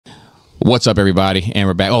What's up, everybody? And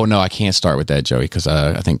we're back. Oh, no, I can't start with that, Joey, because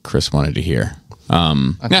I think Chris wanted to hear.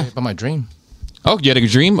 I'll tell you about my dream. Oh, you had a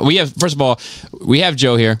dream? First of all, we have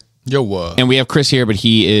Joe here. Yo, and we have Chris here, but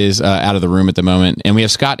he is out of the room at the moment. And we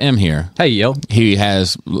have Scott M here. Hey, yo. He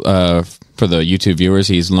has, for the YouTube viewers,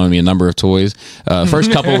 he's loaned me a number of toys.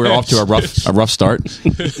 First couple, we're off to a rough start.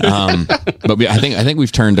 But I think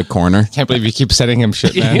we've turned a corner. Can't believe you keep setting him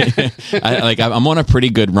shit, man. I'm on a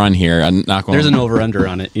pretty good run here. There's an over-under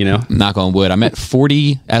on it, you know? Knock on wood. I'm at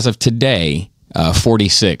 40 as of today.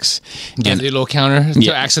 46. Get a little counter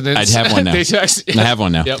to accidents. I have one now. I have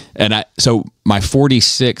one now. Yep. And so my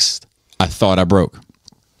 46th, I thought I broke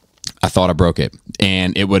it.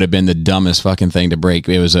 And it would have been the dumbest fucking thing to break.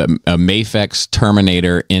 It was a Mafex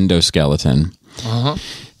Terminator endoskeleton. Uh-huh.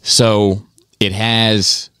 So it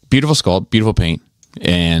has beautiful sculpt, beautiful paint,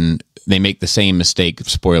 and they make the same mistake,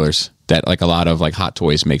 spoilers, that like a lot of like Hot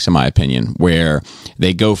Toys makes, in my opinion, where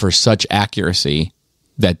they go for such accuracy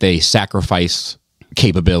that they sacrifice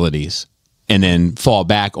capabilities and then fall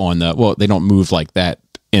back on they don't move like that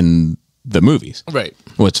in the movies. Right.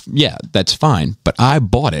 Well, that's fine, but I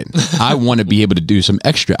bought it. I want to be able to do some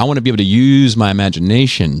extra. I want to be able to use my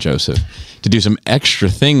imagination, Joseph, to do some extra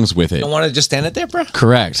things with it. You don't want to just stand it there, bro?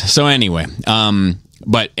 Correct. So anyway,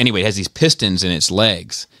 it has these pistons in its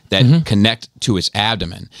legs that connect to its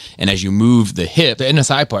abdomen, and as you move the hip, the inner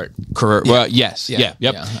thigh part. Correct. Yeah. Well, yes. Yeah.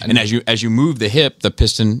 Yep. Yeah. And as you move the hip, the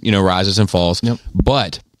piston, rises and falls. Yep.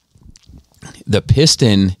 But the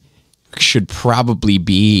piston should probably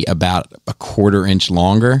be about a quarter inch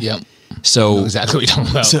longer. Yep. So I know exactly what you're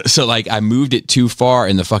talking about. So like I moved it too far,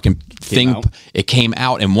 and the fucking thing came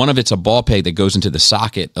out, and one of it's a ball peg that goes into the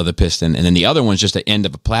socket of the piston, and then the other one's just the end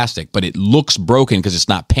of a plastic, but it looks broken because it's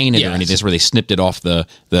not painted or anything. It's where they snipped it off the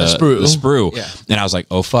sprue. Yeah. And I was like,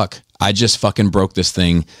 oh fuck, I just fucking broke this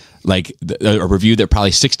thing. Like a review that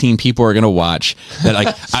probably 16 people are gonna watch. That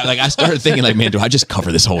I started thinking like, man, do I just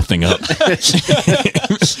cover this whole thing up? But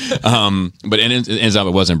it ends up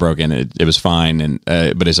it wasn't broken. It was fine, and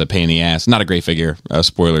but it's a pain in the ass. Not a great figure.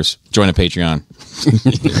 Spoilers. Join a Patreon.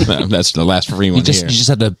 That's the last free one. You just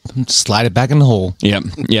have to slide it back in the hole. Yep.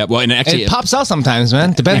 Yeah. Well, and actually it pops out sometimes,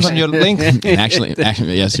 man. Depends on your link. Actually,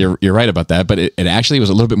 yes, you're right about that. But it actually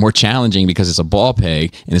was a little bit more challenging because it's a ball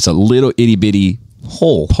peg and it's a little itty bitty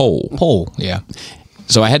hole. Yeah.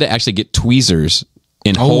 So I had to actually get tweezers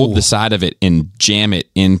and hold the side of it and jam it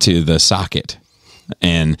into the socket,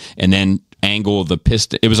 and then angle the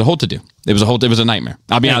piston. It was a whole to do. It was a nightmare.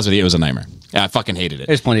 I'll be honest with you, it was a nightmare. I fucking hated it.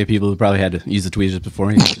 There's plenty of people who probably had to use the tweezers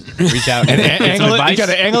before. You reach out and angle it. You got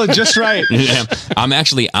to angle it just right. Yeah.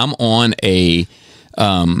 I'm on a.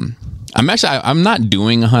 I'm not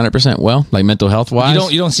doing 100% well, like mental health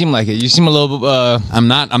wise. You don't seem like it. You seem a little. I'm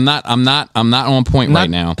not on point right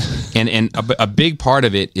now, and a big part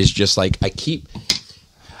of it is just like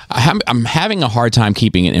I'm having a hard time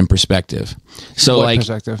keeping it in perspective. So what like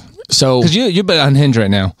perspective? So because you're bit unhinged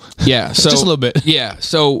right now. Yeah, so just a little bit. Yeah,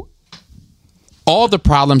 so all the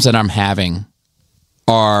problems that I'm having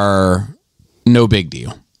are no big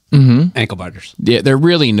deal. Mm-hmm. Ankle biters. Yeah, they're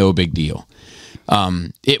really no big deal.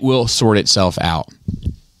 It will sort itself out.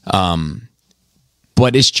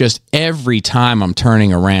 But it's just every time I'm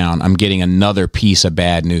turning around, I'm getting another piece of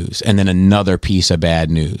bad news, and then another piece of bad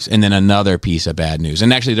news, and then another piece of bad news.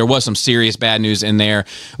 And actually, there was some serious bad news in there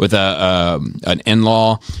with an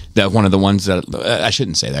in-law. That one of the ones that I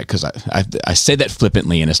shouldn't say that because I say that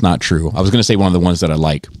flippantly, and it's not true. I was going to say one of the ones that I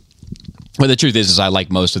like. But the truth is I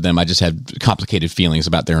like most of them. I just have complicated feelings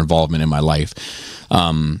about their involvement in my life.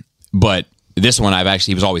 But this one,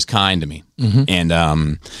 he was always kind to me. Mm-hmm.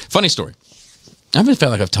 And funny story. I haven't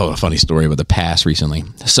felt like I've told a funny story about the past recently.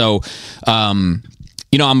 So, I'm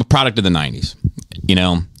a product of the 90s.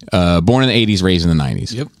 Born in the 80s, raised in the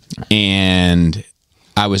 90s. Yep. And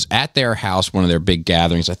I was at their house, one of their big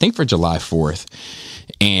gatherings, I think for July 4th.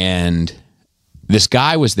 And this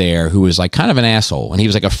guy was there who was like kind of an asshole, and he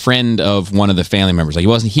was like a friend of one of the family members. Like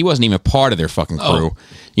he wasn't even part of their fucking crew,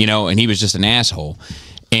 and he was just an asshole.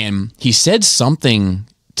 And he said something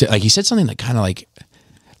that kind of like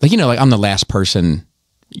I'm the last person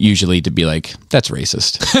usually to be like, that's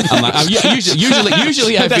racist.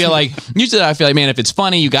 Usually I feel like, man, if it's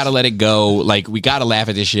funny, you got to let it go. Like, we got to laugh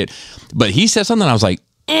at this shit. But he said something, I was like,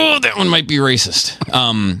 oh, that one might be racist.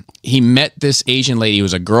 He met this Asian lady who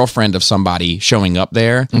was a girlfriend of somebody showing up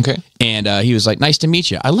there. Okay. And he was like, nice to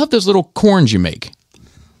meet you. I love those little corns you make.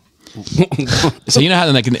 So you know how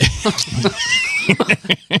like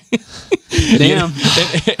Damn.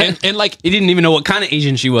 and like He didn't even know what kind of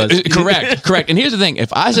Asian she was. correct. And here's the thing: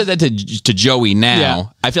 if I said that to Joey now, Yeah.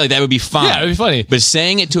 I feel like that would be fine. Yeah, it'd be funny. But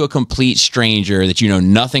saying it to a complete stranger that you know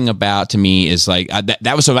nothing about to me is like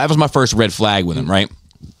that was my first red flag with him, right?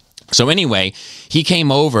 So anyway, he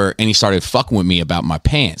came over and he started fucking with me about my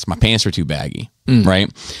pants. My pants were too baggy, right?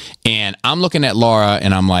 And I'm looking at Laura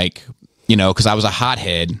and I'm like, you know, because I was a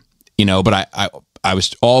hothead, you know, but I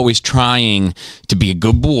was always trying to be a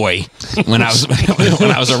good boy when I was when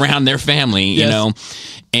I was around their family, you know.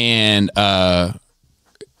 And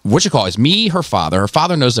what you call it is me, her father. Her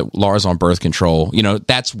father knows that Laura's on birth control. You know,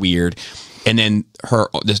 that's weird. And then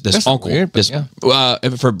this That's uncle, weird, but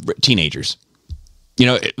for teenagers. You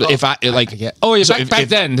know, if I like, Oh, yeah, so back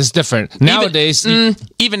then, it's different. Nowadays,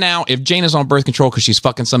 even now, if Jane is on birth control because she's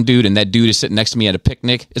fucking some dude and that dude is sitting next to me at a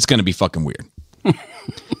picnic, it's gonna be fucking weird.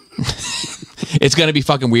 It's gonna be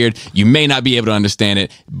fucking weird. You may not be able to understand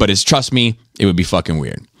it, but trust me, it would be fucking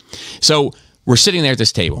weird. So we're sitting there at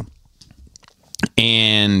this table,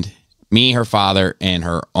 and me, her father, and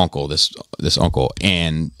her uncle, this uncle,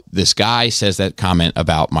 and this guy says that comment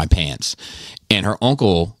about my pants, and her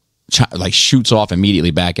uncle like shoots off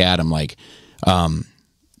immediately back at him like,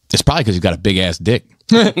 it's probably because he's got a big ass dick.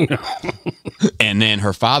 And then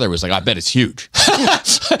her father was like, I bet it's huge.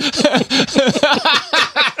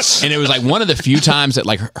 And it was like one of the few times that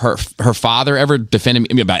like her father ever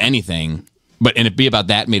defended me about anything, and it'd be about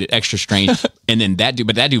that, made it extra strange. And then that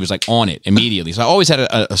dude was like on it immediately. So I always had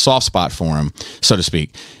a soft spot for him, so to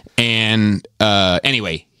speak. And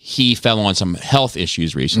anyway, he fell on some health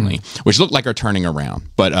issues recently, which looked like are turning around.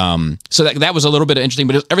 But so that was a little bit interesting.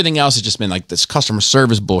 But everything else has just been like this customer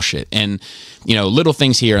service bullshit, and you know, little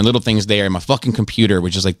things here and little things there. And my fucking computer,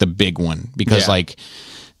 which is like the big one, because like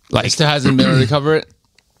it still hasn't been able to cover it.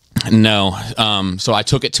 No. So I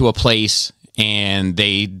took it to a place. And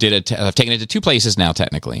they did I've taken it to two places now,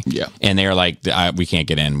 technically. Yeah. And they're like, we can't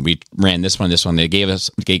get in. We ran this one. They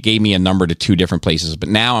gave me a number to two different places, but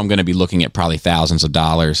now I'm going to be looking at probably thousands of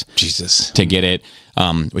dollars. Jesus. To get it,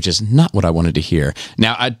 which is not what I wanted to hear.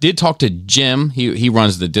 Now I did talk to Jim. He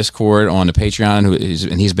runs the Discord on the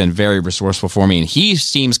Patreon, and he's been very resourceful for me. And he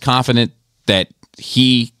seems confident that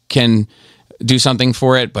he can do something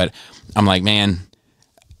for it. But I'm like, man,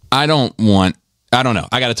 I don't know.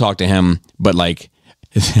 I got to talk to him, but like,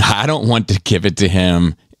 I don't want to give it to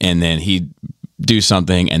him and then he'd do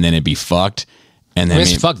something and then it'd be fucked. And then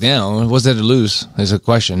it's fucked now. What's there to lose? Is a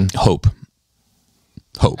question. Hope.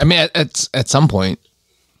 I mean, at some point.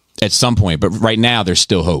 At some point, but right now there's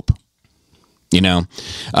still hope. You know.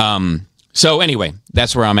 So anyway,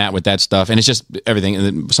 that's where I'm at with that stuff, and it's just everything.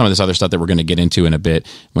 And some of this other stuff that we're going to get into in a bit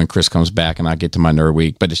when Chris comes back, and I get to my nerd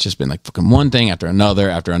week. But it's just been like fucking one thing after another,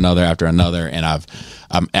 after another, after another, and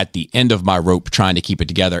I'm at the end of my rope trying to keep it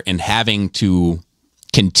together and having to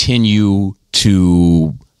continue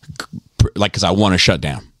to like because I want to shut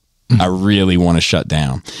down. I really want to shut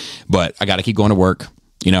down, but I got to keep going to work.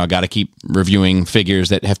 You know, I got to keep reviewing figures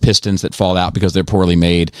that have pistons that fall out because they're poorly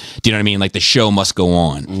made. Do you know what I mean? Like the show must go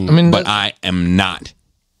on. I mean, but I am not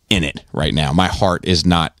in it right now. My heart is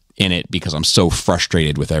not in it because I'm so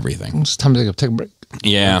frustrated with everything. It's time to take a break.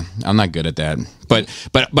 Yeah, I'm not good at that. But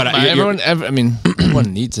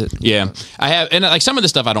everyone needs it. Yeah, I have, and like some of the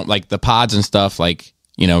stuff I don't like the pods and stuff. Like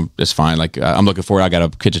you know, it's fine. Like I'm looking forward. I got a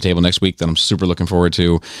kitchen table next week that I'm super looking forward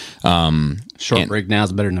to. Short break now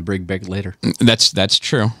is better than a big break later. That's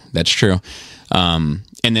true. That's true. And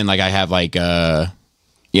then like I have like you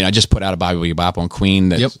know, I just put out a Bobby Bop on Queen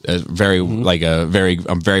that's I'm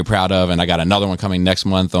very proud of, and I got another one coming next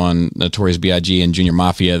month on Notorious B.I.G. and Junior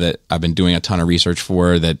Mafia that I've been doing a ton of research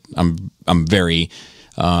for that I'm very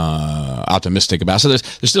optimistic about. So there's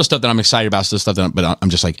still stuff that I'm excited about, still stuff that but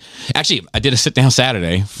I'm just like, actually I did a sit down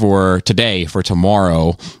Saturday for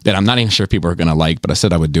tomorrow that I'm not even sure people are gonna like, but I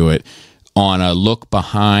said I would do it on a look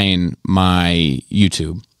behind my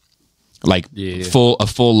YouTube, like a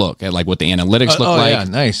full look at like what the analytics look like. Yeah,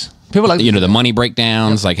 nice. People like the money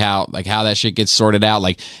breakdowns, like how that shit gets sorted out,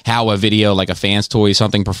 like how a video like a Fans Toy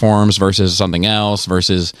something performs versus something else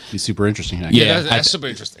versus. It's super interesting. That's super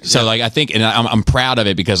interesting. So like I think, and I'm proud of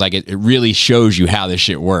it because like it really shows you how this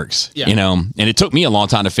shit works. Yeah. You know, and it took me a long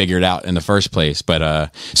time to figure it out in the first place.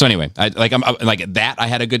 But so anyway, I'm like that. I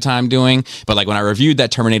had a good time doing, but like when I reviewed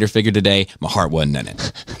that Terminator figure today, my heart wasn't in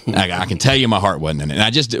it. I can tell you, my heart wasn't in it.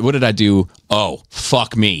 And what did I do? Oh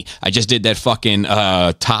fuck me! I just did that fucking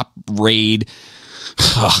top raid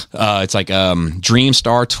It's like Dream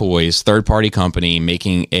Star Toys, third-party company,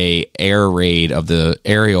 making a air raid of the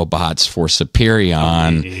aerial bots for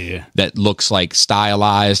Superion that looks like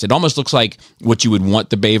stylized. It almost looks like what you would want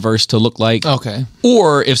the Bayverse to look like. Okay.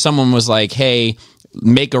 Or if someone was like, hey,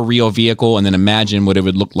 make a real vehicle and then imagine what it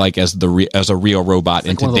would look like as a real robot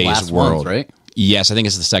in today's world. Ones, right? Yes, I think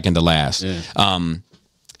it's the second to last. Yeah. And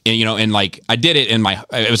and like I did it in my.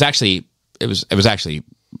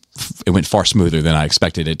 It went far smoother than I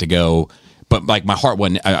expected it to go. But like my heart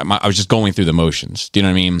wasn't. I was just going through the motions. Do you know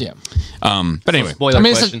what I mean? Yeah. But anyway, spoiler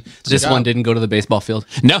question: this one didn't go to the baseball field.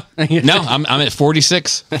 No. I'm at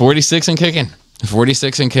 46 and kicking.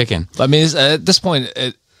 46 and kicking. I mean, at this point,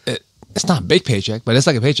 it's not a big paycheck, but it's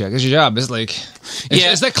like a paycheck. It's your job. It's like,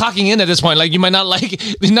 it's like clocking in at this point. Like you might not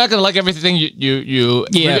you're not gonna like everything you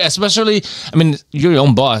especially. I mean, you're your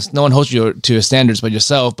own boss. No one holds you to your standards but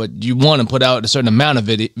yourself. But you want to put out a certain amount of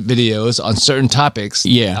videos on certain topics.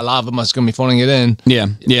 Yeah, a lot of them are gonna be phoning it in. Yeah.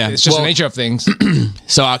 It's just the nature of things.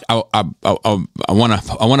 So I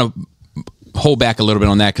want to hold back a little bit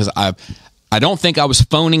on that because I don't think I was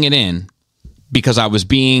phoning it in because I was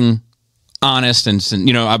being honest and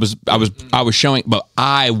I was showing, but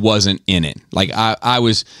I wasn't in it. Like I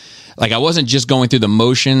wasn't just going through the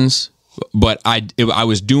motions, but I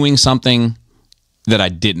was doing something that I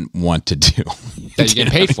didn't want to do. That you're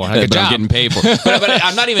getting paid for. Like a job. I'm getting paid for. But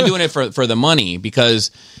I'm not even doing it for the money because,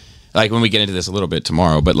 like, when we get into this a little bit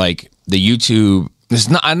tomorrow, but like the YouTube. It's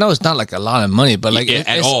not. I know it's not like a lot of money, but like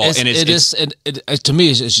at all. And to me,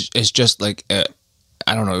 it's just like.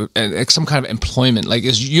 I don't know, some kind of employment. Like,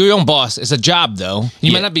 it's you're your own boss. It's a job, though.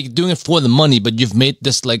 You might not be doing it for the money, but you've made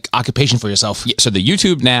this like occupation for yourself. Yeah, so the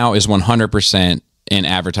YouTube now is 100% an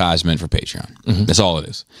advertisement for Patreon. Mm-hmm. That's all it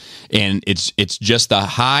is, and it's just the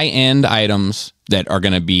high end items that are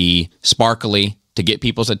going to be sparkly to get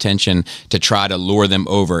people's attention to try to lure them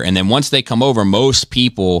over. And then once they come over, most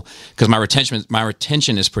people, because my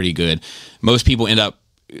retention is pretty good, most people end up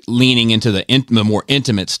leaning into the more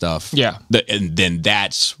intimate stuff. Yeah. And then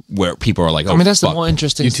that's where people are like, oh, I mean, that's fuck. the more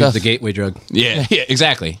interesting YouTube's stuff. the gateway drug. Yeah,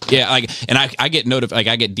 exactly. Yeah, like, and I get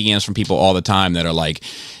I get DMs from people all the time that are like,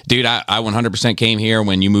 dude, I 100% came here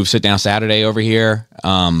when you moved Sit Down Saturday over here.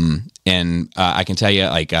 And I can tell you,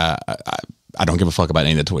 like, I don't give a fuck about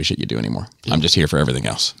any of the toy shit you do anymore. I'm just here for everything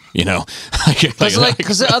else, you know?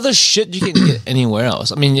 Because the other shit you can get anywhere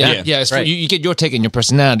else. I mean, it's right. You get your take and your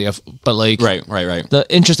personality, but like... Right. The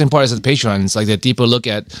interesting part is that the Patreon is like that people look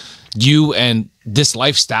at you and this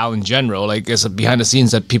lifestyle in general, like it's a behind the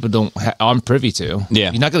scenes that people aren't privy to.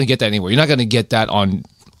 Yeah. You're not going to get that anywhere. You're not going to get that on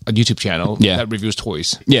a YouTube channel that reviews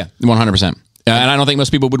toys. Yeah, 100%. And I don't think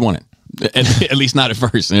most people would want it. At least not at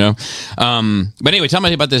first, you know. But anyway, tell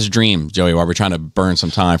me about this dream, Joey, while we're trying to burn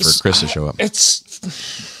some time for Chris to show up. It's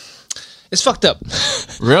fucked up.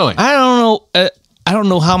 Really? I don't know. I don't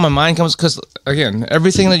know how my mind comes, because again,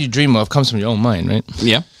 everything that you dream of comes from your own mind, right?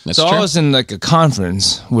 Yeah, that's true. So I was in like a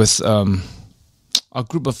conference with a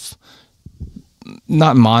group of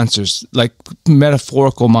not monsters, like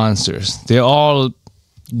metaphorical monsters. They're all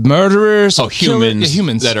murderers,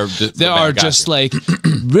 humans that are just like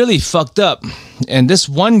really fucked up. And this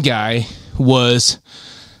one guy was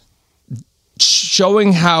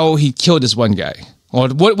showing how he killed this one guy, or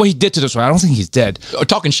what he did to this one. I don't think he's dead. Or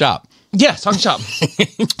talking shop. Yeah, talking shop.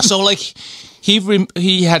 So like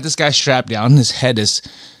he had this guy strapped down. His head is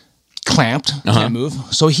clamped, can't move.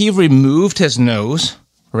 So he removed his nose,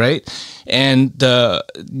 right, and the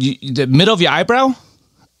middle of your eyebrow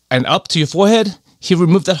and up to your forehead. He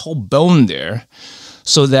removed that whole bone there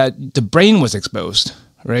so that the brain was exposed,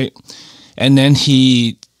 right? And then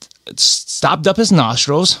he stopped up his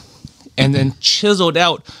nostrils and then chiseled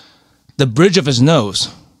out the bridge of his nose,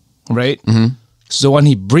 right? Mm-hmm. So when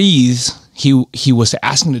he breathes, he was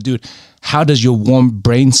asking the dude, how does your warm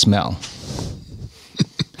brain smell?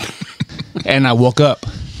 And I woke up.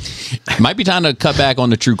 Might be time to cut back on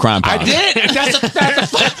the true crime podcast. I did.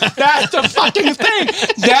 That's the fucking thing.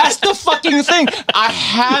 That's the fucking thing.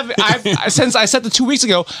 I've since I said 2 weeks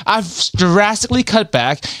ago, I've drastically cut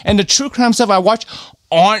back, and the true crime stuff I watch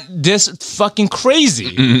aren't this fucking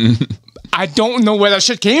crazy. I don't know where that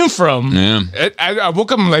shit came from. Yeah. I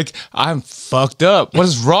woke up and I'm like, I'm fucked up. What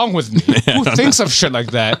is wrong with me? Who thinks of shit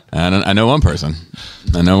like that? I know one person.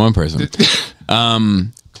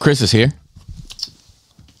 Chris is here.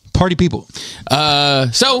 Party people.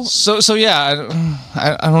 So yeah,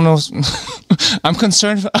 I don't know. I'm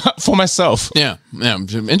concerned for myself. Yeah.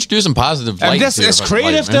 Introduce some positive light. And it's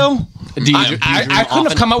creative though. I couldn't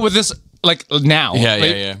have come up with this like now.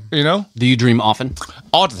 Yeah. You know? Do you dream often?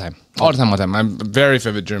 All the time. I'm a very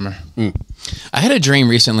vivid dreamer. I had a dream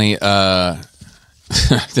recently.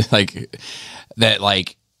 like that.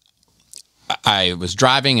 Like I was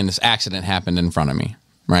driving and this accident happened in front of me,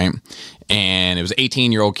 right? And it was an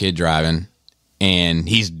 18-year-old kid driving, and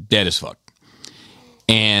he's dead as fuck.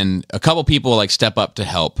 And a couple people like step up to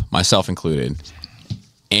help, myself included.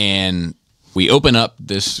 And we open up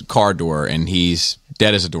this car door, and he's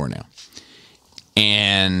dead as a doornail.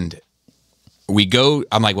 And we go.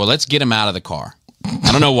 I'm like, well, let's get him out of the car.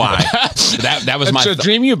 I don't know why. that was my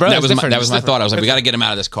dream, you bro. That was my thought. I was like, we got to get him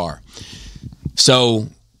out of this car. So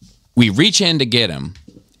we reach in to get him,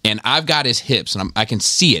 and I've got his hips, and I can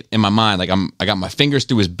see it in my mind. Like I got my fingers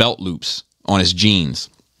through his belt loops on his jeans.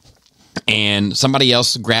 And somebody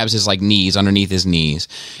else grabs his like knees underneath his knees,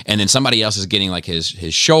 and then somebody else is getting like his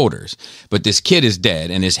shoulders. But this kid is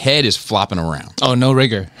dead, and his head is flopping around. Oh, no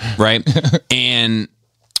rigor, right? And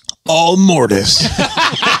all Mortis.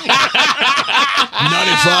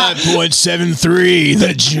 95.73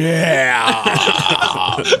 the jam.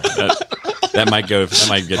 that might get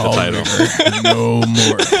the title. No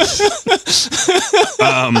Mortis.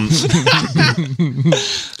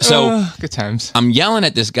 So good times. I'm yelling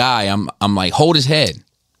at this guy. I'm like, hold his head,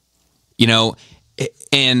 you know,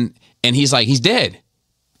 and he's like, he's dead.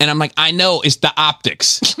 And I'm like, I know, it's the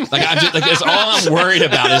optics. Like I'm just like, that's all I'm worried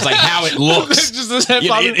about is like how it looks.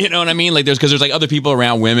 You know what I mean? Like because there's like other people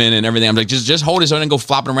around, women and everything. I'm like, just hold his head and go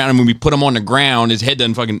flopping around. And when we put him on the ground, his head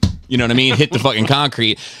doesn't fucking, you know what I mean, hit the fucking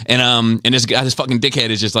concrete. And this guy, this fucking dickhead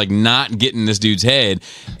is just like not getting this dude's head.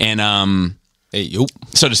 And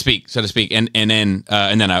so to speak. And then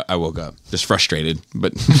I woke up just frustrated.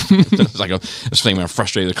 But it's like I was feeling I'm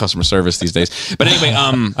frustrated with customer service these days. But anyway,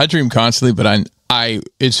 I dream constantly, but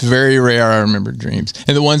it's very rare I remember dreams,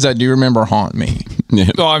 and the ones I do remember haunt me. Yeah.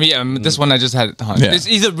 Oh, I mean, this one I just had haunt. Yeah. It's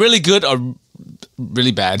either really good or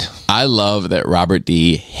really bad. I love that Robert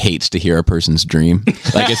D hates to hear a person's dream.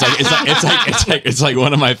 Like it's like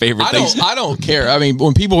one of my favorite things. I don't care. I mean,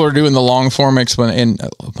 when people are doing the long form explanation,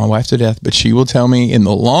 and my wife to death, but she will tell me in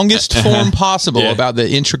the longest form possible about the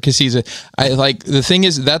intricacies. The thing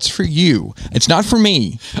is, that's for you. It's not for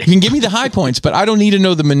me. You can give me the high points, but I don't need to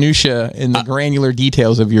know the minutia and the granular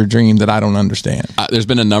details of your dream that I don't understand. There's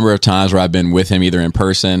been a number of times where I've been with him either in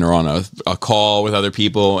person or on a call with other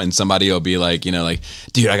people, and somebody will be like, you know, like,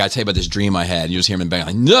 dude, I gotta tell you about this dream I had. And you just hear him in the back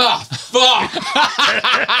like, no, fuck,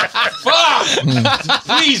 fuck,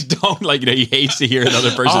 please don't. Like, you know, he hates to hear another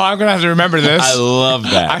person. Oh, I'm gonna have to remember this. I love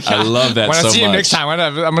that. I love that. When so I see him much. next time,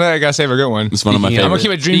 I gotta save a good one. It's one of my favorites. I'm gonna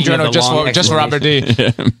keep a dream Speaking of journal the just for long Robert D.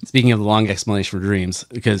 Speaking of the long explanation for dreams,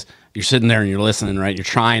 because you're sitting there and you're listening, right? You're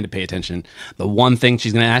trying to pay attention. The one thing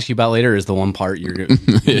she's going to ask you about later is the one part you're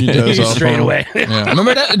straight away. Yeah.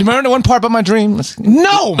 Remember the one part about my dream?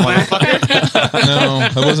 No, motherfucker. No,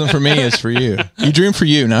 that wasn't for me. It's for you. You dream for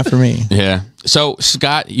you, not for me. Yeah. So,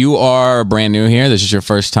 Scott, you are brand new here. This is your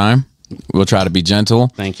first time. We'll try to be gentle.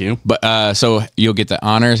 Thank you. But so you'll get the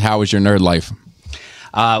honors. How was your nerd life?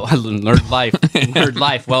 Nerd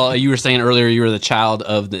life. Well, you were saying earlier you were the child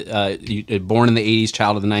of the born in the 80s,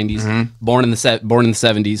 child of the 90s, born in the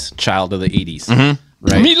 70s, child of the 80s.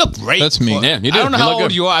 Right? I mean, you look great. That's me. Yeah, you do. I don't know You how look old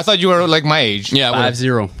good. you are. I thought you were like my age. Yeah, well,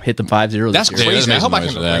 5-0. Hit the 5-0. That's this year. crazy. Yeah, I hope I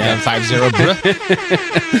that's can nice look for like that.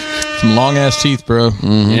 5-0, bro. Some long ass teeth, bro.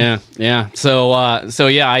 Yeah. So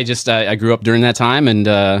yeah, I grew up during that time, and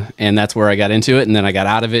that's where I got into it, and then I got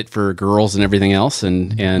out of it for girls and everything else,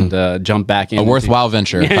 and jumped back in. a worthwhile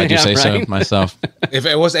venture, if I do say so right? myself. If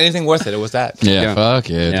it was anything worth it, it was that. Yeah, fuck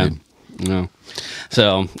yeah, dude. No.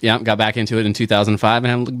 So yeah, got back into it in 2005 and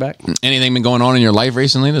haven't looked back. Anything been going on in your life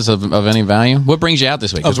recently that's of any value? What brings you out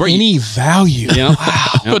this week? Of any value? Yeah.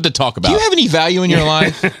 Good to talk about. Do you have any value in your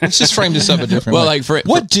life? Let's just frame this up a different Well, way. like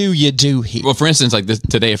what do you do here? Well, for instance, like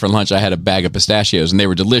today for lunch, I had a bag of pistachios, and they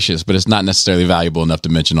were delicious, but it's not necessarily valuable enough to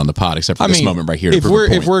mention on the pod, except for this moment right here. If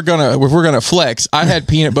we're gonna flex, I had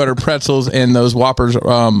peanut butter pretzels and those Whoppers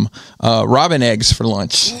robin eggs for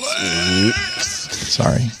lunch.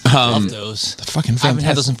 Sorry, Love those. the fucking. I haven't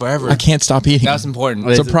had those in forever. I can't stop eating. That's important.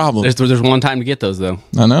 It's a problem. There's one time to get those though.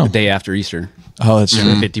 I know. The day after Easter. Oh, that's true.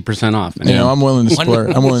 50% off. You know, I'm willing to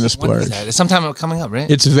splurge. I'm willing to When splurge. is that? It's sometime coming up, right?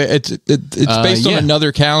 It's based on yeah.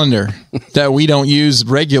 another calendar that we don't use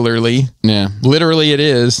regularly. Yeah. Literally, it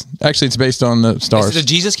is. Actually, it's based on the stars. Is it a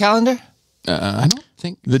Jesus calendar? I don't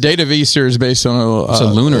think. The date of Easter is based on a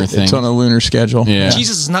lunar thing. It's on a lunar schedule. Yeah.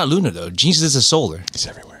 Jesus is not lunar though. Jesus is solar. It's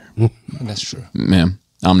everywhere. That's true. Man,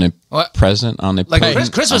 omnipresent, omnipotent.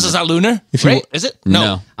 Like Christmas is not lunar, If you- right? Is it?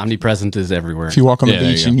 No. Omnipresent is everywhere. If you walk on the Yeah,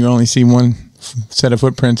 there beach you go. and you only see one set of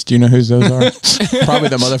footprints, do you know whose those are? Probably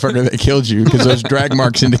the motherfucker that killed you, because those drag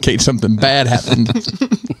marks indicate something bad happened.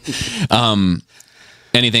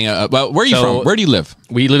 Anything? Well, where are you from? Where do you live?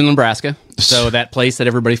 We live in Nebraska, so that place that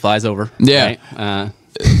everybody flies over. Yeah. Right?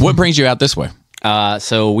 What brings you out this way?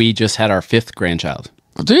 So we just had our 5th grandchild.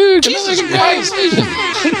 Dude, Jesus Christ!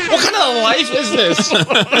 What kind of life is this?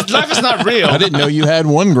 Life is not real. I didn't know you had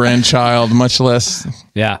one grandchild, much less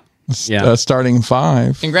Yeah. starting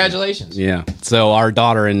 5. congratulations. Yeah. So our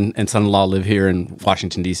daughter and son-in-law live here in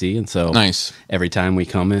Washington, D.C., and so Nice. every time we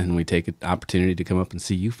come in, we take an opportunity to come up and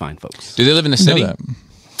see you fine folks. Do they live in the Know city?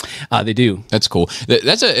 that. They do. That's cool.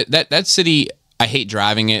 That city. I hate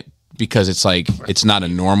driving it because it's like it's not a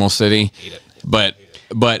normal city. But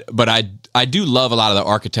I do love a lot of the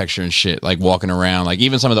architecture and shit. Like walking around, like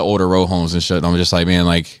even some of the older row homes and shit. And I'm just like, man,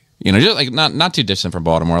 like just like not too distant from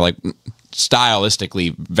Baltimore. Like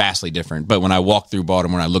stylistically vastly different. But when I walk through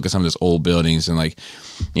Baltimore and I look at some of those old buildings and like,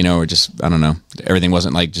 or just, I don't know, everything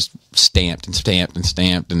wasn't like just stamped and stamped and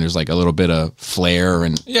stamped. And there's like a little bit of flair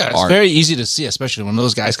and Yeah, it's art. very easy to see, especially when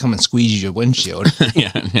those guys come and squeeze your windshield.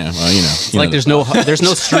 yeah. Well, It's like there's no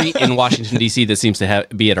street in Washington, D.C. that seems to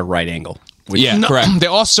be at a right angle. yeah, No, correct. they're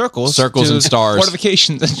all circles. Circles to and stars.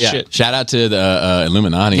 Fortifications and Yeah. shit. Shout out to the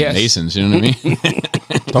Illuminati Yes. Masons, you know what I mean?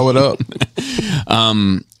 Throw it up.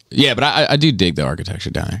 Yeah, but I do dig the architecture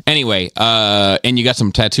down there. Anyway, and you got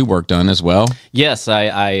some tattoo work done as well. Yes,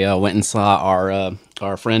 I went and saw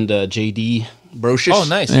our friend JD Brocious. Oh,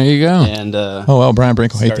 nice. There you go. And Oh, well, Brian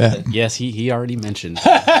Brinkle hate that. Yes, he already mentioned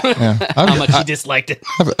Yeah. how much he disliked it.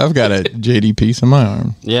 I've got a JD piece on my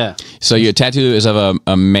arm. Yeah. So your tattoo is of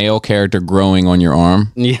a male character growing on your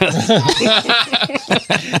arm. Yes.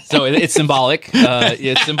 So it's symbolic.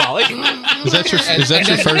 It's symbolic. Is that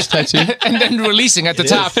your first tattoo? And then releasing at the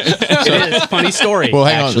top. It is. Funny story. Well,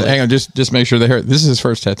 actually. hang on. Just make sure they heard. This is his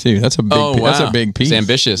first tattoo. That's a big. That's a big piece. It's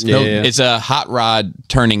ambitious. Yeah, yeah. It's a hot rod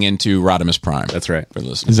turning into Rodimus Prime. That's right. For the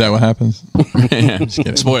listeners. Is that what happens?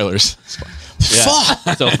 Spoilers.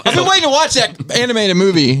 Fuck! So I've been waiting to watch that animated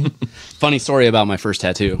movie. funny story about my first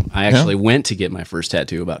tattoo. I actually went to get my first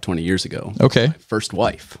tattoo about 20 years ago. Okay. My first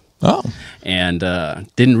wife. Oh, And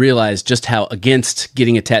didn't realize just how against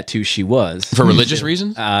getting a tattoo she was. For religious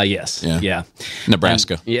reasons? Yes. Yeah. Yeah.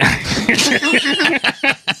 Nebraska. Yeah.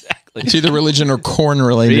 it's either religion or corn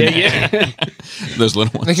related. Yeah. Those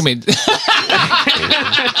little ones. They can make,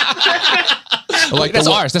 Like that's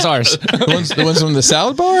the, ours. That's ours. the ones from the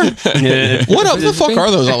salad bar. Yeah. What up? The fuck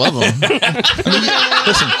are those? I love them.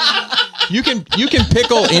 Listen, you can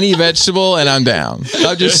pickle any vegetable, and I'm down.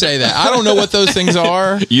 I'll just say that. I don't know what those things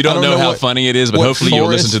are. You don't I know how what- funny it is, but what hopefully you'll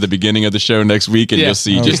listen forest- to the beginning of the show next week and Yeah. you'll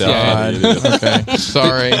see Oh, just how God. funny it is. Okay,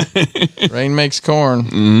 sorry. Rain makes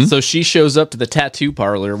corn. So she shows up to the tattoo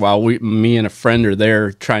parlor while me and a friend are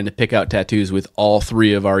there trying to pick out tattoos with all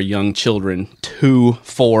 3 of our young children, 2,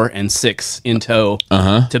 4, and 6 in tow,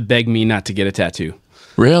 to beg me not to get a tattoo.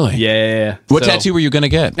 Really? Yeah. What So- tattoo were you going to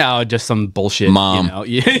get? No, just some bullshit. Mom. You know?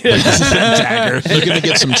 Yeah. Dagger. You're gonna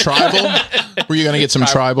get some tribal. Were you gonna get some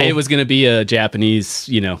tribal? It was going to be a Japanese,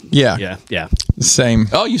 Yeah. Yeah. Same.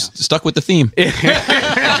 Oh, you stuck with the theme.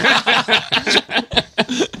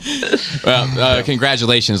 Well,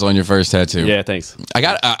 congratulations on your first tattoo. Yeah, thanks. I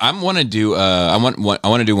got. I want to do. I want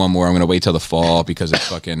to do one more. I'm going to wait till the fall because it's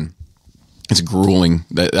fucking. It's grueling.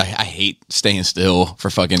 I hate staying still for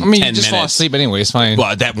fucking. I mean, 10 you just fall minutes. asleep anyway. It's fine.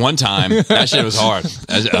 Well, that one time, that shit was hard.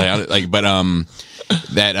 I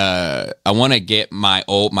want to get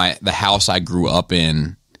the house I grew up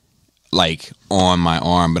in, like on my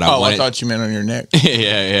arm. But I thought you meant on your neck.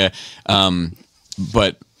 yeah.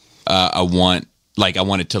 But I want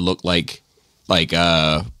it to look like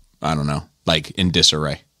I don't know, like in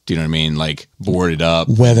disarray. Do you know what I mean? Like boarded up,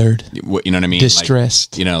 Weathered. you know what I mean?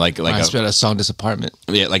 Distressed. Like I spent a song apartment.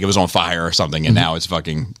 yeah, like it was on fire or something, and now it's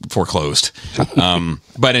fucking foreclosed.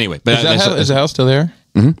 But anyway, but Is the house still there?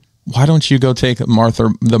 Mm-hmm. Why don't you go take Martha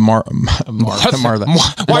Marshall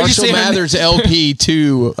say her Mathers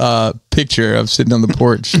LP2 picture of sitting on the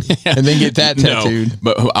porch, and then get that tattooed? No,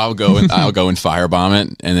 but I'll go and firebomb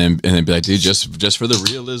it, and then be like, dude, just for the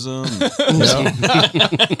realism.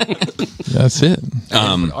 That's it.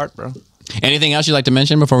 Art, bro. Anything else you'd like to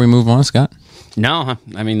mention before we move on, Scott? No,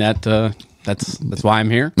 I mean that's why I'm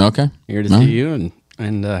here. Okay, Here to see you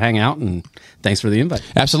and hang out, and thanks for the invite.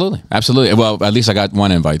 absolutely. Well, at least I got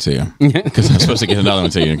one invite to you because I'm supposed to get another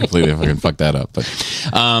one to you and completely fucking fuck that up. But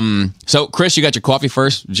so Chris, you got your coffee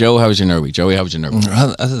first. Joe, how was your nerd week? Joey, how was your nerd week?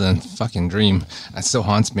 Other than fucking dream, that still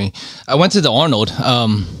haunts me. I went to the Arnold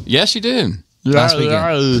Yes, you did. last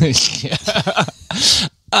weekend.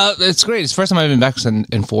 It's great. It's the first time I've been back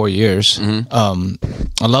in 4 years.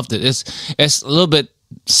 I loved it. It's a little bit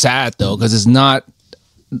sad though because it's not.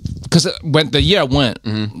 Because when the year I went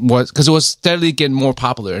was because it was steadily getting more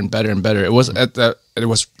popular and better and better. It was at the it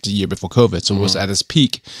was the year before COVID, so it was at its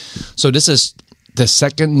peak. So this is the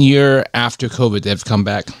second year after COVID they've come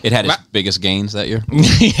back. It had its biggest gains that year.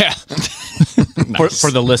 Yeah.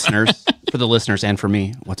 For the listeners, and for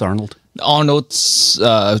me, what's Arnold? Arnold's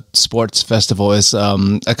Sports Festival is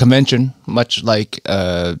a convention, much like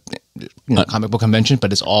comic book convention,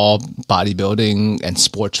 but it's all bodybuilding and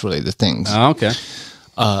sports related things. Oh, okay.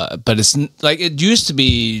 But it's like it used to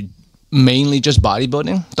be mainly just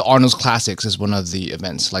bodybuilding. The Arnold's Classics is one of the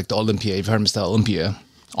events, like the Olympia. You've heard of the Olympia.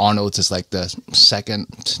 Arnold's is like the second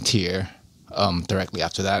tier, directly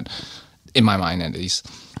after that, in my mind at least.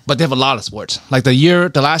 But they have a lot of sports. Like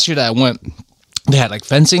the last year that I went, they had like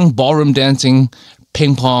fencing, ballroom dancing,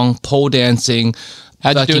 ping pong, pole dancing.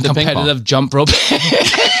 How'd you do with the ping pong? Competitive jump rope.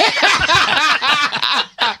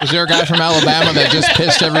 Was there a guy from Alabama that just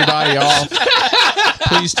pissed everybody off?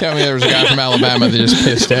 Please tell me there was a guy from Alabama that just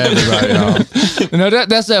pissed everybody off. No,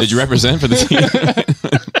 that's Did you represent for the team?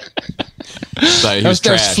 Like, there's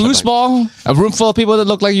foosball, a room full of people that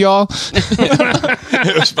look like y'all.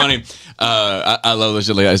 It was funny. I love this.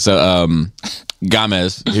 So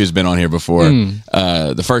Gamez, who's been on here before,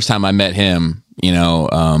 the first time I met him,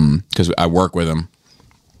 because I work with him,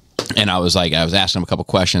 and I was asking him a couple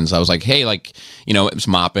questions. I was like, hey, it was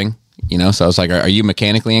mopping, so I was like, are you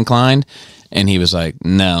mechanically inclined? And he was like,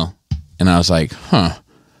 no. And I was like, huh.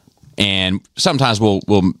 And sometimes we'll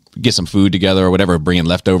get some food together or whatever, bring in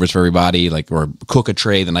leftovers for everybody, or cook a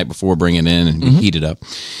tray the night before, bring it in and heat it up.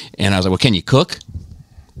 And I was like, well, can you cook?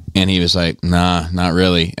 And he was like, nah, not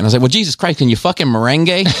really. And I was like, well, Jesus Christ, can you fucking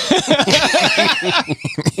merengue?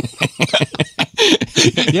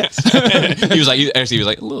 Yes. He was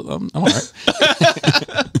like, I'm all right.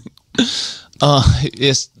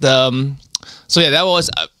 So yeah, that was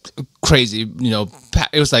crazy.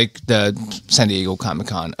 It was like the San Diego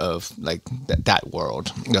Comic-Con of like that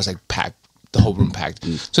world. It was like packed, the whole room packed.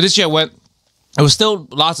 So this year I went. It was still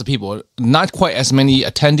lots of people, not quite as many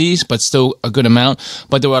attendees, but still a good amount.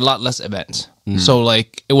 But there were a lot less events. So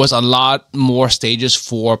like it was a lot more stages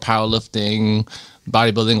for powerlifting,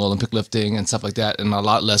 bodybuilding, Olympic lifting, and stuff like that, and a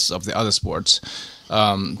lot less of the other sports.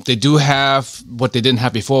 They do have what they didn't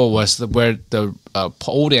have before was where the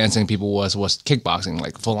pole dancing people was kickboxing,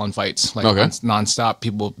 like full on fights, like nonstop,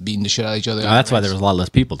 people beating the shit out of each other. That's why there was a lot less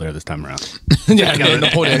people there this time around. Yeah, the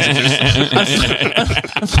pole dancing.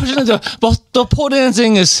 Unfortunately, the pole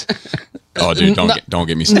dancing is. Oh, dude, don't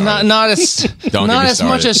get me started. Not as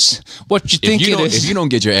much as what you think it is. If you don't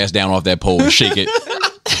get your ass down off that pole and shake it.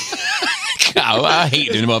 God, I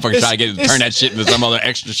hate when motherfuckers try to turn that shit into some other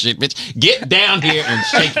extra shit, bitch. Get down here and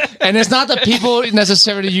shake it. And it's not the people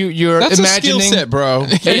necessily you're That's imagining. That's a skill set, bro.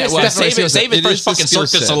 Save it for fucking Cirque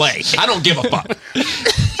du Soleil. I don't give a fuck.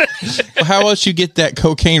 Well, how else you get that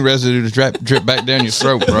cocaine residue to drip back down your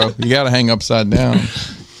throat, bro? You got to hang upside down.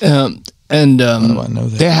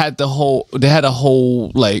 They had a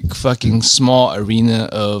whole like fucking small arena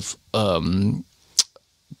of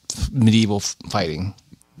medieval fighting.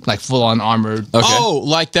 Like full on armored. Okay. Oh,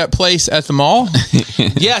 like that place at the mall?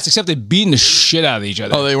 Yes, except they beating the shit out of each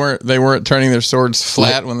other. Oh, they weren't turning their swords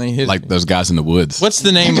flat when they hit. Like those guys in the woods. What's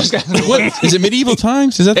the name? What is it? Medieval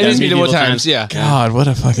Times? Is that? It is medieval times. Yeah. God, what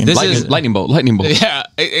a fucking lightning bolt.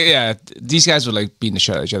 Yeah. These guys were like beating the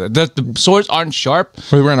shit out of each other. The swords aren't sharp.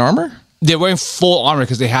 Were they wearing armor? They're wearing full armor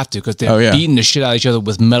because they have to, because they're beating the shit out of each other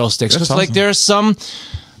with metal sticks. Because like there's some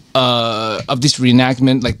of this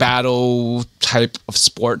reenactment, like battle type of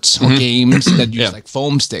sports or games that use like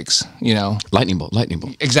foam sticks, lightning bolt.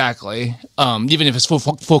 Exactly. Even if it's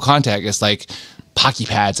full contact, it's like hockey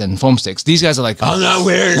pads and foam sticks. These guys are like, I'm not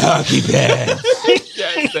wearing hockey pads.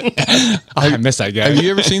 I miss that guy. Have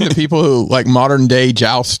you ever seen the people who like modern day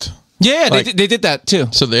joust? Yeah, like, they did that too.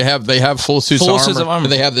 So they have full suits of armor.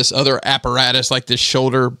 And they have this other apparatus like this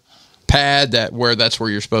shoulder pad that's where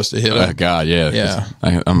you're supposed to hit them. God, yeah.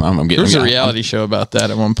 I'm getting. There's a reality show about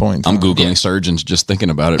that at one point. I'm Googling surgeons just thinking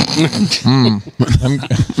about it.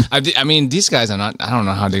 I mean, these guys are not. I don't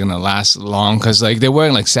know how they're gonna last long because like they're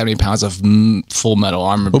wearing like 70 pounds of full metal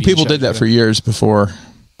armor. Well, people did that for years before.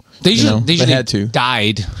 They usually had to.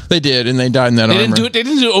 Died. They did, and they died in that armor. They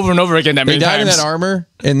didn't do it over and over again that many times. They died in that armor,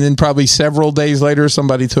 and then probably several days later,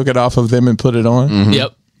 somebody took it off of them and put it on. Mm-hmm.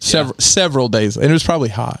 Yep. Several days, and it was probably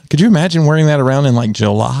hot. Could you imagine wearing that around in like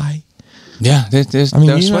July? Yeah, there's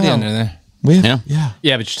sweaty under there. Yeah, but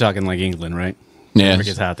you're talking like England, right? Yeah, it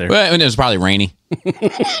gets hot there. Well, and it was probably rainy.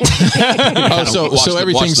 So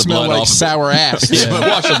everything smelled like sour ass.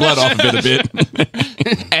 Wash the blood off of it a bit.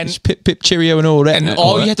 And pip Cheerio and all that. And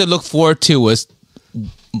all you had to look forward to was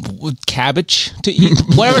cabbage to eat.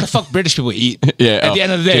 Whatever the fuck British people eat. Yeah. At the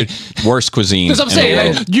end of the day. Dude, worst cuisine. That's what I'm in the saying.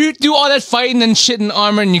 world. Like, you do all that fighting and shit in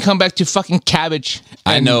armor, and you come back to fucking cabbage.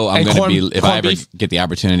 I know I'm and going to corn- be, if I corned ever beef. get the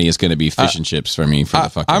opportunity, it's going to be fish and chips for me for the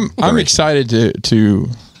fucking I'm duration. excited to.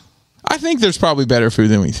 I think there's probably better food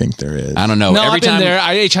than we think there is. I don't know. No, every I've been time there.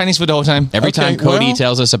 I ate Chinese food the whole time. Every Okay, time Cody well-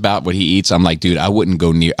 tells us about what he eats, I'm like, dude, I wouldn't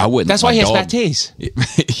go near. I wouldn't. That's why my he has dog- bad taste. Yeah,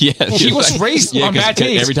 He was raised on 'cause bad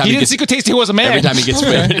taste. Every time he he didn't gets, secret taste. He was a man. every time he gets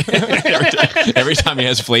every time he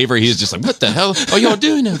has flavor, he's just like, what the hell are y'all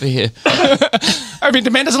doing over here? I mean,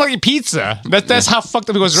 the man doesn't like eat pizza. That's how fucked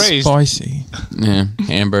up he was raised. Spicy. Yeah,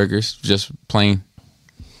 hamburgers, just plain.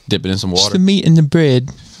 Dip it in some Just water. the meat and the bread.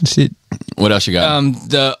 That's it. What else you got?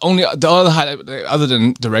 The other highlight, other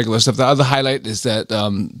than the regular stuff, the other highlight is that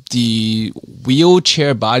the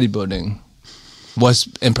wheelchair bodybuilding was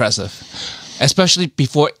impressive, especially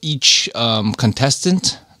before each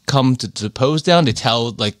contestant come to the pose down. They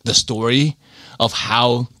tell like the story of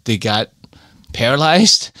how they got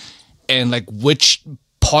paralyzed and like which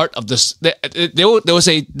part of this. They will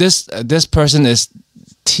say this person is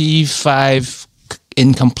T5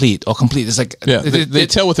 incomplete or complete. It's like Yeah, they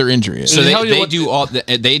tell what their injury is. So How do you-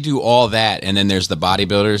 they do all that, and then there's the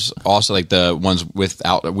bodybuilders, also like the ones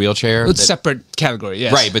without a wheelchair. it's that- separate category.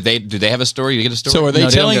 Yes. right, but do they have a story? You get a story. So are they No,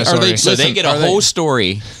 they don't telling? get a Are they? story. So they listen, get a are they- whole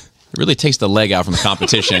story. It really takes the leg out from the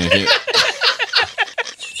competition. If you,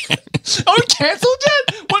 Oh, we canceled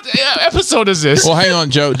it? What episode is this? Well, hang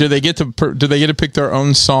on, Joe. Do they get to pick their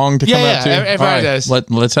own song to come Yeah, out to? yeah, everybody does.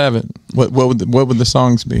 Let's have it. What would the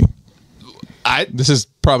songs be? This is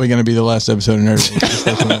probably going to be the last episode of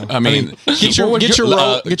Nerd. I mean,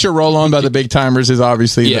 Get your roll on by the Big Timers is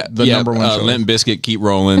obviously the number one show. Limp Bizkit, keep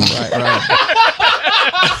rolling.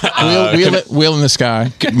 Wheel in the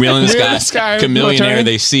Sky. Wheel in the Wheel in the Sky, Chameleon return. Air,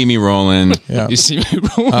 they see me rolling. Yeah. You see me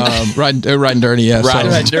rolling? Riding dirty. Yeah.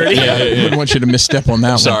 Riding Dirty. Yeah. Wouldn't want you to misstep on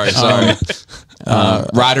that Sorry.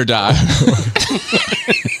 Ride or Die. one.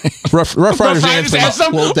 Rough Riders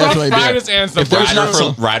Anthem will definitely Rough be. Riders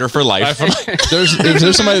Anthem. Rider for life. If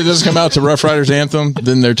there's somebody that doesn't come out to Rough Riders Anthem,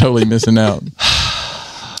 then they're totally missing out.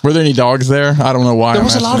 Were there any dogs there? I don't know why. There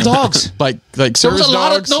was a lot of dogs. like There was service a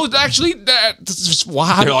lot of dogs. no. Actually, this is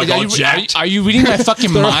wow. They're like are, all you, jacked. are you reading my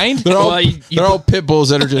fucking mind? They're all, Well, you they're all pit bulls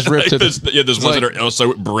that are just ripped to There's ones that are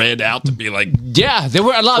also bred out to be like. Yeah, there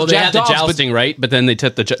were a lot Well, of they jacked had the dogs. But jousting, right? But then they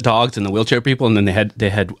took the dogs and the wheelchair people, and then they had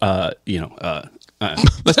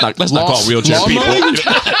Let's not call wheelchair lawn people. mowing?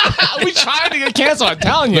 we tried to get canceled. I'm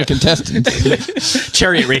telling you. contestants.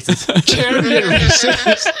 chariot races.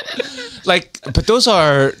 Like, but those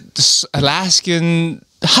are Alaskan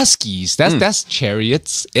huskies. That's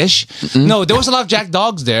chariots ish. No, there was a lot of jack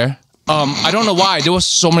dogs there. I don't know why there was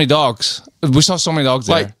so many dogs. We saw so many dogs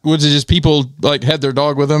there. Like, was it just people like had their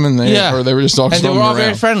dog with them and they, Yeah. or they were just dogs and they were roaming all very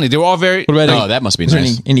around? friendly. They were all very. What about Oh, that must be is there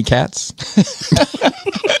nice. any cats?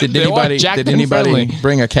 Did They were anybody jacked did and anybody friendly.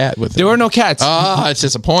 bring a cat with them? There were no cats. It's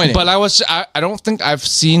disappointing. But I don't think I've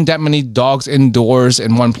seen that many dogs indoors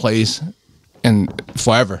in one place in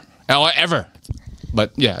forever. Ever.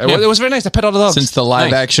 But yeah, it was very nice. I pet all the dogs. Since the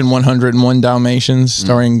live Nice. action 101 Dalmatians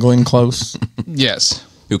starring Glenn Close. yes.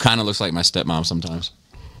 Who kind of looks like my stepmom sometimes.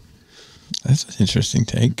 That's an interesting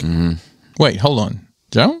take. Wait, hold on.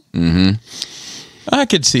 Joe? Mm-hmm. I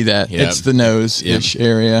could see that. Yep. It's the nose-ish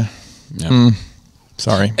area. Yep.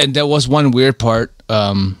 Sorry. And there was one weird part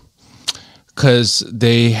because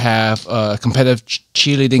they have competitive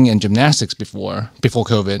cheerleading and gymnastics before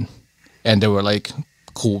COVID, and they were like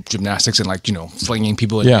cool gymnastics and like flinging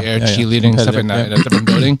people in the air, cheerleading stuff in a different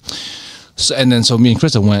building. So me and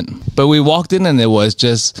Krista went, but we walked in and there was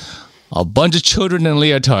just a bunch of children in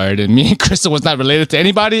leotard, and me and Krista was not related to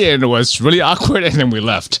anybody, and it was really awkward, and then we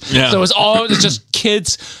left. Yeah. So it was just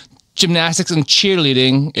kids, gymnastics and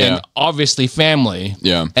cheerleading, Yeah. and obviously family.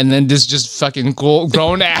 Yeah. And then this just fucking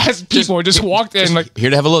grown ass people just walked in like, Here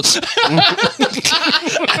to have a look.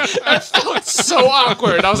 I felt so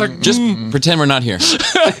awkward. I was like, Just pretend we're not here.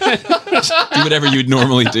 Do whatever you'd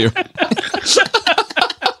normally do.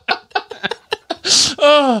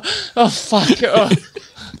 oh fuck.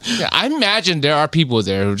 Yeah, I imagine there are people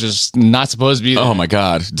there who are just not supposed to be there. Oh my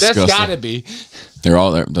god, There's disgusting. gotta be. They're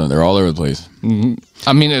all over the place.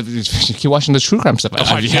 I mean, if you keep watching the true crime stuff.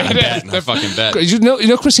 I fucking bet. You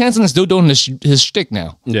know, Chris Hansen is still doing his shtick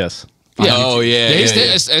now. Yes. Yeah. Oh yeah.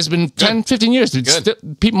 It's been 10, 15 years.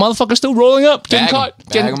 Motherfuckers still rolling up, getting Bag 'em. caught,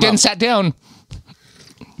 Bag 'em getting up. sat down.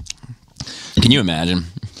 Can you imagine?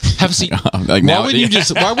 Have a seat. Like Why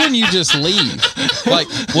wouldn't you just leave? Like,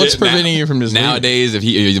 what's preventing you from just leaving? nowadays? If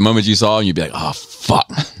the moment you saw him, you'd be like, "Oh fuck,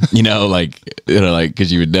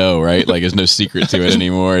 because you would know, right? Like, there's no secret to it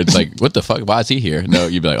anymore. It's like, what the fuck? Why is he here? No,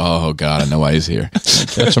 you'd be like, oh God, I know why he's here.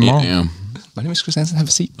 Catch them all. Yeah. My name is Chris Hansen. Have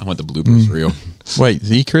a seat. I want the bloopers real. Wait,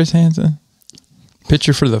 the Chris Hansen?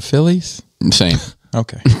 Pitcher for the Phillies? Same.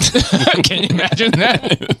 Okay. Can you imagine that?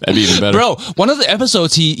 That'd be even better. Bro, one of the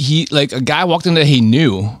episodes, he like, a guy walked in that he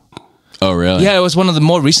knew. Oh, really? Yeah, it was one of the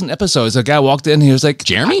more recent episodes. A guy walked in, he was like,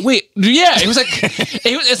 Jeremy? Wait, yeah, it was like,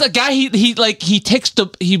 it's a guy,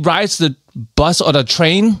 he rides the bus or the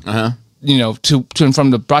train, to and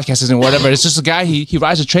from the broadcasters and whatever. It's just a guy he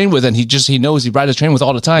rides a train with, and he knows he rides a train with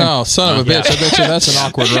all the time. Oh, son of a bitch. I bet you that's an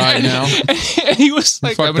awkward ride now. And he was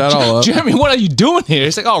like, fucked that all up. Jeremy, what are you doing here?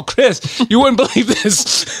 He's like, oh, Chris, you wouldn't believe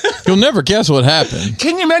this. You'll never guess what happened.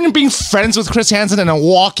 Can you imagine being friends with Chris Hansen and then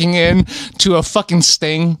walking in to a fucking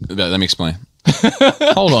sting? Let me explain.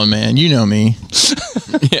 Hold on, man. You know me.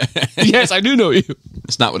 Yes, I do know you.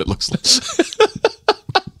 It's not what it looks like.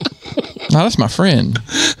 No, that's my friend.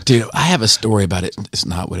 Dude, I have a story about it. It's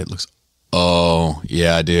not what it looks. Oh,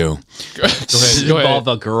 yeah, I do. Does it involve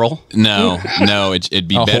a girl? No, it'd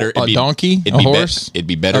be better. A donkey? It'd A be horse? It'd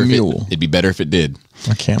be better. A mule? It'd be better if it did.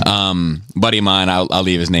 I can't. Buddy of mine, I'll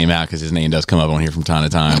leave his name out because his name does come up on here from time to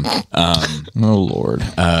time. Oh, Lord.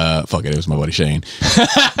 Fuck it, it was my buddy Shane.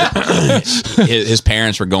 his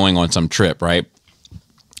parents were going on some trip, right?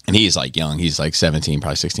 And he's like young. He's like 17,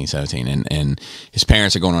 probably 16, 17. And his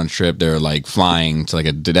parents are going on a trip. They're like flying to like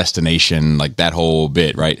a destination, like that whole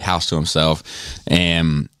bit, right? House to himself.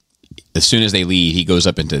 And as soon as they leave, he goes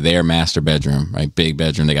up into their master bedroom, right? Big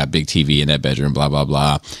bedroom. They got big TV in that bedroom, blah, blah,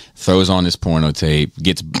 blah. Throws on his porno tape,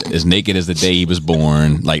 gets as naked as the day he was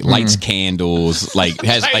born, like lights candles, like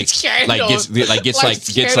has gets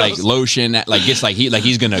like lotion, like gets like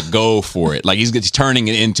he's gonna go for it. Like he's turning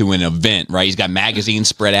it into an event, right? He's got magazines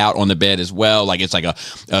spread out on the bed as well. Like it's like a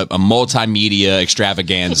multimedia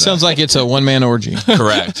extravaganza. Sounds like it's a one-man orgy.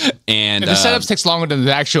 Correct. And the setup takes longer than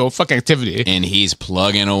the actual fucking activity. And he's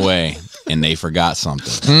plugging away. And they forgot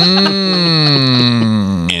something.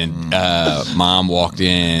 And mom walked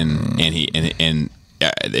in, and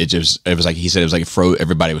it was like he said, it was like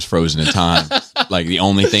everybody was frozen in time. Like the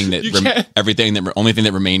only thing that only thing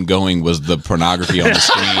that remained going was the pornography on the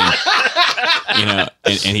screen.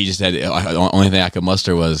 And he just said the only thing I could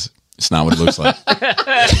muster was it's not what it looks like.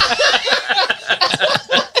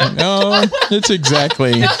 No, it's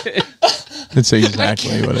exactly. It's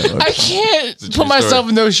exactly what it looks like. I can't put myself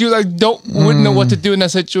in those shoes. I wouldn't know what to do in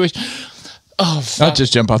that situation. Oh, fuck. I'll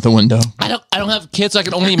just jump out the window. I don't have kids, so I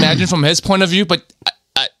can only imagine from his point of view. But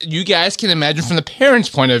you guys can imagine from the parents'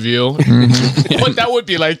 point of view what that would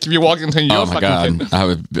be like if you walk into your fucking kid. I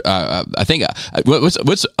would. I think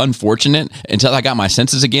what's unfortunate until I got my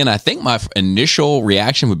senses again. I think my initial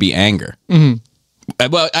reaction would be anger. Mm-hmm.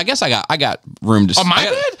 Well, I guess I got room to. On my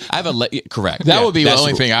bed? I have correct. That would be the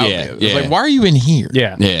only thing I would do. Like, why are you in here?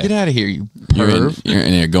 Yeah. Get out of here, you You're perv.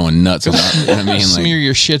 in there going nuts. You know what I mean? Smear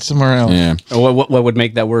your shit somewhere else. Yeah. What would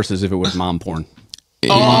make that worse is if it was mom porn.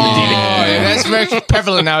 That's very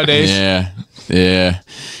prevalent nowadays. Yeah.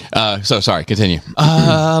 So sorry. Continue.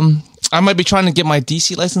 I might be trying to get my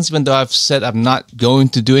DC license, even though I've said I'm not going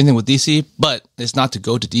to do anything with DC. But it's not to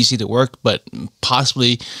go to DC to work, but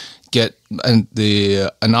possibly get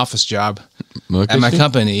an office job at my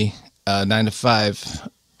company, 9 to 5.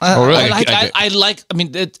 Oh, really? I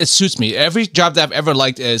mean, it suits me. Every job that I've ever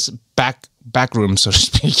liked is back room, so to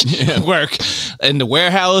speak, work in the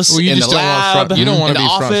warehouse, Well, you in just the don't want lab, front- you don't want in to the be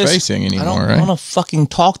office. front-facing anymore, I don't right? want to fucking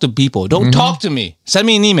talk to people. Don't talk to me. Send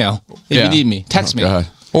me an email if you need me. Text me. God.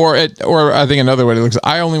 Or I think another way to look.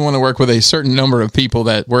 I only want to work with a certain number of people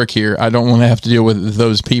that work here. I don't want to have to deal with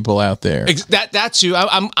those people out there. That's you.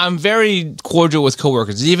 I'm very cordial with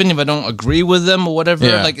coworkers, even if I don't agree with them or whatever.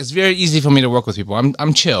 Yeah. Like it's very easy for me to work with people.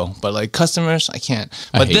 I'm chill, but like customers, I can't.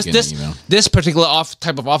 But hate getting an email. this particular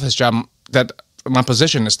type of office job, that my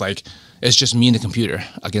position is like, it's just me and the computer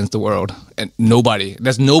against the world, and nobody.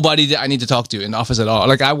 There's nobody that I need to talk to in the office at all.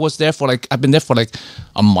 Like I've been there for like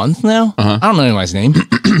a month now. I don't know anybody's name.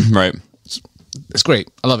 Right. It's great.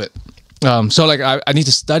 I love it. So like I need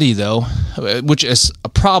to study though, which is a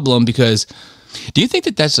problem because. Do you think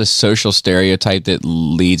that that's a social stereotype that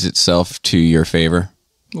leads itself to your favor?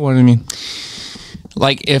 What do you mean?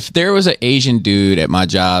 Like if there was an Asian dude at my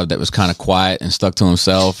job that was kind of quiet and stuck to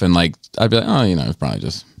himself, and like I'd be like, oh, it's probably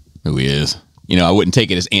just who he is. I wouldn't take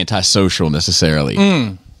it as antisocial necessarily.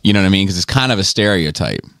 You know what I mean? Because it's kind of a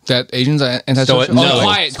stereotype. That Asians are antisocial? No,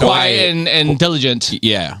 quiet and diligent.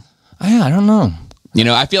 Yeah. Yeah, I don't know. You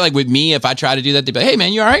know, I feel like with me, if I try to do that, they'd be like, "Hey,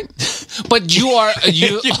 man, you all right?" But you are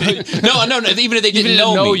you. No. Even if they didn't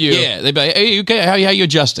know me, you. yeah, they'd be like, "Hey, you okay? How you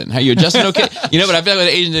adjusting? How you adjusting? Okay?" You know, but I feel like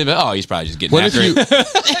with the Asians, they'd be like, "Oh, he's probably just getting What after if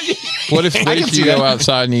it." What if you go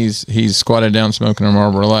outside and he's squatted down smoking a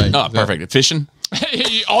Marlboro Light? Oh, perfect. Fishing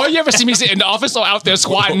All you ever see me sit in the office or out there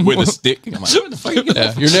squatting with a stick. I'm like, "Where the fuck you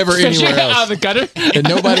Yeah, you're never Fishing anywhere out of else. the gutter. And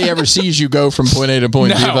nobody ever sees you go from point A to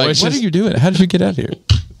point B. No, Like, it's what just- are you doing? How did you get out of here?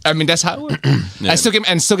 I mean, that's how it works. I still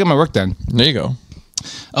get my work done. There you go.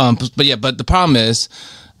 But the problem is,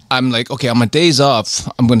 I'm like, okay, on my days off,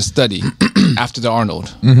 I'm going to study after the Arnold,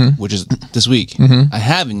 which is this week. I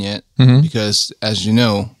haven't yet because, as you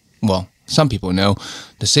know, well, some people know,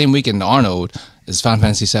 the same weekend the Arnold is Final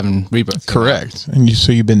Fantasy VII Rebirth. Correct. And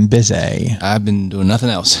so you've been busy. I've been doing nothing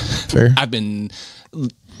else. Fair. I've been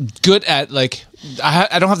good at like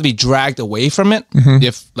I don't have to be dragged away from it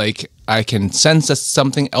if like I can sense that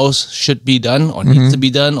something else should be done or needs to be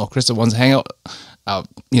done or Krista wants to hang out.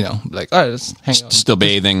 You know, like all right, let's hang out. still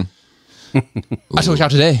bathing? I took a shower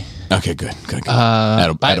today. Okay, good.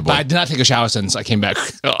 But I did not take a shower since I came back.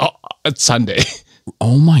 It's Sunday.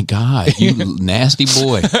 Oh my God, you nasty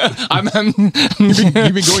boy!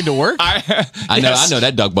 You've been going to work? I know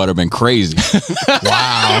that duck butter been crazy.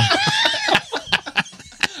 Wow.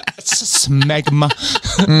 Smegma.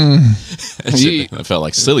 I felt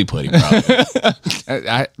like silly pudding. Probably.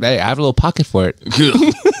 I have a little pocket for it.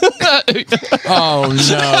 Oh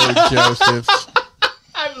no, Joseph.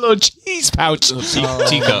 I have a little cheese pouch.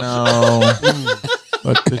 Teacup. No.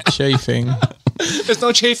 But the chafing. There's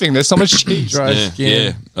no chafing. There's so much cheese. Dry Yeah.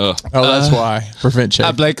 skin. Ugh. Oh, that's why. Prevent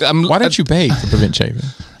chafing. Why don't you bathe to prevent chafing?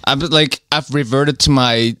 I've reverted to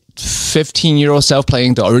my 15-year-old self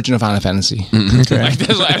playing the original Final Fantasy. Okay. Like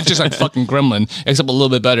that's why I'm just like fucking gremlin, except a little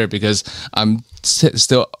bit better because I'm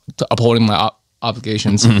still upholding my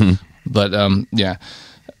obligations. But yeah.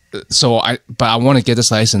 So I want to get this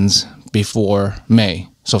license before May.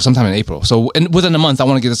 So sometime in April. So within a month, I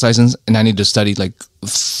want to get this license, and I need to study like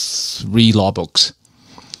 3 law books.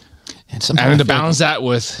 And And to balance that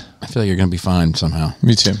with, I feel like you're gonna be fine somehow.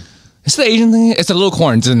 Me too. it's the Asian thing. It's the little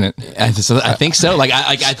corns, isn't it? I think so. Like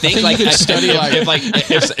I think like you could study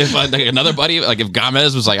if like another buddy like if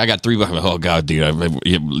Gomez was like I got 3 books. Oh God, dude,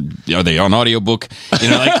 are they on audiobook? You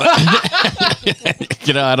know, like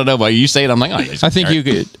you know, I don't know. But you say it, I'm like, oh, yeah, I think you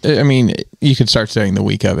could. I mean, you could start studying the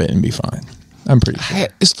week of it and be fine. I'm pretty sure.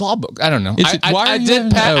 It's law book. I don't know. Is it- why are I you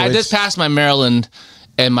did. having- I did it's- pass my Maryland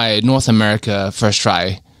and my North America first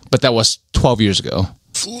try, but that was 12 years ago.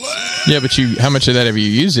 Yeah, but how much of that have you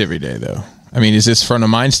used every day, though? I mean, is this front of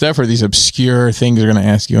mind stuff or these obscure things they're going to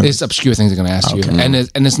ask you? It's obscure things they're going to ask you, and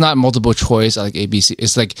it's not multiple choice like ABC.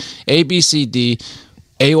 It's like A, B, C, D,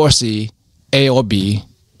 A or C, A or B,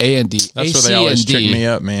 A and D. That's A, where C, they always and trick D. me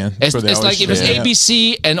up, man. It's That's where they always like if it's trick me A, up. B,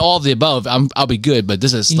 C, and all of the above, I'll be good. But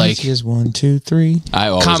this is like Easy as 1, 2, 3. I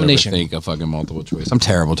always combination. think of fucking multiple choice. I'm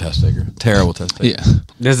terrible test taker. Terrible test taker. yeah.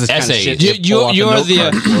 There's this kind of Essay. shit. You're the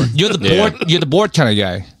Yeah. board. You're the board kind of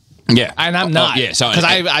guy. Yeah, And I'm not. yeah, so because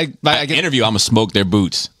I get interview. I'm gonna smoke their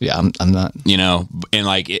boots. Yeah, I'm not. You know, and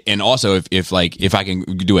like, and also if I can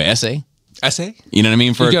do an essay. Essay? You know what I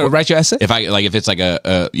mean? You gotta write your essay? If it's like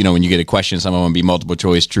a you know, when you get a question, some of them be multiple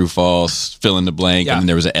choice, true, false, fill in the blank, Yeah. and then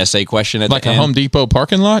there was an essay question at Like the a end. Home Depot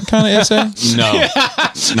parking lot kind of essay? No,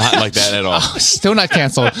 not like that at all. Still not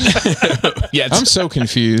canceled. Yeah, I'm so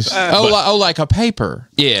confused. Like a paper.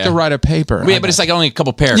 Yeah. To write a paper. Yeah, but it's like only a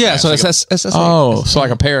couple paragraphs. yeah. So Like, that's Oh, so like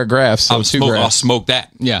a paragraph. So I'll 2 I'll graphs. smoke that.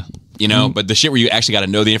 yeah. You know, but the shit where you actually got to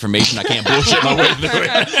know the information, I can't bullshit my way through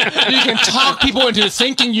it. You can talk people into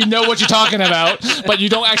thinking you know what you're talking about, but you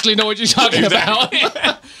don't actually know what you're talking about.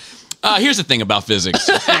 Here's the thing about physics.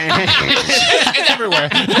 It's everywhere.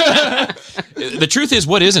 The truth is,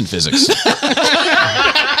 what isn't physics?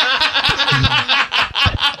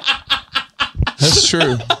 That's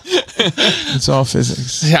true. It's all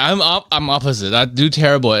physics. Yeah, I'm opposite. I do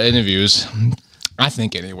terrible at interviews. I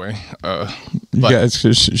think anyway. You guys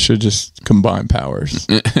should just combine powers.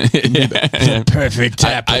 Perfect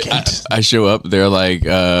applicant. I show up. They're like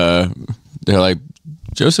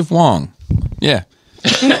Joseph Wong. Yeah.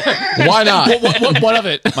 Why not? What of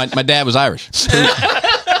it? My dad was Irish.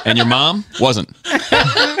 And your mom wasn't.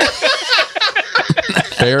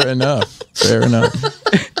 Fair enough. Fair enough.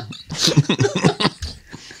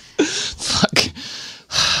 Fuck.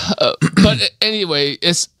 But anyway,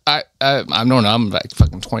 it's I don't know. I'm like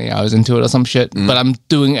fucking 20 hours into it or some shit. But I'm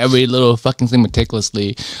doing every little fucking thing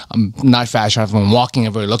meticulously. I'm not fast enough. I'm walking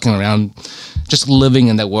everywhere, looking around, just living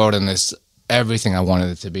in that world, and it's everything I wanted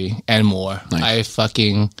it to be and more. Nice. I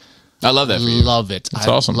fucking I love that for you. love it. That's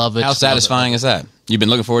I awesome. Love it. How satisfying is that? You've been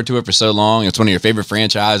looking forward to it for so long. It's one of your favorite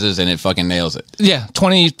franchises, and it fucking nails it. Yeah,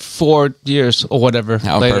 24 years or whatever.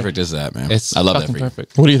 How perfect is that, man? I love that for you.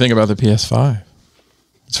 Perfect. What do you think about the PS5?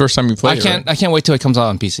 It's the first time you played it, right? I can't wait till it comes out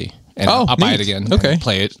on PC. And I'll buy it again. Okay. And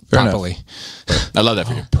play it Fair properly. I love that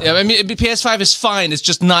for you. Yeah, I mean, PS5 is fine. It's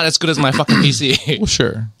just not as good as my fucking PC. Well,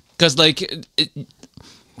 sure. Because,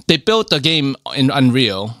 they built the game in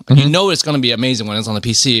Unreal. And you know it's going to be amazing when it's on the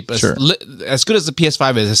PC. But Sure. as good as the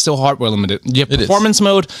PS5 is, it's still hardware limited. You have It is. performance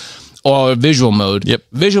mode or visual mode. Yep.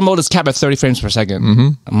 Visual mode is capped at 30 frames per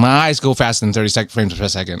second. My eyes go faster than 30 frames per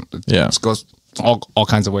second. Yeah. It goes all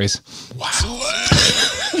kinds of ways.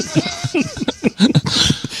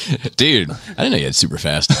 Dude, I didn't know you had super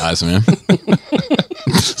fast eyes, man.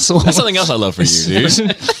 So That's something else I love for you, dude.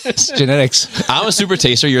 it's genetics. I'm a super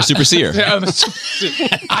taster, you're a super seer.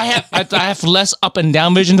 I have less up and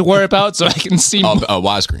down vision to worry about, so I can see more.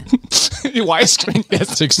 Widescreen. Widescreen.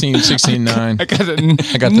 Yes. 16:9. I got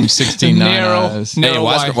I got them 16:9 eyes. Hey, narrow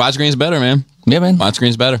widescreen's better, man. Yeah, man.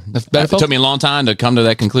 Widescreen's better. better, It took me a long time to come to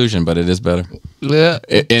that conclusion, but it is better. Yeah.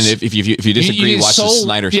 And if you disagree, watch the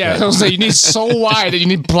Snyder Yeah, Cut. so you need so wide that you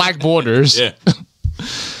need black borders. Yeah.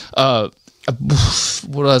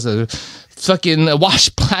 What was it? Fucking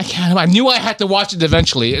watch Black Adam. I knew I had to watch it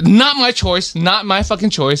eventually. Not my choice. Not my fucking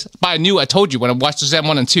choice. But I knew. I told you when I watched Shazam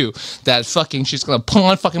 1 and 2 that fucking she's gonna pull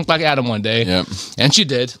on fucking Black Adam one day. Yep. And she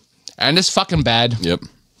did. And it's fucking bad. Yep.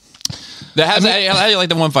 How do you like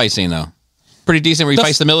the one fight scene though? Pretty decent where he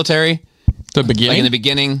fights the military. The Like beginning. in the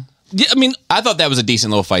beginning. Yeah, I mean, I thought that was a decent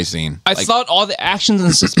little fight scene. I thought all the actions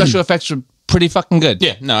and special effects were pretty fucking good.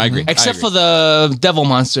 Yeah, no, I agree. Except for the devil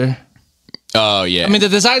monster. Oh yeah. I mean, the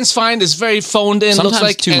design's fine. It's very phoned in. sometimes Looks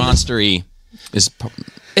like too and monstery is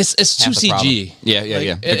It's too half the problem. CG. Yeah.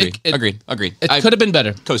 It- Agreed. It could have been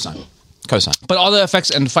better. Cosign. But all the effects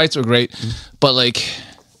and fights were great. But like,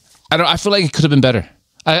 I feel like it could have been better.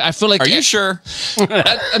 I feel like. Are you sure?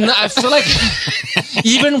 I feel like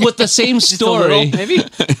even with the same story, maybe.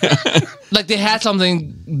 like they had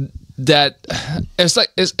something that it's like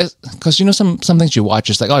it's because some things you watch,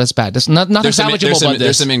 it's like, oh, that's bad. There's nothing salvageable about this.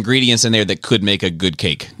 There's some ingredients in there that could make a good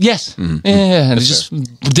cake. Yes. Yeah. And it's just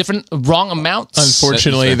different, wrong amounts.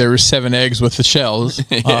 Unfortunately, there were 7 eggs with the shells,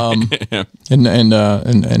 and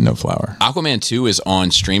no flour. Aquaman 2 is on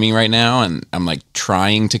streaming right now, and I'm like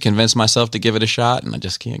trying to convince myself to give it a shot, and I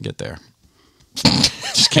just can't get there.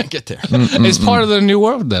 Just can't get there. It's part of the new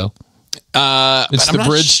world, though. It's the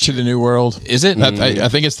bridge to the new world. Is it? I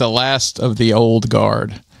think it's the last of the old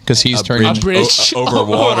guard because he's turning A bridge over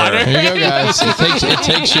water. Here you go, guys. It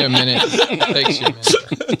takes you a minute. It takes you a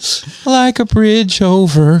minute. Like a bridge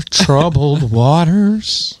over troubled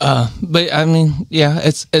waters. But I mean, yeah,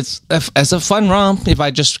 it's a fun romp if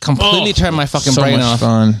I just completely turn my fucking So brain much off.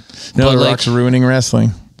 fun. No, But, The like- Rock's ruining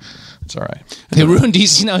wrestling. It's all right. They ruined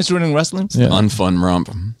DC, now he's ruining wrestling. Yeah. Unfun romp.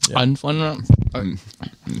 Unfun romp.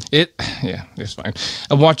 It's fine.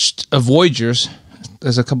 I watched Voyagers.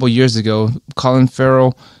 There's a couple years ago. Colin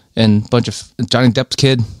Farrell and a bunch of Johnny Depp's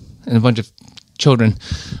kid and a bunch of children.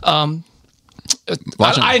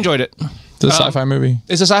 I enjoyed it. It's a sci-fi movie.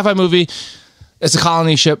 It's a sci-fi movie. It's a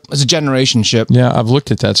colony ship. It's a generation ship. Yeah, I've looked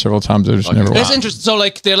at that several times. I just never It's watched. interesting. So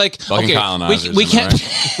like they're like, Fucking okay, colonizers, we am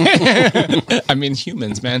I can't. I mean,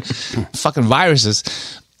 humans, man, fucking viruses.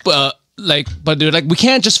 But they're like, we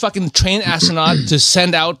can't just fucking train astronaut to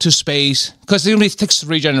send out to space because it only takes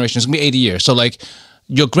 3 generations. It's gonna be 80 years. So like,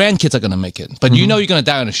 your grandkids are gonna make it, but you know you're gonna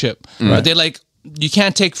die on a ship. But they're like, you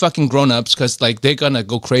can't take fucking grown-ups because like they're gonna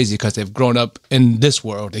go crazy because they've grown up in this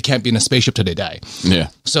world. They can't be in a spaceship till they die. Yeah.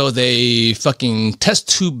 So they fucking test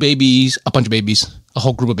tube babies, a bunch of babies, a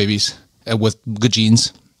whole group of babies with good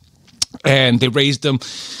genes. And they raised them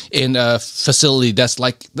in a facility that's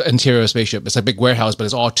like the interior of a spaceship. It's a big warehouse, but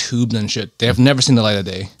it's all tubed and shit. They have never seen the light of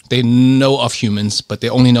day. They know of humans, but they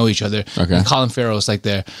only know each other. Okay. And Colin Farrell is like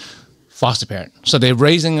their foster parent. So they're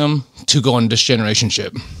raising them to go on this generation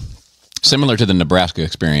ship. Similar to the Nebraska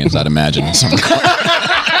experience, I'd imagine. In some regard.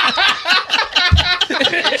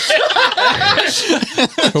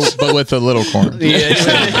 But with a little corn.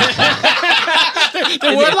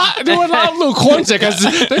 There were a lot of little coins there because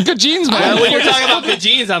they're good genes, man. When you're talking about the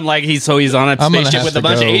genes, I'm like, he's on a I'm gonna spaceship have with a to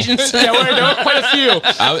bunch of go. Asians. Yeah, there were quite a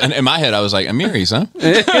few. In my head, I was like, Amiris, huh?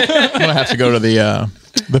 I'm gonna have to go to the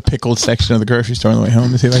pickled section of the grocery store on the way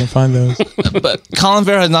home to see if I can find those. But Colin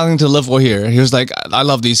Farrell has nothing to live for here. He was like, I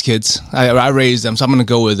love these kids. I raised them, so I'm going to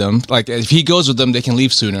go with them. Like, if he goes with them, they can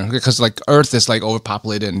leave sooner because, like, Earth is, like,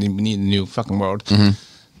 overpopulated and we need a new fucking world. Mm-hmm.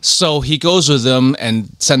 So he goes with them and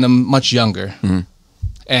send them much younger. Mm-hmm.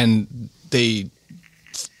 And they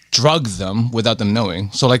drug them without them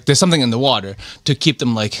knowing. So, like, there's something in the water to keep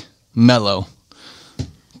them, like, mellow.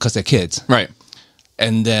 because they're kids. Right.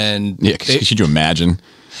 And then Yeah, could you imagine?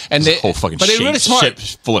 and This whole fucking but they're really smart. ship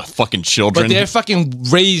full of fucking children. But they're fucking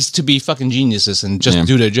raised to be fucking geniuses and just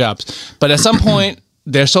do their jobs. But at some point,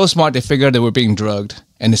 they're so smart they figure they were being drugged,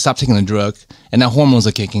 and they stop taking the drug, and now hormones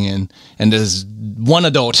are kicking in, and there's one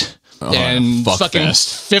adult and fuck fucking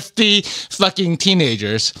fest. 50 fucking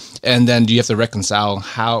teenagers, and then you have to reconcile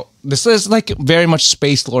how this is like very much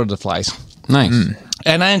Space Lord of the Flies, nice.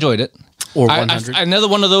 and I enjoyed it. Or I- 100. another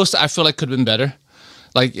one of those I feel like could have been better.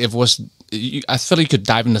 Like if it was, I feel like you could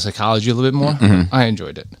dive into psychology a little bit more. I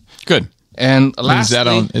enjoyed it. Good. And Is lastly, that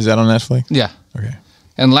on Netflix? yeah. Okay.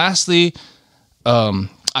 And lastly,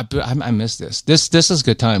 I miss this. This is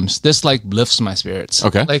good times. This like lifts my spirits.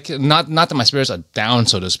 Okay. Like not that my spirits are down,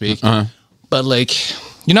 so to speak, but like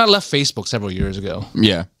I left Facebook several years ago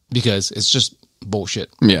Yeah. because it's just bullshit.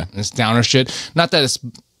 Yeah. It's downer shit. Not that it's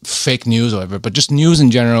fake news or whatever, but just news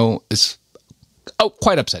in general is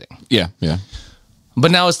quite upsetting. Yeah. Yeah. But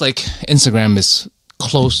now it's like Instagram is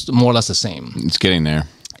close, more or less the same. It's getting there.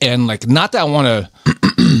 And like, not that I want to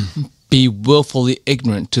be willfully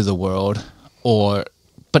ignorant to the world,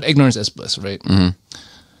 but ignorance is bliss, right? Mm-hmm.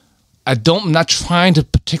 I'm not trying to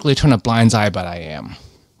particularly turn a blind eye, but I am.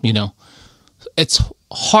 You know, it's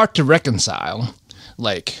hard to reconcile,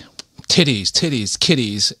 like titties,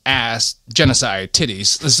 kitties, ass, genocide,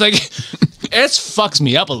 titties. It's like it fucks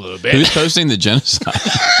me up a little bit. Who's posting the genocide?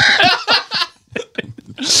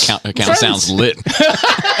 Account sounds lit.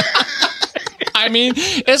 I mean,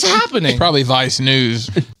 it's happening. Probably Vice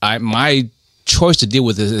News. My choice to deal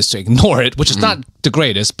with it is to ignore it, which is not the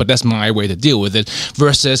greatest, but that's my way to deal with it.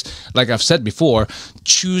 Versus, like I've said before,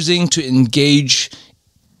 choosing to engage,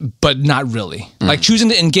 but not really. Like choosing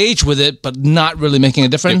to engage with it, but not really making a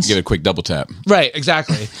difference. Give it a quick double tap. Right,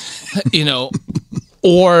 exactly.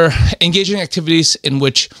 Or engaging in activities in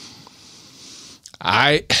which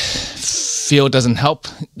I feel doesn't help,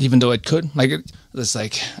 even though it could. Like it's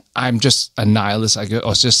like I'm just a nihilist. I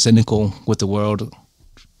was just cynical with the world.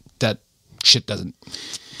 That shit doesn't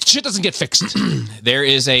get fixed. There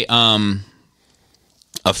is a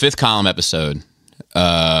fifth column episode.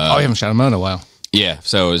 I haven't shot them out in a while. Yeah,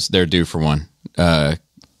 so they're due for one.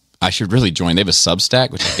 I should really join. They have a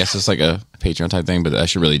Substack, which I guess is like a Patreon type thing, but I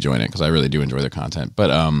should really join it because I really do enjoy their content. But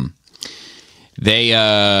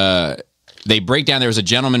they break down. There was a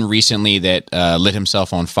gentleman recently that lit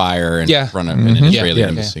himself on fire in front of an Israeli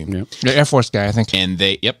embassy. Yeah. The Air Force guy, I think. And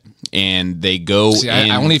they go. See,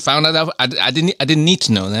 I only found out that I didn't need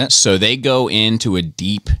to know that. So they go into a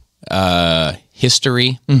deep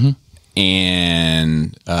history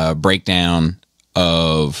and breakdown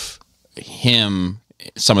of him,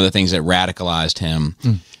 some of the things that radicalized him,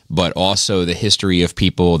 but also the history of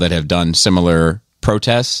people that have done similar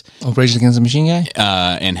protests. Oh, Rage Against the Machine guy?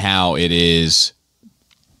 And how it is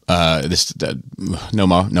no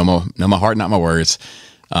my heart, not my words,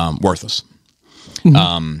 worthless.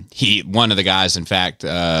 One of the guys, in fact,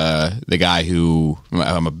 the guy who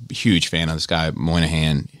I'm a huge fan of, this guy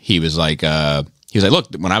Moynihan, he was like, look,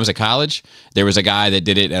 when I was at college, there was a guy that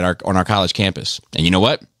did it on our college campus, and you know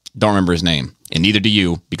what? Don't remember his name, and neither do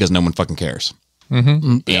you, because no one fucking cares.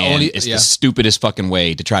 Mm-hmm. And it's the stupidest fucking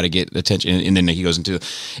way to try to get attention. And then he goes into,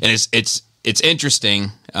 and it's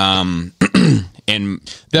interesting. And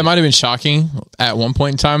that might have been shocking at one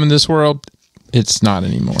point in time in this world. It's not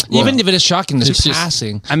anymore. Even if it is shocking, it's just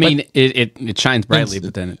passing. I mean, it shines brightly,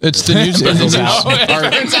 but then it's the news.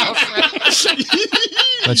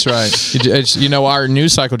 That's right. Our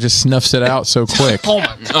news cycle just snuffs it out so quick. Oh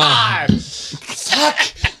my god! Fuck!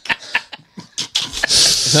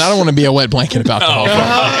 And I don't want to be a wet blanket about the whole thing.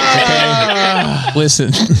 Okay?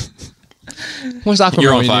 Listen. What's Aquaman?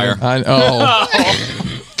 You're on fire.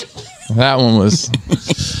 That one was.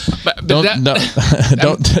 But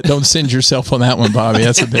Don't send yourself on that one, Bobby.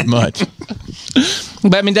 That's a bit much.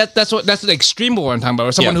 But I mean that's the extreme one I'm talking about.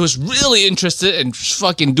 Where someone who's really interested in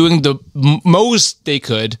fucking doing the most they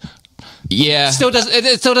could. Yeah, It still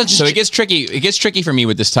doesn't. So it gets tricky. It gets tricky for me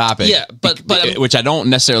with this topic. Yeah, but which I don't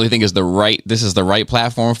necessarily think is the right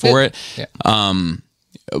platform for it. Yeah.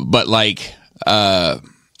 But like,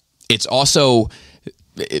 it's also,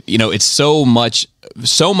 it's so much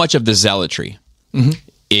of the zealotry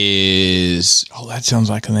is. Oh, that sounds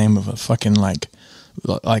like the name of a fucking like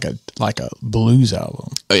a blues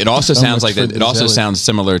album. It also So sounds much like for that. It the also zealot. sounds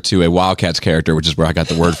similar to a Wildcats character, which is where I got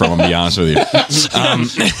the word from. I'm gonna be honest with you.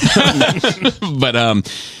 But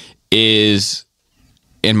is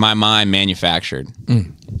in my mind manufactured.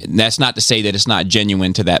 And that's not to say that it's not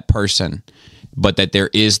genuine to that person, but that there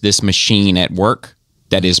is this machine at work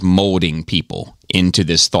that is molding people into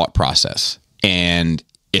this thought process. And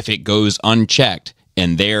if it goes unchecked,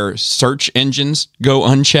 and their search engines go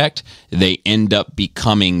unchecked, they end up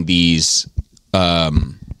becoming these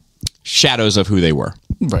shadows of who they were.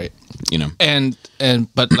 Right. You know,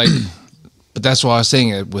 but like, but that's why I was saying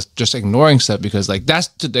it with just ignoring stuff, because like that's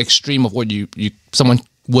to the extreme of what you someone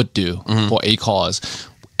would do for a cause,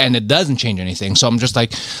 and it doesn't change anything. So I'm just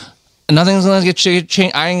like, nothing's gonna get changed.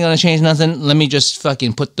 I ain't gonna change nothing. Let me just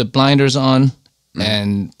fucking put the blinders on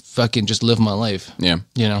and fucking just live my life. Yeah,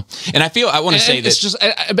 you know. And I want to say that it's just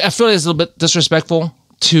I feel it's a little bit disrespectful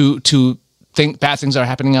to think bad things are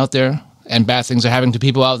happening out there and bad things are happening to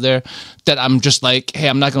people out there, that I'm just like, hey,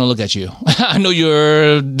 I'm not going to look at you. I know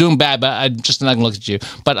you're doing bad, but I'm just not going to look at you.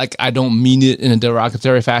 But like, I don't mean it in a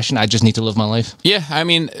derogatory fashion. I just need to live my life. Yeah, I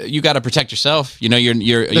mean, you got to protect yourself. You know,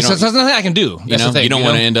 there's nothing I can do. That's the thing, you don't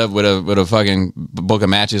want to end up with a fucking book of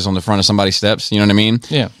matches on the front of somebody's steps. You know what I mean?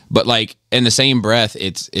 Yeah. But like in the same breath,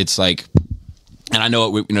 it's like. And I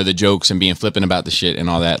know the jokes and being flippant about the shit and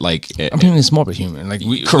all that. Like, I mean, it's more of a human. Like,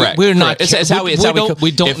 correct. We're not. It's how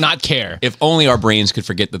we don't not care. If only our brains could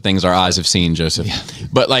forget the things our eyes have seen, Joseph. Yeah.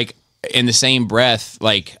 But like in the same breath,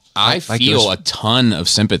 like I feel a ton of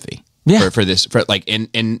sympathy. Yeah. For this, for like,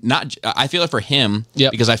 and not. I feel it for him.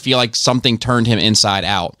 Yep. Because I feel like something turned him inside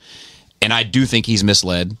out. And I do think he's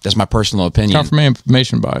misled. That's my personal opinion.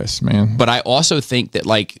 Confirmation bias, man. But I also think that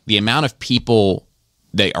like the amount of people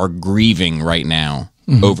they are grieving right now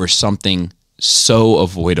over something so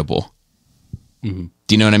avoidable. Do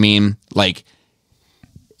you know what I mean? Like,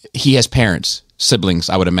 he has parents, siblings,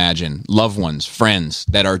 I would imagine, loved ones, friends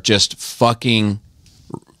that are just fucking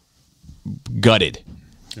gutted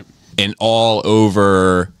and all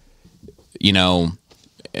over, you know,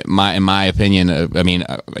 in my opinion, I mean,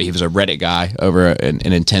 he was a Reddit guy over an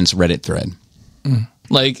intense Reddit thread.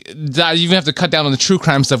 Like, that, you even have to cut down on the true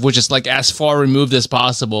crime stuff, which is like as far removed as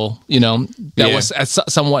possible. You know, that was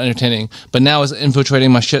somewhat entertaining. But now it's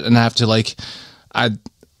infiltrating my shit, and I have to like, I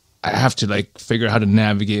have to like figure out how to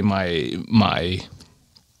navigate my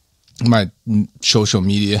social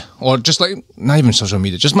media, or just like not even social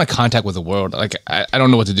media, just my contact with the world. Like, I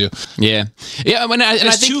don't know what to do. Yeah. I mean, I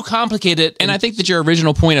think too complicated. And I think that your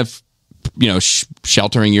original point of, you know,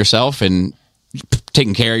 sheltering yourself and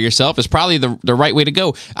taking care of yourself is probably the right way to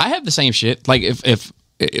go. I have the same shit. Like if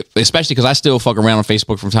especially because I still fuck around on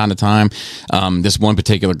Facebook from time to time. This one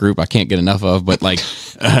particular group I can't get enough of, but like,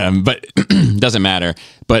 but doesn't matter.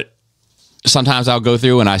 But sometimes I'll go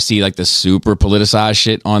through and I see like the super politicized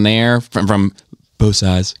shit on there from both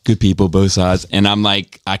sides, good people, both sides, and I'm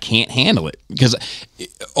like, I can't handle it, because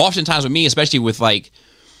oftentimes with me, especially with like,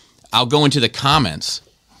 I'll go into the comments.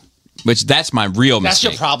 Which that's my real mistake. That's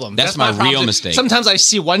your problem. That's my real mistake. Sometimes I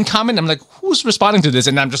see one comment, I'm like, who's responding to this?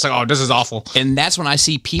 And I'm just like, oh, this is awful. And that's when I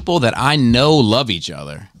see people that I know love each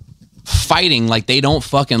other fighting like they don't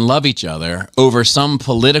fucking love each other over some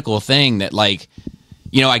political thing that, like,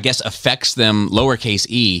 you know, I guess affects them lowercase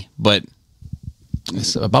e, but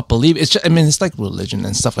it's about belief. It's just, I mean, it's like religion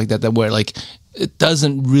and stuff like that where like it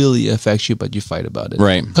doesn't really affect you, but you fight about it.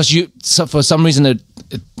 Right. Because for some reason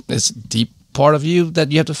it's deep part of you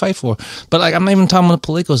that you have to fight for. But like, I'm not even talking about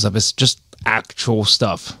political stuff. It's just actual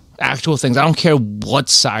stuff, actual things. I don't care what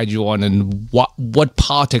side you're on and what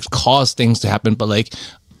politics cause things to happen, but like,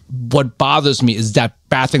 what bothers me is that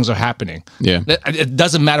bad things are happening. Yeah. It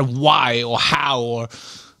doesn't matter why or how or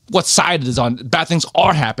what side it is on. Bad things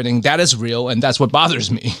are happening. That is real, and that's what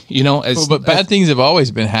bothers me. You know, but bad things have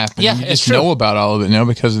always been happening. Yeah, you it's just true. know about all of it now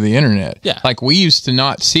because of the internet. Yeah, like we used to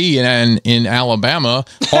not see in Alabama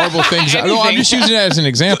horrible things. No, I'm just using that as an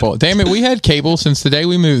example. Damn it, we had cable since the day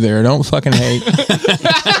we moved there. Don't fucking hate.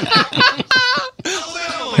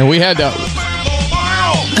 And we had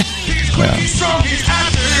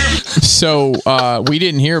So we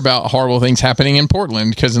didn't hear about horrible things happening in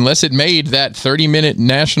Portland, because unless it made that 30-minute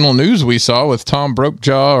national news we saw with Tom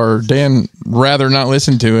Brokejaw or Dan rather not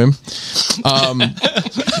listen to him.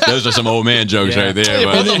 Those are some old man jokes right there.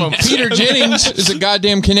 And then Peter Jennings is a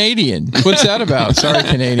goddamn Canadian. What's that about? Sorry,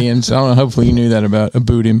 Canadians. I don't know. Hopefully you knew that about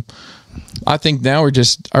him. I think now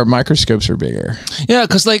our microscopes are bigger. Yeah,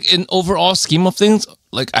 because like in overall scheme of things,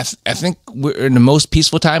 like I think we're in the most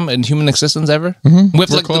peaceful time in human existence ever. Mm-hmm. With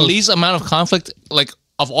like the least amount of conflict, like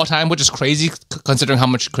of all time, which is crazy considering how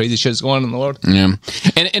much crazy shit is going on in the world. Yeah,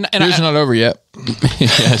 and it's not over yet. Yeah,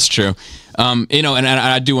 that's true. You know, and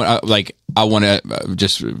I do want I want to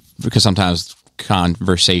just because sometimes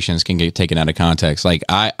conversations can get taken out of context. Like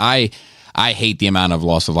I hate the amount of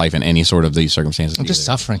loss of life in any sort of these circumstances. Just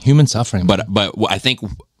suffering, human suffering. But I think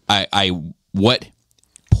what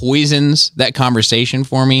poisons that conversation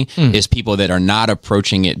for me is people that are not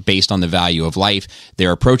approaching it based on the value of life.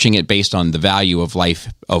 They're approaching it based on the value of life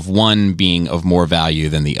of one being of more value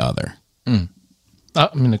than the other.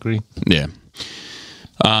 I'm in agree. Yeah.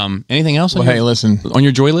 Anything else? Well, hey, listen. On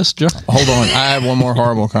your joy list, Joe? Hold on. I have one more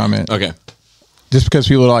horrible comment. Okay. Just because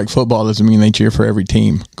people like football doesn't mean they cheer for every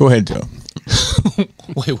team. Go ahead, Joe.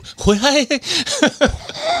 Wait.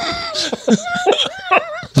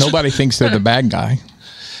 Nobody thinks they're the bad guy.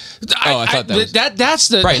 I thought that's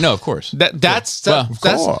the right. No, of course. That's a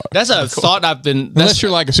thought I've been. Unless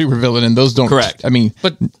you're like a supervillain, and those don't. Correct. I mean,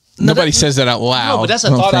 But nobody says that out loud. No, but that's a I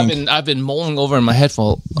don't thought think. I've been mulling over in my head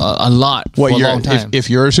for a lot for a long time. If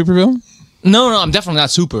you're a supervillain? No, I'm definitely not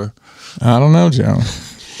super. I don't know, Joe.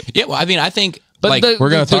 Yeah, well, I mean, I think But like we're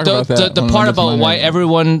gonna talk about that The when part we get to about why Monday.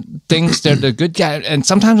 everyone thinks they're the good guy, and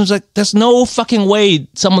sometimes it's like, there's no fucking way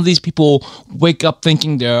some of these people wake up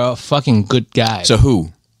thinking they're a fucking good guy. so who?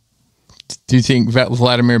 Do you think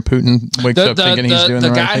Vladimir Putin wakes up thinking he's doing the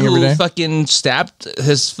right guy thing every who day? fucking stabbed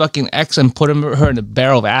his fucking ex and put her in a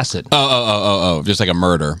barrel of acid. Oh, just like a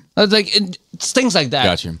murder. Like it's things like that.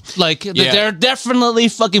 Gotcha. Like Yeah. there are definitely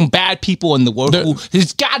fucking bad people in the world who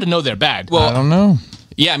he's got to know they're bad. I don't know.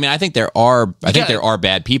 Yeah, I mean, I think there are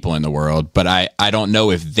bad people in the world, but I don't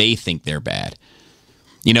know if they think they're bad.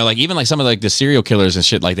 You know, like even like some of like the serial killers and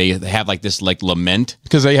shit, like they have like this like lament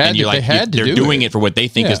Because they had and to, you're like, they had to they're do doing it for what they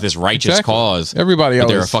think Yeah, is this righteous exactly. cause. Everybody but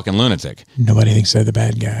they're a always- fucking lunatic. Nobody thinks they're the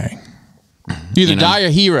bad guy. You either You know? die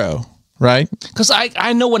a hero, right? Because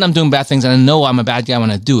I know when I'm doing bad things, and I know I'm a bad guy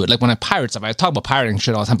when I do it. Like when I pirate stuff, I talk about pirating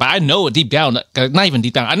shit all the time, but I know deep down, not even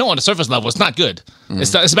deep down, I know on the surface level it's not good.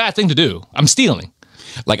 It's a bad thing to do. I'm stealing.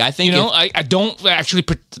 Like I think You know, I don't actually,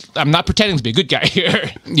 I'm not pretending to be a good guy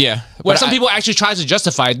here. yeah. Where but some people actually try to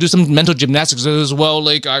justify it, do some mental gymnastics as well,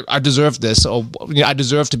 like I deserve this, or you know, I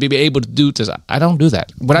deserve to be able to do this. I don't do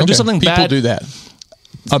that. When I do Okay. something People bad, do that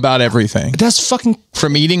about everything. that's fucking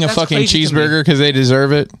From eating a That's fucking crazy to me. cheeseburger because they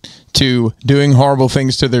deserve it to doing horrible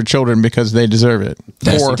things to their children because they deserve it.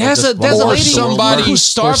 There's a lady somebody- who or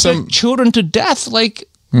starved some- their children to death. Like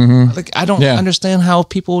I don't Yeah. understand how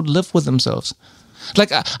people live with themselves.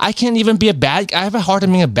 Like I can't even be a bad. I have a hard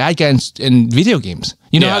time being a bad guy in video games.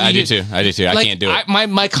 You know, Yeah, how I you do too. I do too. I like, can't do it. My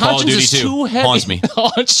Call of conscience Duty is 2 too heavy. haunts me.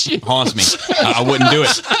 Haunts you. Haunts me. I wouldn't do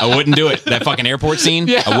it. I wouldn't do it. That fucking airport scene.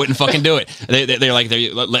 Yeah. I wouldn't fucking do it. They're like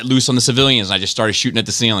they let loose on the civilians. And I just started shooting at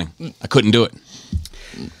the ceiling. I couldn't do it.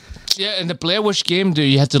 Yeah, in the Blair Witch game,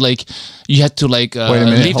 you had to like Wait a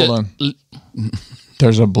minute, leave hold the, on.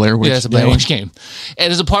 There's a Blair Witch. Yeah, it's a Blair game. Witch game, and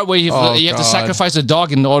there's a part where you have, Oh, you have to God. sacrifice a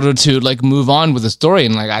dog in order to like move on with the story,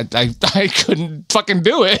 and like I couldn't fucking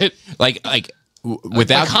do it. Like My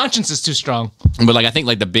without conscience is too strong. But like I think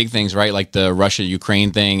like the big things, right? Like the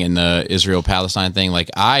Russia-Ukraine thing and the Israel-Palestine thing. Like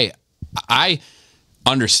I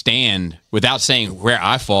understand without saying where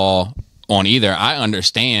I fall on either. I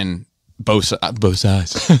understand both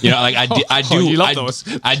sides. You know, like I do. you love those.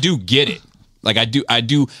 I do get it. Like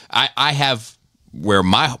I have where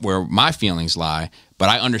my feelings lie, but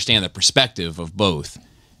I understand the perspective of both.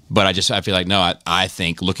 But I feel like, no, I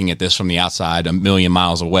think looking at this from the outside a million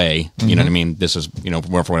miles away, you know what I mean? This is, you know,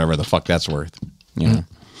 worth whatever the fuck that's worth. You know?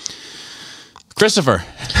 Christopher.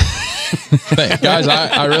 Thanks, guys,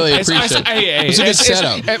 I really appreciate it. It's a good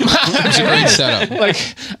setup. It's a great setup. Like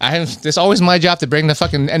it's always my job to bring the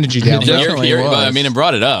fucking energy down. bro. Definitely was. I mean, it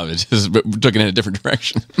brought it up. It just took it in a different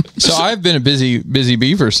direction. So I've been a busy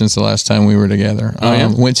beaver since the last time we were together.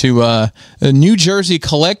 yeah? Went to a New Jersey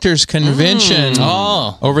Collectors Convention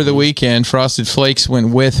over the weekend. Frosted Flakes went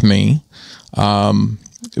with me.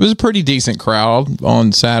 It was a pretty decent crowd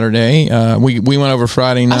on Saturday. We went over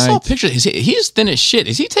Friday night. I saw a picture. He's thin as shit.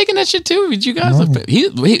 Is he taking that shit too? Did you guys look? He,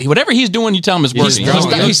 whatever he's doing, you tell him is working.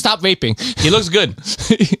 He stopped vaping. He looks good.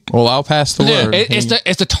 Well, I'll pass the word.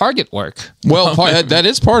 It's the target work. Well, that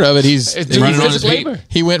is part of it. He's running on his feet.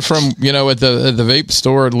 He went from at the vape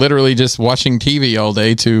store, literally just watching TV all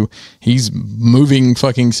day, to he's moving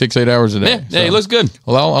fucking 6-8 hours a day. Yeah, he looks good.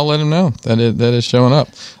 Well, I'll let him know that is showing up.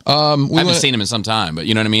 I haven't seen him in some time, but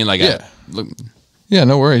you know what I mean. Like, Yeah. look, Yeah,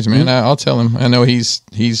 no worries, man. I'll tell him. I know he's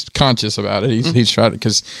conscious about it. He's tried it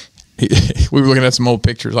because we were looking at some old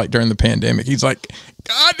pictures like during the pandemic. He's like,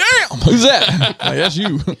 "God damn, who's that?" Like, that's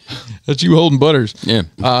you. That's you holding butters. yeah.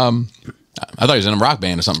 I thought he was in a rock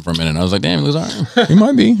band or something for a minute. I was like, damn, he looks all right. He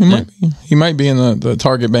might be. He might be in the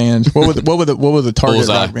Target band. What was the Target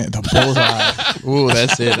Bullseye. rock band? The Bullseye. Ooh,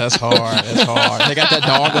 that's it. That's hard. That's hard. They got that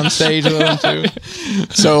dog on stage with them too.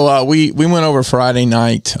 So we went over Friday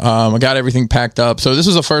night. I got everything packed up. So this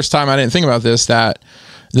was the first time I didn't think about this that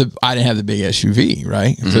I didn't have the big SUV,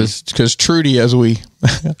 right? Because Trudy, as we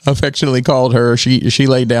affectionately called her, she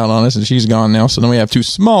laid down on us and she's gone now. So then we have 2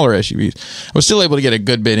 smaller SUVs. I was still able to get a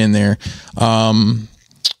good bit in there.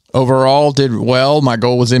 Overall, did well. My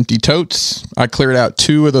goal was empty totes. I cleared out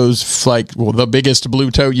 2 of those, the biggest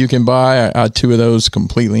blue tote you can buy. I had 2 of those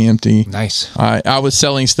completely empty. Nice. I was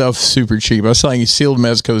selling stuff super cheap. I was selling sealed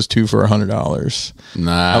Mezcos 2 for $100.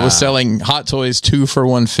 Nah. I was selling Hot Toys 2 for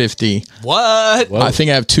 $150. What? I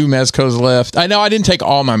think I have 2 Mezcos left. I know I didn't take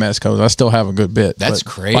all my Mezcos. I still have a good bit. That's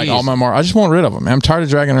crazy. Like all my I just want rid of them. Man. I'm tired of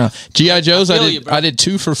dragging around. G.I. Joes, I did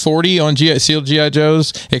 2 for $40 on sealed G.I.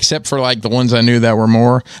 Joes, except for like the ones I knew that were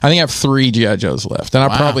more. I think I have 3 G.I. Joes left. And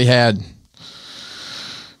I probably had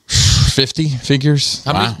 50 figures.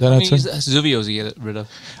 How many Zuvios you get rid of?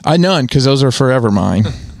 None, because those are forever mine.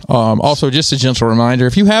 Also, just a gentle reminder,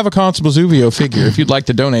 if you have a Constable Zuvio figure, if you'd like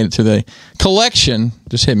to donate it to the collection,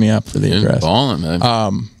 just hit me up for the address. Balling,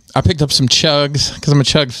 man. I picked up some chugs because I'm a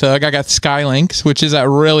chug thug. I got Skylinks, which is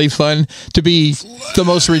really fun to be the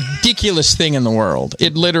most ridiculous thing in the world.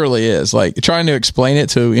 It literally is. Like, trying to explain it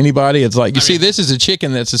to anybody, it's like, see, this is a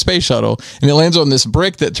chicken that's a space shuttle, and it lands on this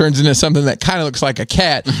brick that turns into something that kind of looks like a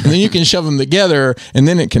cat, and then you can shove them together, and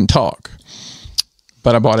then it can talk.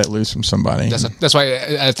 But I bought it loose from somebody. That's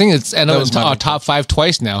why I think it's ended up in top 5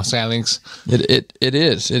 twice now, Skylinks. It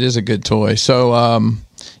is. It is a good toy. So,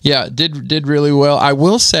 yeah, did really well. I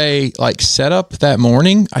will say, like, setup that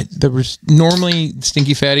morning, there was normally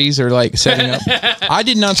stinky fatties are like setting up. I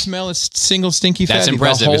did not smell a single stinky fatty. That's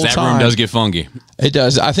impressive, the whole because that time. room does get funky. It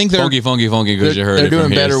does. I think they're Funky, because you heard they're it doing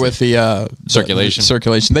from better here. with the Circulation.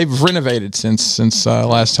 Circulation. They've renovated since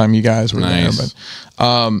last time you guys were there.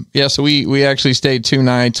 But yeah, so we actually stayed 2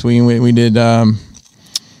 nights. We did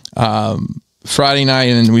Friday night,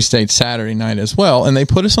 and then we stayed Saturday night as well. And they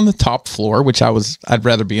put us on the top floor, which I'd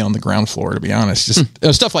rather be on the ground floor, to be honest.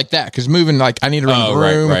 Just stuff like that, because moving, like, I need to run the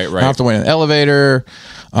room. Right. I have to wait in an elevator.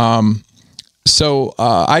 So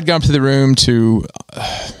I'd gone up to the room to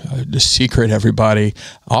secret everybody.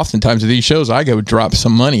 Oftentimes at these shows, I go drop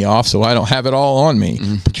some money off so I don't have it all on me.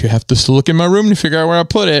 But you have to look in my room to figure out where I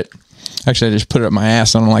put it. Actually, I just put it up my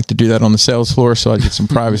ass. I don't like to do that on the sales floor, so I get some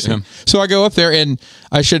privacy. So I go up there, and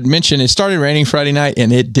I should mention, it started raining Friday night,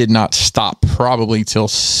 and it did not stop probably till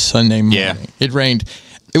Sunday morning. Yeah. It rained.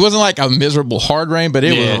 It wasn't like a miserable hard rain, but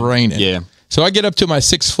it was raining. Yeah. So I get up to my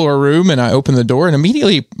 6th floor room, and I open the door, and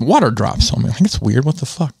immediately water drops on me. I think it's weird. What the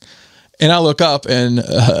fuck? And I look up, and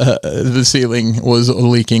the ceiling was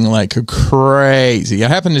leaking like crazy. I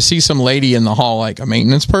happened to see some lady in the hall, like a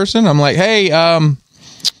maintenance person. I'm like, hey,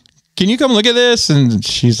 can you come look at this? And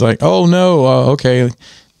she's like, oh, no, okay.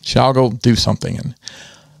 I'll go do something. And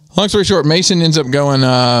long story short, Mason ends up going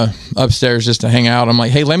upstairs just to hang out. I'm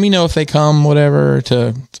like, hey, let me know if they come, whatever.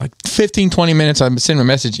 To like 15, 20 minutes, I send a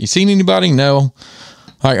message. You seen anybody? No.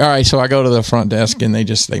 All right, so I go to the front desk, and they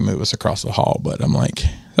move us across the hall. But I'm like,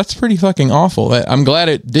 that's pretty fucking awful. I'm glad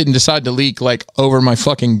it didn't decide to leak like over my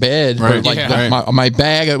fucking bed. Right. Like my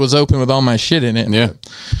bag that was open with all my shit in it. Yeah. But,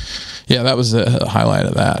 yeah, that was the highlight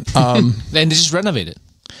of that. And they just renovated.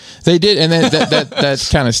 They did, and that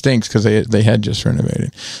kind of stinks because they had just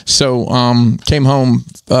renovated. So came home,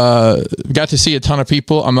 got to see a ton of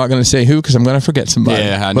people. I'm not going to say who because I'm going to forget somebody.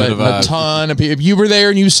 Yeah, I know the vibe. A ton of people. If you were there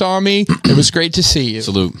and you saw me, it was great to see you.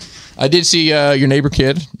 Salute. I did see your neighbor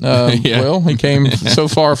kid, Will. He came so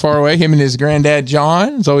far away. Him and his granddad,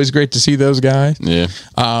 John. It's always great to see those guys. Yeah.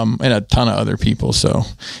 And a ton of other people. So,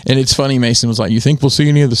 and it's funny, Mason was like, you think we'll see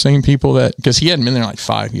any of the same people that, because he hadn't been there like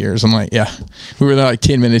 5 years. I'm like, yeah. We were there like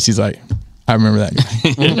 10 minutes. He's like, I remember that guy.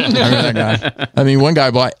 I remember that guy. I mean, one guy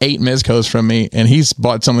bought 8 Mezcos from me, and he's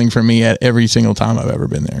bought something from me at every single time I've ever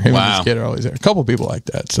been there. Him and his kid are always there. A couple people like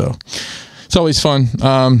that. So it's always fun,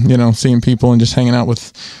 seeing people and just hanging out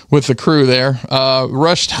with the crew there.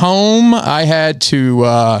 Rushed home. I had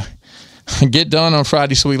to get done on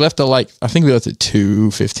Friday, so we left at I think we left at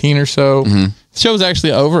 2:15 or so. Mm-hmm. The show was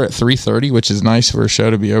actually over at 3:30, which is nice for a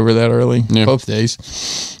show to be over that early. Yeah. Both days.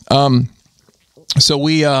 So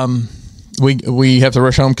we have to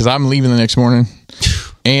rush home because I'm leaving the next morning.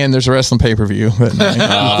 And there's a wrestling pay-per-view that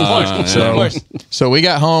night. So we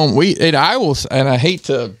got home. I hate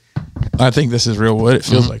to. I think this is real wood. It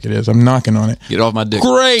feels like it is. I'm knocking on it. Get off my dick.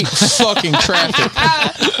 Great fucking traffic.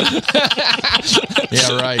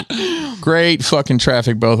 Yeah, right. Great fucking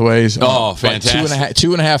traffic both ways. Oh, fantastic. Like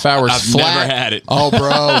 2.5 hours I've flat. never had it. Oh,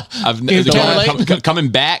 bro. Coming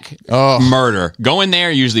back, murder. Going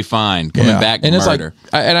there, usually fine. Coming back, and murder.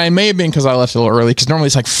 It's and I may have been because I left a little early, because normally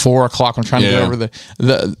it's like 4 o'clock. I'm trying to get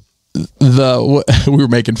over we were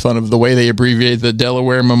making fun of the way they abbreviated the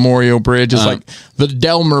Delaware Memorial Bridge. It's like the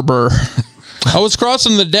Delmerber. I was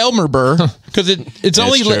crossing the Delmerber because it's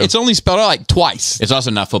only spelled out like twice. It's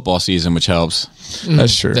also not football season, which helps.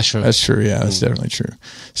 That's true. That's true. That's true. Yeah, that's definitely true.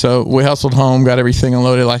 So we hustled home, got everything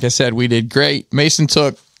unloaded. Like I said, we did great. Mason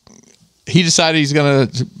he decided he's going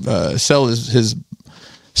to sell his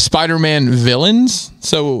Spider-Man villains.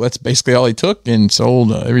 So that's basically all he took and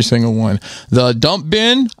sold every single one. The dump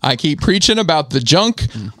bin, I keep preaching about the junk.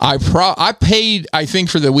 I paid, I think,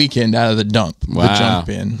 for the weekend out of the dump. Wow. The junk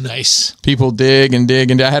bin. Nice. People dig and dig.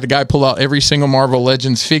 And I had a guy pull out every single Marvel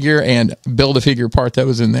Legends figure and build a figure part that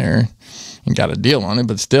was in there and got a deal on it.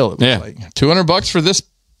 But still, it was like $200 for this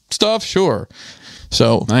stuff? Sure.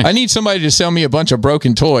 So nice. I need somebody to sell me a bunch of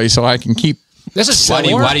broken toys so I can keep. That's a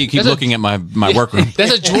drawer. Why do you keep looking at my workroom?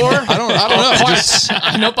 That's a drawer. I don't know. Just,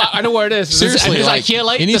 I know where it is. Seriously, like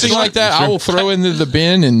anything like that, I will throw into the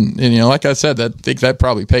bin. And like I said, I think that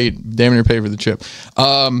probably damn near paid for the trip.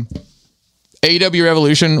 AEW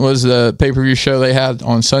Revolution was the pay-per-view show they had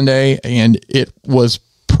on Sunday, and it was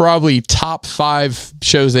probably top 5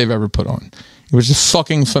 shows they've ever put on. It was just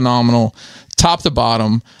fucking phenomenal, top to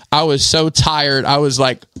bottom. I was so tired. I was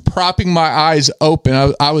like propping my eyes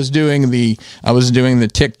open. I was doing the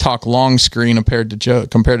TikTok long screen compared to Joe's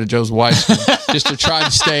widescreen just to try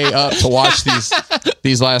to stay up to watch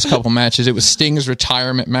these last couple matches. It was Sting's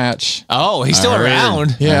retirement match. Oh, he's still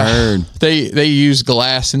around. Yeah, I heard. They used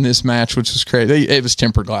glass in this match, which was crazy. It was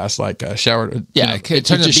tempered glass, like shower. Yeah,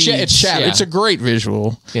 it's shattered. It's a great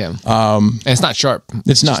visual. Yeah, and it's not sharp.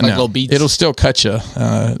 It's not. Like no. little beats. It'll still cut you.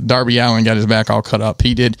 Darby Allin got his back all cut up.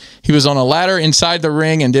 He was on a ladder inside the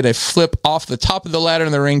ring and did a flip off the top of the ladder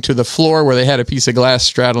in the ring to the floor where they had a piece of glass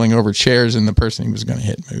straddling over chairs and the person he was going to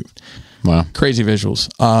hit moved. Wow. Crazy visuals.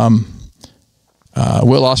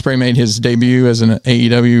 Will Ospreay made his debut as an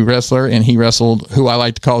AEW wrestler, and he wrestled who I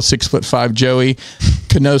like to call 6'5" Joey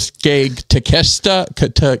Konosuke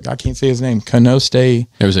Takeshita. I can't say his name. Konosuke.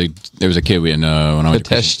 There was a kid we had when I went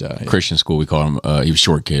to Christian school. We called him. He was a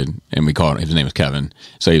short kid, and we called him. His name was Kevin.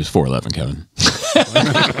 So he was 4'11", Kevin.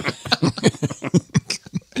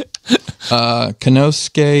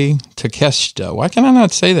 Konosuke Takeshita. Why can I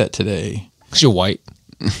not say that today? Because you're white.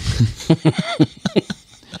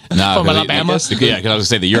 Nah, from Alabama. Because I was going to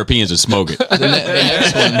say the Europeans would smoke it. The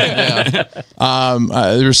next one,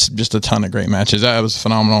 yeah. There was just a ton of great matches. That was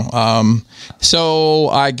phenomenal. So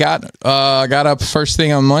I got up first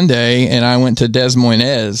thing on Monday, and I went to Des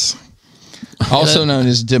Moines, also known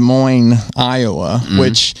as Des Moines, Iowa,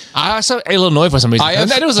 which I saw Illinois for some reason.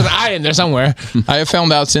 There was an I in there somewhere. I have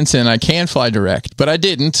found out since then I can fly direct, but I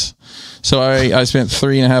didn't. So I spent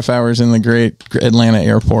 3.5 hours in the great Atlanta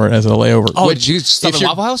airport as a layover. Oh, did you stop at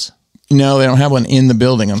Waffle House? No, they don't have one in the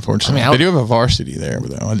building, unfortunately. I mean, they do have a varsity there,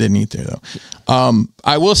 though. I didn't eat there, though.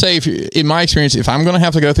 I will say, in my experience, if I'm going to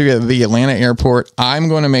have to go through the Atlanta airport, I'm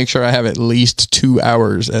going to make sure I have at least 2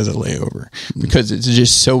 hours as a layover because it's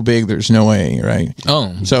just so big. There's no way, right?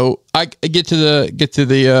 Oh, so I get to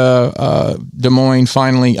the Des Moines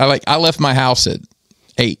finally. I left my house at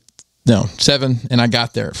 7, and I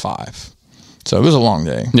got there at 5. So it was a long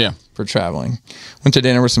day. Yeah. For traveling. Went to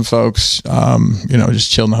dinner with some folks,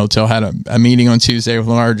 just chilled in the hotel, had a meeting on Tuesday with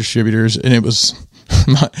one of our distributors, and it was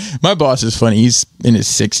my boss is funny. He's in his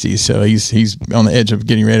 60s, so he's on the edge of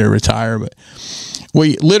getting ready to retire, but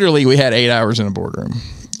we had 8 hours in a boardroom,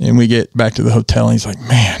 and we get back to the hotel, and he's like,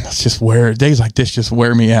 man, days like this just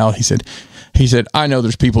wear me out. He said, I know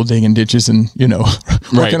there's people digging ditches and,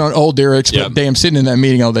 working on old derricks, but damn, sitting in that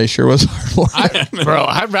meeting all day sure was hard for Bro,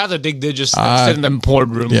 I'd rather dig ditches than sit in the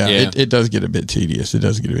boardroom. Yeah, it does get a bit tedious.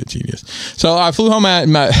 So I flew home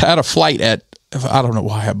I had a flight at, I don't know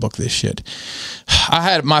why I booked this shit.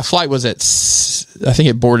 My flight was I think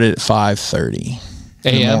it boarded at 5:30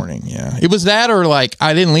 in the morning. Yeah. It was that or I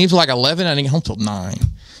didn't leave till 11. I didn't get home till 9.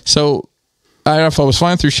 So I don't know if I was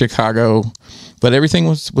flying through Chicago, but everything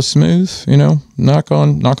was smooth, knock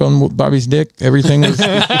on Bobby's dick. Everything was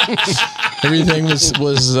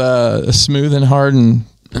smooth and hard and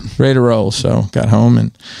ready to roll. So got home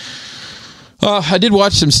and I did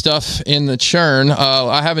watch some stuff in the churn.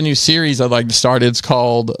 I have a new series I'd like to start. It's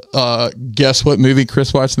called Guess What Movie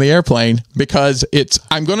Chris Watched in the Airplane, because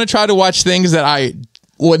I'm going to try to watch things that I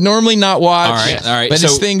would normally not watch. All right. But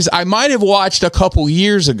it's things I might have watched a couple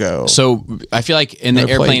years ago. So I feel like in the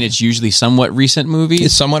airplane, it's usually somewot recent movies.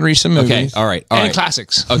 It's somewhat recent movies. Okay. All right. And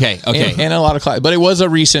classics. Okay. And a lot of classics. But it was a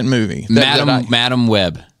recent movie. Madam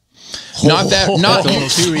Web. Not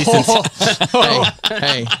too recent.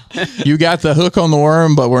 Hey, you got the hook on the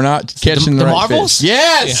worm, but we're not catching the right Marvels? fish.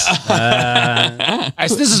 Yes.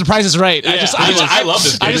 This is the Price is Right. Yeah, I love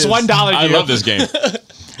this game. I just $1. I love this game.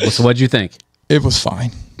 So what'd you think? It was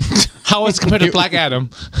fine. How was it compared to Black Adam?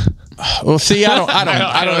 Well, see, I don't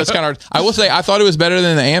know. It's kind of hard. I will say I thought it was better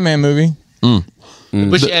than the Ant-Man movie.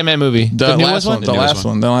 Which Ant-Man movie? The last one. The last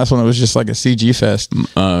one. The last one. It was just like a CG fest.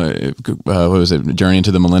 What was it? Journey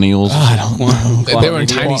into the Millennials. I don't know. They were in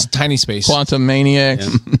tiny space. Quantum Maniacs.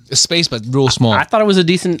 Space, but real small. I thought it was a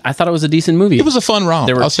decent movie. It was a fun romp.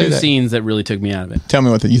 There were I'll say two that. scenes that really took me out of it. Tell me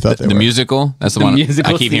what you thought they were. The musical. That's the one.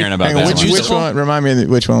 musical I keep scene. hearing about Hang on, that. which one? Remind me.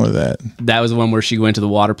 Which one was that? That was the one where she went to the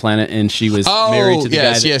water planet and she was married to the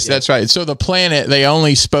guy. Yes, that's right. So the planet they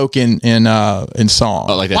only spoke in song.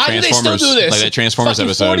 Oh, like that Why do they still Transformers. do this? Like that Transformers Fucking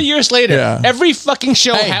episode. 40 years later, Yeah. every fucking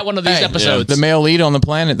show had one of these episodes. The male lead on the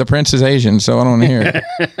planet, the prince is Asian, so I don't want to hear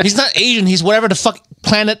it. He's not Asian. He's whatever the fuck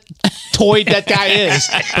planet toy that guy is.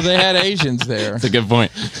 But they had Asians there. That's a good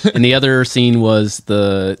point. And the other scene was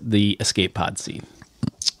the escape pod scene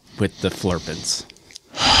with the Flurpins.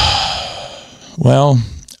 Well,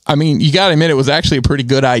 I mean, you got to admit it was actually a pretty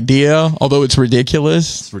good idea, although it's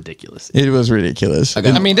ridiculous. It's ridiculous. It was ridiculous. I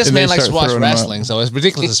mean, this And they man likes to start watch throwing 'em up. wrestling, so it's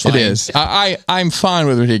ridiculous. It's fine. It is. I'm fine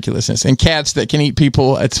with ridiculousness and cats that can eat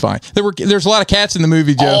people. It's fine. There's a lot of cats in the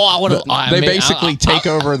movie, Joe. Oh, I wanna- but they basically take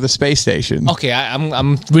over the space station. Okay,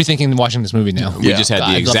 I'm rethinking watching this movie now. We just had I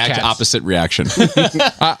the love exact cats. opposite reaction.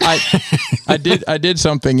 I did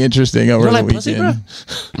something interesting over You the don't like pussy,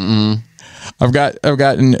 weekend. I've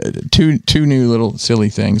gotten two new little silly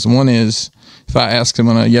things. One is if I ask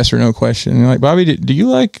someone a yes or no question, and they're like, Bobby, do you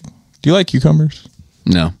like cucumbers?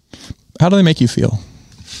 No. How do they make you feel?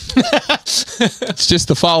 It's just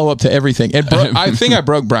the follow up to everything. I think I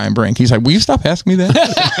broke Brian Brink. He's like, will you stop asking me that?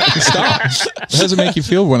 Stop. How does it make you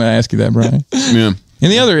feel when I ask you that, Brian? Yeah.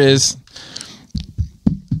 And the other is,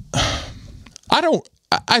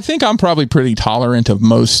 I think I'm probably pretty tolerant of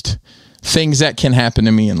most things that can happen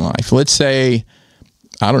to me in life. Let's say,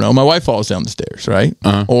 I don't know, my wife falls down the stairs, right?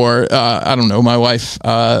 Or, I don't know, my wife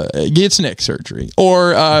gets neck surgery.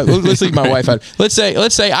 Or, let's leave my wife out. Let's say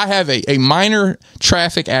I have a minor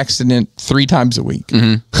traffic accident 3 times a week.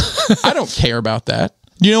 I don't care about that.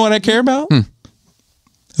 You know what I care about?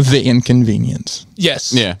 The inconvenience.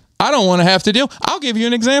 Yes. Yeah. I don't want to have to deal. I'll give you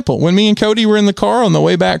an example. When me and Cody were in the car on the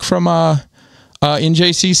way back from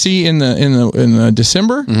NJCC in the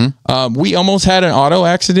December, we almost had an auto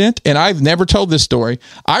accident, and I've never told this story.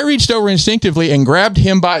 I reached over instinctively and grabbed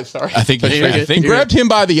him by grabbed him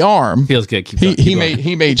by the arm. Feels good. He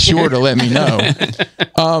made sure to let me know.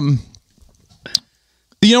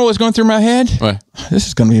 You know what was going through my head? What? This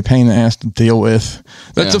is going to be a pain in the ass to deal with.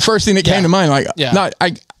 That's the first thing that came to mind. I'm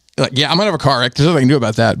gonna have a car wreck. There's nothing I can do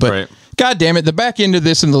about that. But God damn it, the back end of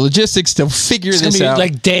this and the logistics to figure It's this gonna be out,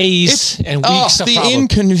 like days and weeks. the of problem.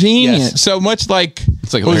 inconvenience. Yes. So much like,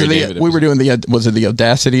 It's like a what was Larry it, David we were doing was it the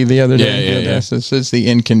Audacity the other day? Yeah, The yeah. Audacity. It's the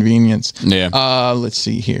inconvenience. Yeah. Let's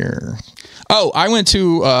see here. Oh, I went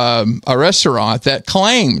to a restaurant that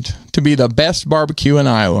claimed to be the best barbecue in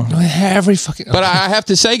Iowa. Every fucking. But I have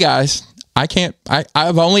to say, guys, I can't.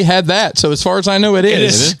 I've only had that, so as far as I know, it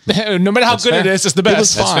is. No matter how good it is, it's the best. It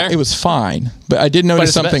was fine. fair. It was fine, but I did notice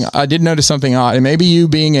it's the something. best. I did notice something odd, and maybe you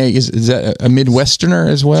being is that a Midwesterner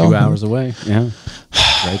as well? 2 hours away. Yeah.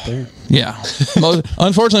 Right there. Yeah.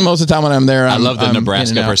 Unfortunately, most of the time when I'm there, I love the I'm in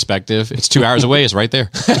Nebraska and out. perspective. It's 2 hours away. It's right there.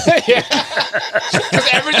 Because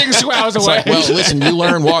everything's 2 hours away. Well, listen, you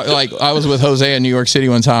learn walk. Like I was with Jose in New York City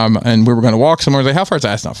one time, and we were going to walk somewhere. I was like, "How far is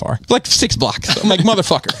that? It's not far. It's like 6 blocks." I'm like,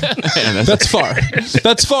 "Motherfucker, that's far.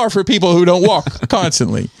 That's far for people who don't walk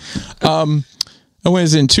constantly." I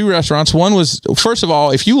was in 2 restaurants. One was, first of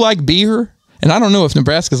all, if you like beer, and I don't know if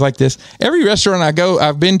Nebraska's like this, every restaurant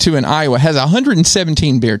I've been to in Iowa has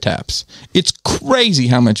 117 beer taps. It's crazy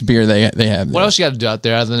how much beer they have there. What else you got to do out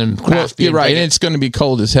there other than Well, craft beer? you're right, and it's going to be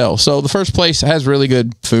cold as hell. So the first place has really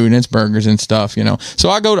good food, and it's burgers and stuff, you know.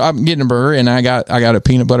 So I'm getting a burger, and I got a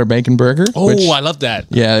peanut butter bacon burger. I love that.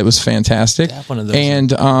 Yeah, it was fantastic. Have one of those.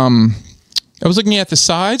 And I was looking at the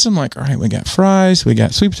sides. I'm like, all right, we got fries, we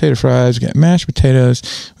got sweet potato fries, we got mashed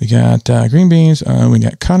potatoes, we got green beans, we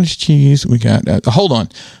got cottage cheese, we got hold on.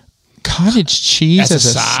 Cottage cheese as a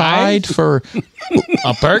side for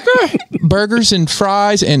A burger? burgers and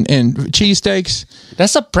fries and cheesesteaks.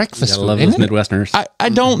 That's a breakfast Gotta food, love those isn't it? Midwesterners. I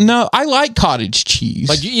don't know. I like cottage cheese.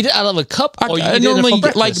 Like you eat it out of a cup, or you I eat normally it for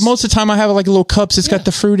get, like breakfast? most of the time I have like little cups. It's got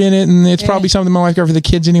the fruit in it, and it's probably something my wife got for the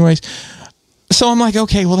kids anyways. So I'm like,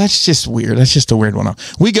 okay, well that's just weird. That's just a weird one.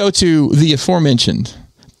 We go to the aforementioned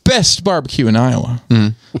best barbecue in Iowa.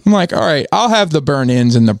 I'm like, all right, I'll have the burn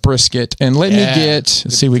ends and the brisket, and let me get.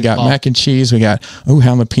 See, we got mac and cheese, we got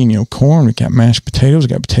jalapeno corn, we got mashed potatoes, we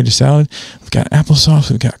got potato salad, we've got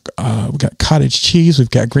applesauce, we got cottage cheese, we've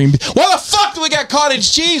got green beans. Why the fuck do we got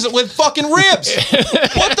cottage cheese with fucking ribs?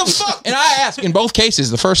 What the fuck? And I asked in both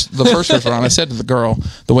cases, the first restaurant, I said to the girl,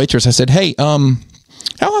 the waitress, I said, hey,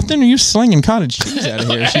 how often are you slinging cottage cheese out of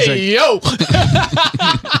here? She's like, Yo,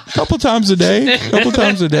 couple times a day.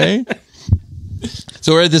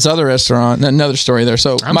 So we're at this other restaurant. Another story there.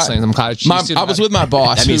 So I'm saying some cottage cheese. I was with my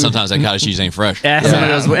boss. That means sometimes that cottage cheese ain't fresh.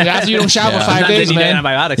 After you don't shower for 5 days, You need man.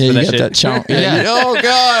 antibiotics Yeah, for you that got shit. that chomp. Yeah.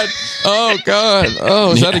 Oh God.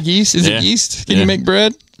 Oh, is that a yeast? Is it yeast? Can you make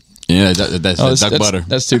bread? Yeah, that's duck butter.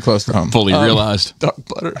 That's too close to home. Fully realized. Duck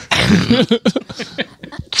butter.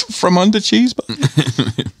 From under cheese.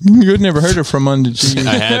 You had never heard of from under cheese.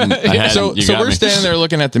 I hadn't. So You got we're me. standing there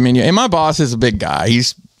looking at the menu, and my boss is a big guy.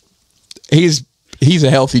 He's a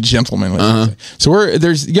healthy gentleman. Let's say. So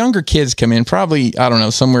there's younger kids come in, probably, I don't know,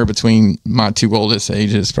 somewhere between my two oldest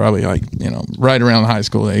ages, probably like, right around high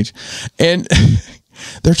school age. And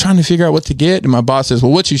they're trying to figure out what to get. And my boss says,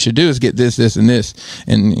 well, what you should do is get this, this, and this.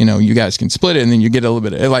 And, you guys can split it. And then you get a little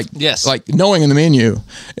bit of like knowing in the menu.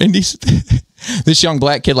 And this young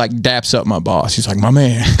black kid like daps up my boss. He's like, my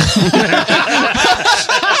man.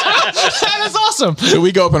 That's awesome. So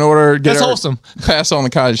we go up and order, That's awesome. pass on the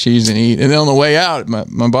cottage cheese and eat. And then on the way out,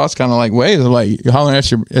 my boss kind of like waves, like, you hollering at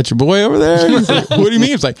your boy over there? He's like, what do you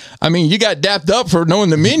mean? It's like, I mean, you got dapped up for knowing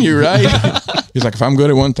the menu, right? He's like, if I'm good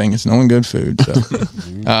at one thing, it's knowing good food. So.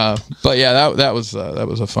 But yeah, that was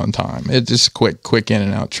a fun time. It's just a quick in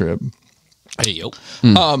and out trip. Hey, yo.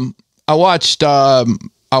 I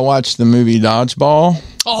watched the movie Dodgeball.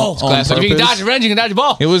 Oh, on classic. If you can purpose. dodge a wrench, you can dodge a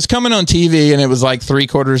ball. It was coming on TV, and it was like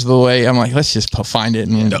 3/4 of the way. I'm like, let's just find it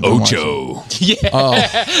and watch it. Ocho.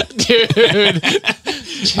 Yeah, dude.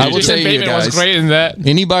 I will tell Jason you Bateman guys, was great in that.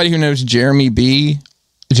 anybody who knows Jeremy B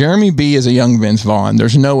is a young Vince Vaughn.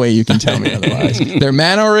 There's no way you can tell me otherwise. Their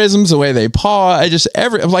mannerisms, the way they paw,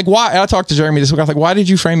 I'm like, why? I talked to Jeremy this week. I was like, why did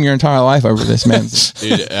you frame your entire life over this man?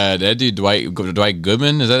 Dude, that dude Dwight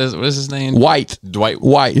Goodman, what is his name? White.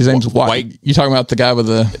 His name's White. You talking about the guy with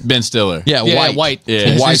the Ben Stiller. Yeah, White.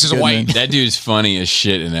 Yeah. White. This is White. That dude's funny as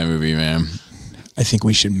shit in that movie, man. I think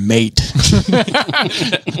we should mate.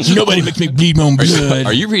 Nobody makes me bleed my own blood.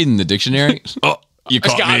 Are you reading the dictionary? Oh, you It's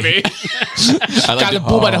caught got me. I like Got the to,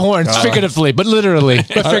 bull by the horns, figuratively, but literally.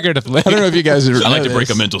 But figuratively. I don't know if you guys I like know to break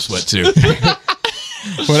a this. mental sweat too.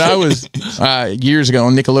 When I was years ago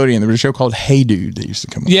on Nickelodeon, there was a show called Hey Dude that used to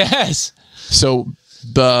come on. Yes. So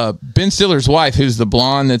Ben Stiller's wife, who's the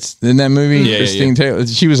blonde that's in that movie, Yeah, Christine Taylor,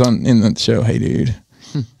 she was in the show Hey Dude.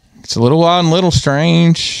 It's a little wild and a little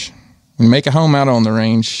strange. We make a home out on the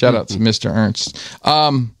range. Shout out to Mr. Ernst.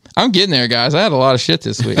 I'm getting there, guys. I had a lot of shit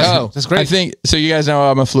this week. Oh, That's great. I think so. You guys know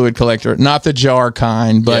I'm a fluid collector, not the jar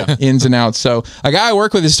kind, but ins and outs. So a guy I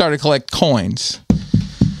work with has started to collect coins,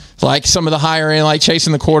 like some of the higher end, like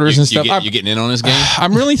chasing the quarters and stuff. You getting in on this game?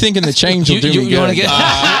 I'm really thinking the change will do me good. You want to get?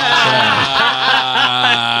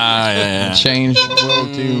 Yeah. Change will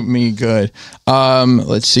do me good.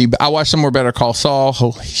 Let's see. I watched some more Better Call Saul.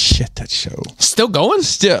 Holy shit, that show. Still going?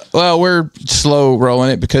 Still, well, we're slow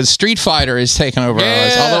rolling it because Street Fighter is taking over our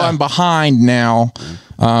lives. Although I'm behind now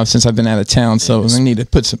since I've been out of town, so I need to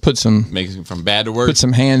put some Making from bad to worse. put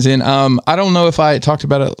some hands in. I don't know if I talked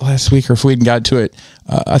about it last week or if we got to it.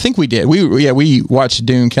 I think we did. We watched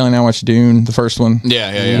Dune. Kelly and I watched Dune, the first one.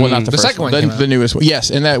 Yeah. Well, not the first second one the, came out. the newest one.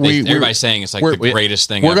 Yes, and that Everybody's saying it's like the greatest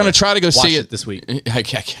thing. We're ever. going to try to go Watch see it it this week.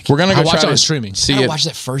 We're gonna go I watched try it on to streaming. see I gotta it. watch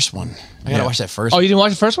that first one. I gotta watch that first. Oh, one. you didn't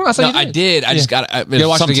watch the first one? I thought No, you I did. I just got it gotta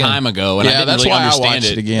watch it some again. time ago, and I Yeah, didn't that's really why I understand watched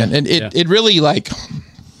it. it again, and it really like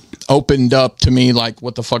opened up to me like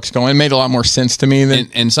what the fuck's going. It made a lot more sense to me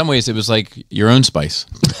than In some ways, it was like your own spice.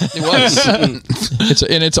 it was.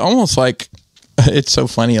 It's almost like. It's so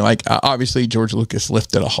funny. Like obviously George Lucas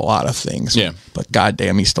lifted a lot of things. Yeah. But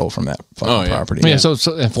goddamn, he stole from that fucking property. Yeah, so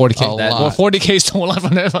 40K. A lot. Well, 40K stole a lot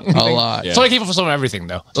from that fucking thing. lot. So I came from everything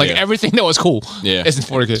though. Like Yeah. everything that was cool. Yeah. Isn't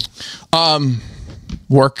 40K.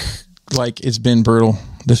 Work, like it's been brutal.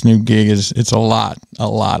 This new gig it's a lot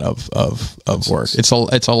of work. It's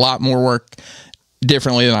a lot more work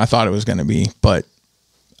differently than I thought it was going to be. But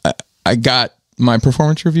I got my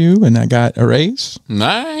performance review and I got a raise.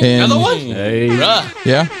 Nice. And, Another one? Hey. Bruh.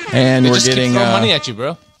 Yeah, and we're Just keep getting throwing money at you,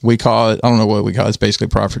 bro. We call it, I don't know what we call it. It's basically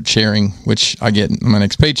profit sharing, which I get in my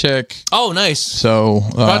next paycheck. Oh, nice. So,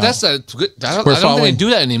 But that's a good. I don't think they do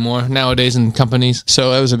that anymore nowadays in companies.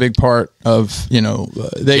 So that was a big part of,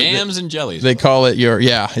 jams and jellies. They call it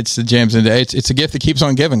it's the jams and it's a gift that keeps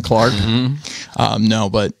on giving, Clark. No,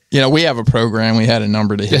 but we have a program. We had a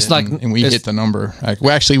number to hit, It's like- and we it's- hit the number.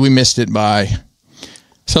 We missed it by.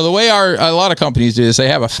 So the way a lot of companies do this, they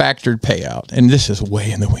have a factored payout, and this is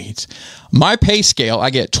way in the weeds. My pay scale, I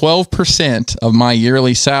get 12% of my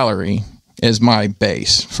yearly salary as my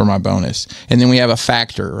base for my bonus, and then we have a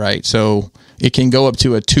factor, right? So it can go up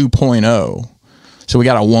to a 2.0. So we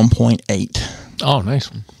got a 1.8. Oh, nice.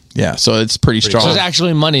 Yeah, so it's pretty strong. So it's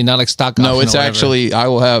actually money, not like stock option. No, it's or whatever. actually, I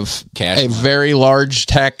will have Cash a money. very large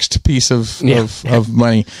taxed piece of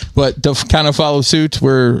money. But to kind of follow suit,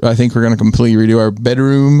 I think we're going to completely redo our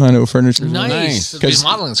bedroom. I know furniture. Nice. The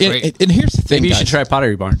remodeling's great. And here's the thing, Maybe you guys. should try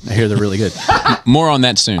Pottery Barn. I hear they're really good. More on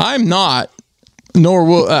that soon. I'm not, nor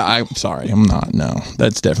will I'm sorry, I'm not. No,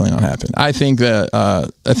 that's definitely not happening. I think that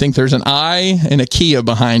I think there's an I and a Kia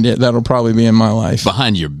behind it that'll probably be in my life.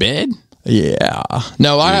 Behind your bed? Yeah.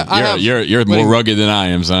 No, You're more rugged than I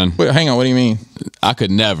am, son. Wait, hang on. What do you mean? I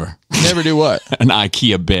could never. Never do what? An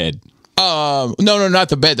IKEA bed. No, not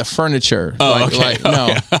the bed, the furniture. Oh, okay.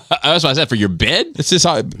 No. That's what I said. For your bed? It's just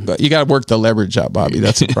you got to work the leverage out, Bobby.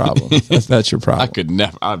 That's the problem. That's your problem. I could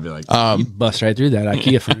never. I'd be like, You bust right through that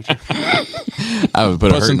IKEA furniture. I would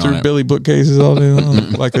put a Busting hurting on through it. Billy bookcases all day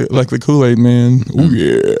long, like the Kool-Aid man. Oh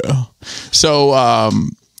yeah. So I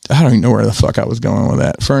don't even know where the fuck I was going with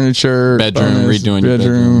that. Furniture, Bedroom, redoing your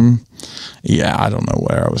bedroom. Yeah, I don't know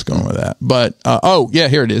where I was going with that. But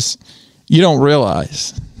here it is. You don't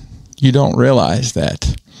realize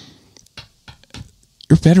that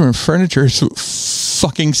your bedroom furniture is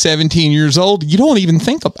fucking 17 years old. You don't even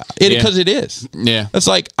think about it because it is. Yeah. It's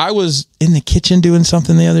like I was in the kitchen doing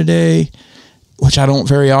something the other day, which I don't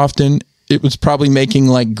very often. It was probably making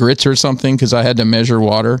like grits or something because I had to measure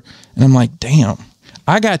water. And I'm like, damn,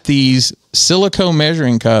 I got these silicone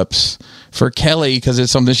measuring cups for Kelly because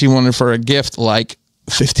it's something she wanted for a gift like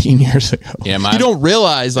 15 years ago. Yeah, you don't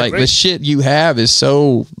realize like the shit you have is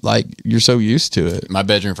so like you're so used to it. My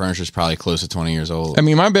bedroom furniture is probably close to 20 years old. I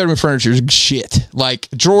mean, my bedroom furniture is shit. Like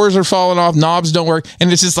drawers are falling off, knobs don't work,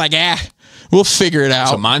 and it's just like we'll figure it out.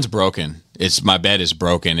 So mine's broken. My bed is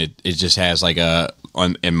broken. It just has like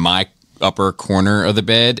in my upper corner of the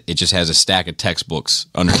bed, it just has a stack of textbooks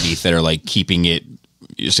underneath that are like keeping it.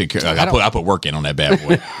 I put work in on that bad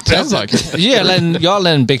boy. Sounds like it. Yeah, y'all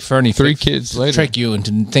letting Big Fernie 3 kids later trick you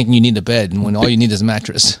into thinking you need a bed when all you need is a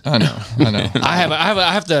mattress. I know.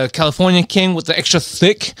 I have the California King with the extra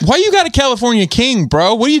thick. Why you got a California King,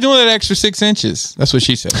 bro? What are you doing with that extra 6 inches? That's what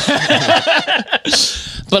she said.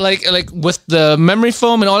 But like with the memory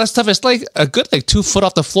foam and all that stuff, it's like a good 2 foot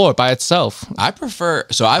off the floor by itself. I prefer.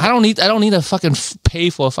 I don't need a fucking pay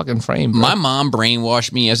for a fucking frame. Bro. My mom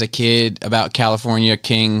brainwashed me as a kid about California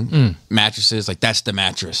King mattresses. Like that's the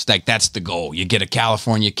mattress. Like that's the goal. You get a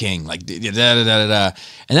California King. Like da da da da da.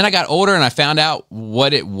 And then I got older and I found out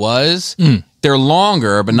what it was. They're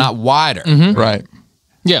longer but not wider. Right.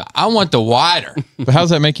 Yeah, I want the wider. But how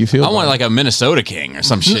does that make you feel? I want like a Minnesota King or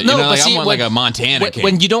some shit. No, you know, but like see, I want like a Montana King.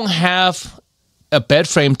 When you don't have a bed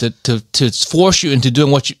frame to force you into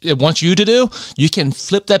doing what it wants you to do, you can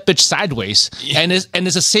flip that bitch sideways, and it's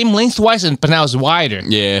the same lengthwise, but now it's wider.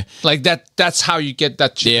 Yeah, like that. That's how you get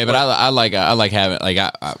that. Yeah, but I like having like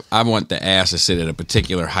I want the ass to sit at a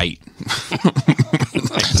particular height.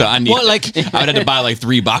 So I need. Well, like I would have to buy like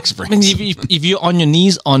 3 box springs. I mean, if you're on your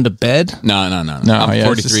knees on the bed. No. I'm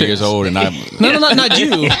 43 years old, and I'm No, not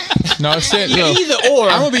you. No, it's Either or.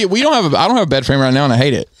 I don't have a bed frame right now, and I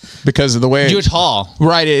hate it because of the way You're tall,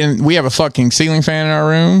 right? And we have a fucking ceiling fan in our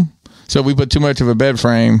room, so we put too much of a bed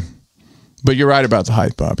frame. But you're right about the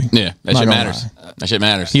height, Bobby. Yeah, that Not shit gonna matters. lie. That shit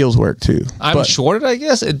matters. Heels work too. I'm shorter, I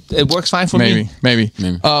guess. It works fine for me. Maybe.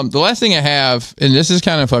 The last thing I have, and this is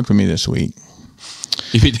kind of fucked with me this week.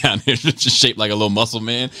 You be down there just shaped like a little muscle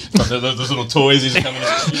man. Those little toys he's coming.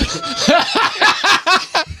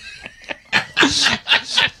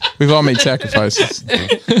 We've all made sacrifices.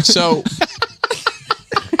 So.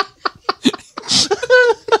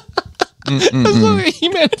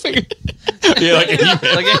 He-Man figure. Yeah, like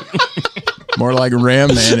More like Ram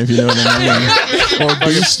Man, if you know what I mean. Or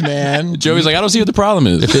Beast Man. Joey's like, I don't see what the problem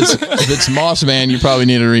is. If it's Moss Man, you probably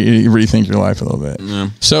need to rethink your life a little bit. Yeah.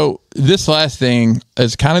 So this last thing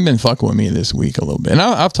has kind of been fucking with me this week a little bit. And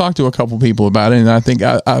I've talked to a couple people about it, and I think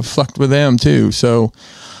I've fucked with them too. So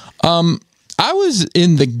I I was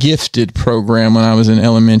in the gifted program when I was in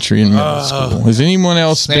elementary and middle school. Has anyone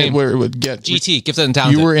else been where it would get GT, gifted and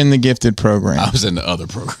talented? You were in the gifted program. I was in the other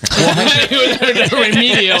program.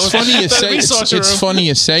 Remedial. It's funny you say. It's funny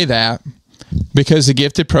you say that because the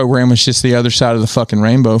gifted program was just the other side of the fucking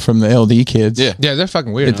rainbow from the LD kids. Yeah, they're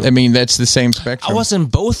fucking weird. I mean, that's the same spectrum. I was in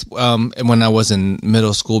both when I was in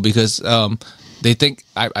middle school because they think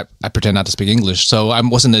I pretend not to speak English. So I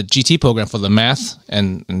was in the GT program for the math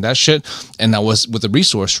and that shit. And I was with the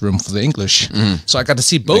resource room for the English. So I got to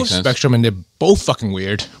see both spectrum and they're both fucking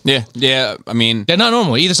weird. Yeah. I mean, they're not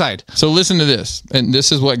normal either side. So listen to this. And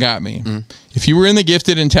this is what got me. If you were in the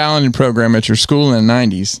gifted and talented program at your school in the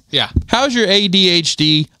 90s, how's your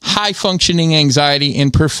ADHD, high functioning anxiety,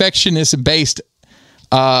 and perfectionist based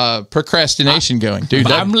procrastination going,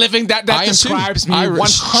 dude? I'm living that describes me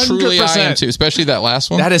 100%. Truly, I am too, especially that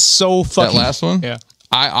last one. That is so fucking. That last one. Yeah.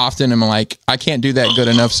 I often am like, I can't do that good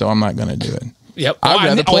enough, so I'm not going to do it. Yep. I'd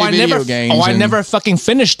rather play video games. I never fucking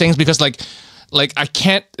finish things because like I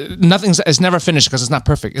can't. It's never finished because it's not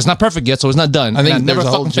perfect. It's not perfect yet, so it's not done. I think there's a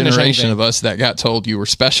whole generation of us that got told you were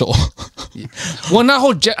special. Well, not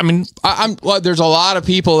whole. I mean, there's a lot of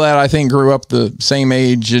people that I think grew up the same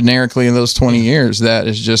age generically in those 20 years. That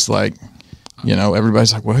is just like,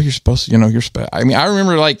 everybody's like, well, you're supposed to, you're special. I mean, I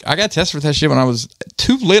remember like I got tested for that shit when I was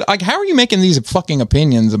too little. Like, how are you making these fucking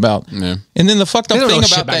opinions about? Yeah. And then the fucked up thing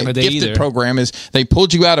about that gifted program is they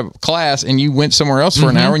pulled you out of class and you went somewhere else for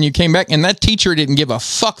an hour and you came back and that teacher didn't give a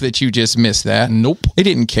fuck that you just missed that. Nope. They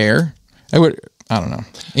didn't care. I don't know.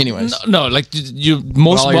 Anyways, no, like you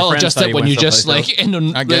most well adjusted when you just like in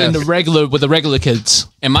the regular with the regular kids.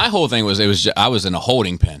 And my whole thing was I was in a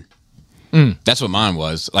holding pen. That's what mine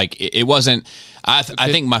was. Like it wasn't. I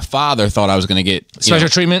think my father thought I was going to get special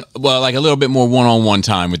treatment. Well, like a little bit more one-on-one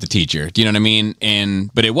time with the teacher. Do you know what I mean?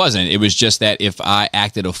 But it wasn't. It was just that if I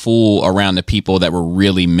acted a fool around the people that were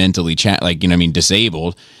really mentally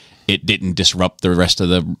disabled, it didn't disrupt the rest of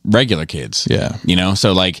the regular kids. Yeah.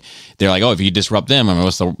 So like they're like, oh, if you disrupt them, I mean,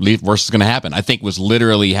 what's the worst that's going to happen? I think was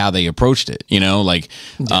literally how they approached it. Like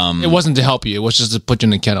it wasn't to help you. It was just to put you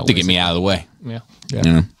in the kennel to get me out of the way. Yeah.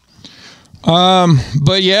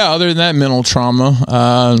 But yeah, other than that mental trauma,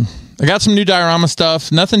 I got some new diorama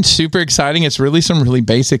stuff. Nothing super exciting. It's really some really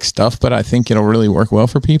basic stuff, but I think it'll really work well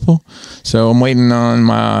for people. So I'm waiting on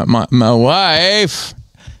my wife.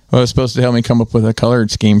 Was supposed to help me come up with a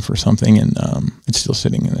colored scheme for something, and it's still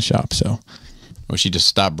sitting in the shop. So, well, she just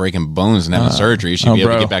stopped breaking bones and having surgery. She'd be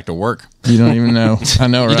able to get back to work. You don't even know. I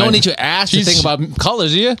know, right? You don't need to ask to think about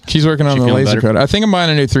colors, do you? She's working on the laser cut. I think I'm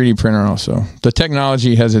buying a new 3D printer also. The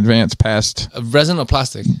technology has advanced past resin or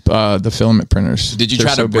plastic. The filament printers. Did you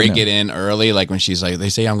try to break it in early? Like when she's like, they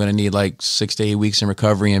say I'm going to need like 6 to 8 weeks in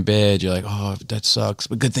recovery in bed. You're like, oh, that sucks.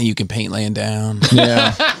 But good thing you can paint laying down.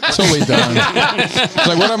 Yeah, it's what we've done. It's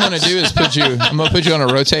like what I'm going to do is I'm going to put you on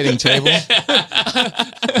a rotating table.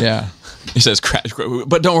 Yeah. It says crash,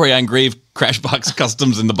 but don't worry, I engraved Crashbox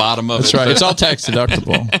Customs in the bottom of it. That's right. It's all tax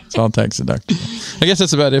deductible. It's all tax deductible. I guess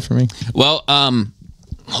that's about it for me. Well,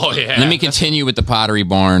 let me continue with the Pottery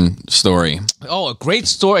Barn story. Oh, a great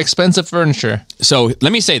store, expensive furniture. So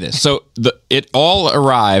let me say this. So it all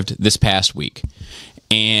arrived this past week,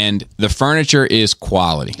 and the furniture is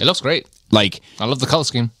quality. It looks great. Like I love the color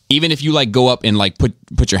scheme. Even if you like go up and like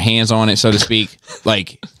put your hands on it, so to speak,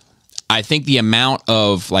 like. I think the amount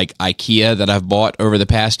of like IKEA that I've bought over the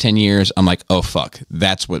past 10 years, I'm like, oh, fuck,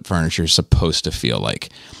 that's what furniture is supposed to feel like.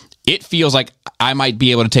 It feels like I might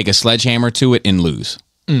be able to take a sledgehammer to it and lose.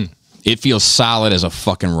 It feels solid as a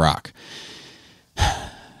fucking rock.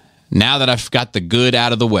 Now that I've got the good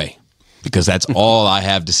out of the way, because that's all I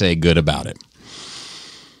have to say good about it,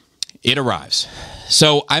 it arrives.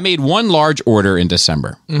 So I made one large order in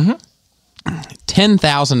December.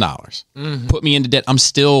 $10,000 put me into debt. I'm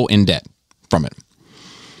still in debt from it.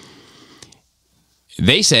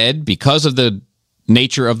 They said because of the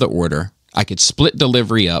nature of the order, I could split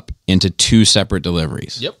delivery up into 2 separate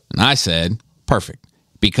deliveries. Yep. And I said, perfect,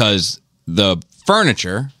 because the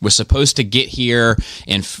furniture was supposed to get here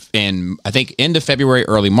in I think end of February,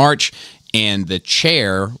 early March, and the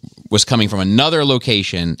chair was coming from another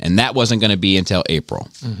location, and that wasn't going to be until April.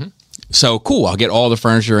 So cool, I'll get all the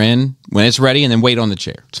furniture in when it's ready and then wait on the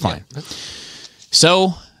chair. It's fine. Yeah.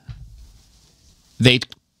 So they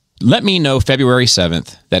let me know February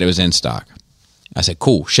 7th that it was in stock. I said,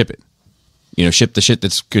 cool, ship it. Ship the shit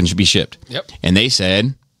that's going to be shipped. Yep. And they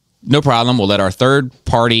said, no problem, we'll let our third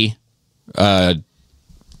party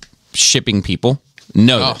shipping people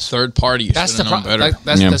know this. Third party. That's the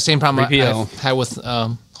the same problem I had with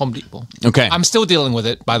Home Depot. Okay. I'm still dealing with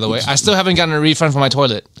it, by the way. I still haven't gotten a refund for my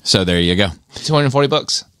toilet. So there you go.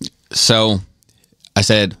 $240. So I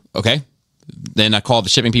said, okay. Then I called the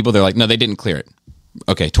shipping people. They're like, no, they didn't clear it.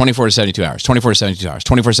 Okay, 24 to 72 hours, 24 to 72 hours,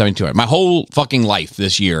 24 to 72 hours. My whole fucking life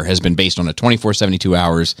this year has been based on a 24, 72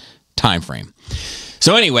 hours time frame.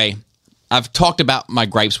 So anyway, I've talked about my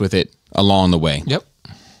gripes with it along the way. Yep.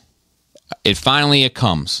 It finally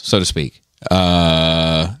comes, so to speak,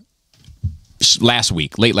 late last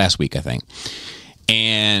week, I think.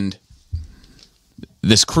 And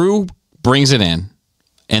this crew brings it in,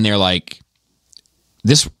 and they're like,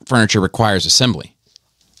 this furniture requires assembly.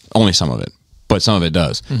 Only some of it, but some of it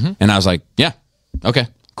does. And I was like, yeah, okay,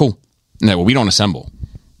 cool. And they're, well, we don't assemble.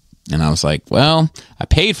 And I was like, well, I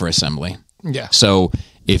paid for assembly. Yeah. So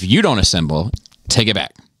if you don't assemble, take it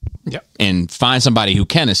back. Yep. And find somebody who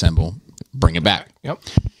can assemble, bring it back. Yep.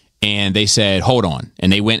 And they said, hold on.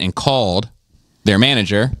 And they went and called their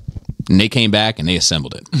manager, and they came back and they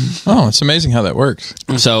assembled it. Oh, it's amazing how that works.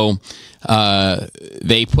 So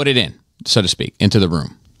they put it in, so to speak, into the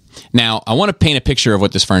room. Now, I want to paint a picture of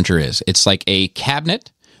what this furniture is. It's like a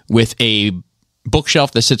cabinet with a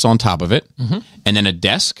bookshelf that sits on top of it, and then a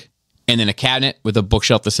desk, and then a cabinet with a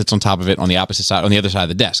bookshelf that sits on top of it on the opposite side, on the other side of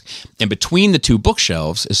the desk. And between the two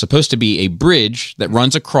bookshelves is supposed to be a bridge that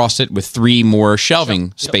runs across it with 3 more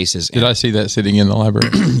shelving spaces. Did I see that sitting in the library?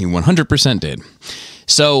 You 100% did.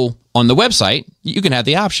 So on the website, you can have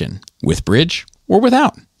the option with bridge or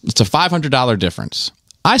without. It's a $500 difference.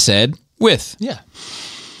 I said with. Yeah.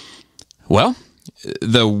 Well,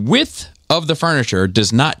 the width of the furniture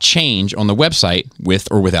does not change on the website with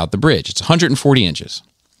or without the bridge. It's 140 inches.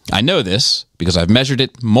 I know this because I've measured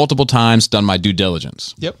it multiple times, done my due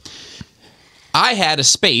diligence. Yep. I had a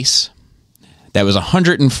space that was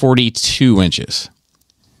 142 inches,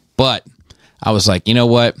 but I was like, you know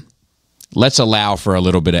what? Let's allow for a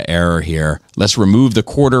little bit of error here. Let's remove the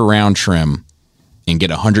quarter round trim and get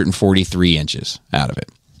 143 inches out of it.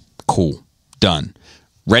 Cool. Done.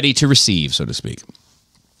 Ready to receive, so to speak.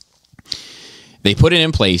 They put it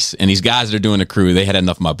in place, and these guys that are doing the crew, they had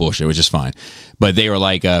enough of my bullshit, which is fine. But they were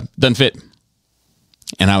like, doesn't fit.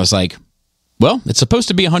 And I was like, well, it's supposed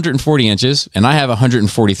to be 140 inches, and I have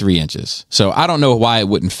 143 inches. So I don't know why it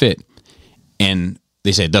wouldn't fit. And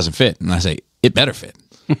they say, it doesn't fit. And I say, it better fit.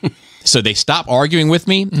 So they stop arguing with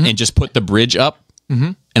me and just put the bridge up.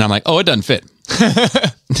 And I'm like, oh, it doesn't fit.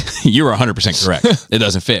 You were 100% correct. It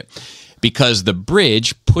doesn't fit. Because the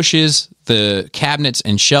bridge pushes the cabinets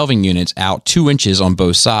and shelving units out 2 inches on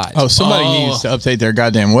both sides. Oh, somebody needs to update their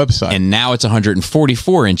goddamn website. And now it's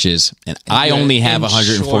 144 inches, and I only have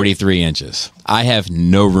 143 inches. I have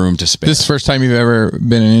no room to spare. This is the first time you've ever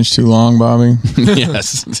been an inch too long, Bobby?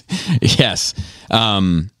 Yes. Yes.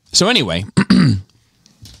 So anyway,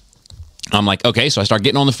 I'm like, okay, so I start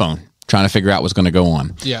getting on the phone, trying to figure out what's going to go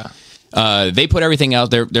on. Yeah. They put everything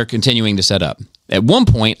out. They're continuing to set up. At one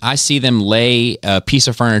point, I see them lay a piece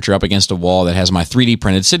of furniture up against a wall that has my 3D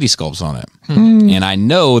printed city sculpts on it. And I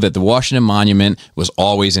know that the Washington Monument was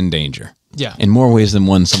always in danger. Yeah. In more ways than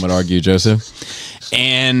one, some would argue, Joseph.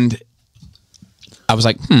 And I was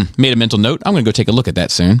like, made a mental note. I'm going to go take a look at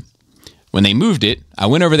that soon. When they moved it, I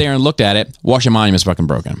went over there and looked at it. Washington Monument's fucking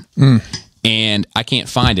broken. And I can't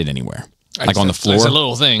find it anywhere. Like on the floor. It's a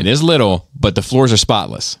little thing. It is little, but the floors are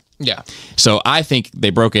spotless. Yeah. So I think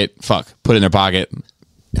they broke it, put it in their pocket,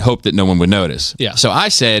 hope that no one would notice. Yeah. So I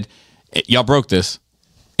said, y'all broke this.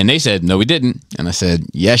 And they said, no, we didn't. And I said,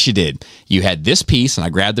 yes, you did. You had this piece, and I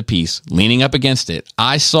grabbed the piece, leaning up against it.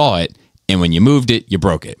 I saw it, and when you moved it, you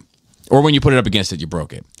broke it. Or when you put it up against it, you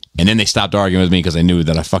broke it. And then they stopped arguing with me because they knew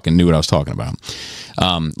that I fucking knew what I was talking about.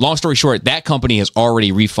 Long story short, that company has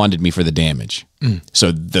already refunded me for the damage.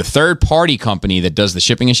 So the third-party company that does the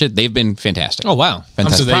shipping and shit, they've been fantastic. Oh, wow.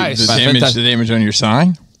 Fantastic. I'm surprised. The damage on your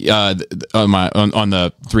sign? On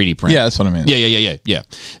the 3D print. Yeah, that's what I mean. Yeah.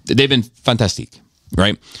 They've been fantastic,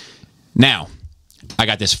 right? Now, I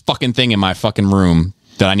got this fucking thing in my fucking room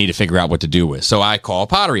that I need to figure out what to do with. So I call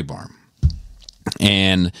Pottery Barn,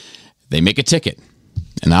 and they make a ticket.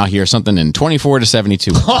 And I'll hear something in 24 to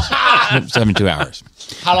 72 hours.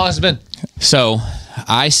 How long has it been? So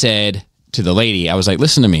I said to the lady, I was like,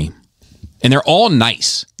 listen to me. And they're all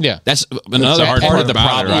nice. Yeah. That's another hard part part of the about it,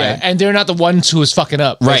 problem. right? Yeah. And they're not the ones who is fucking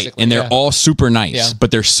up. Right. Basically. And they're all super nice, Yeah.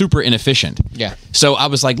 but they're super inefficient. Yeah. So I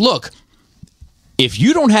was like, look, if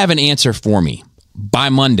you don't have an answer for me by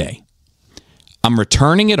Monday, I'm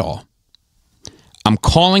returning it all. I'm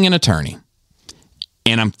calling an attorney.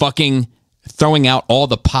 And I'm fucking throwing out all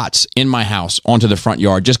the pots in my house onto the front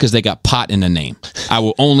yard just because they got pot in the name. I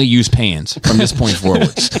will only use pans from this point forward.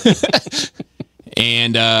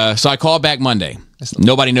 And so I called back Monday.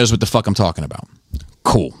 Nobody knows what the fuck I'm talking about.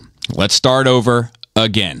 Cool. Let's start over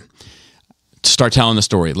again. start telling the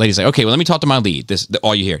story. The lady's like, okay, well, let me talk to my lead.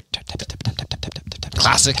 All you hear.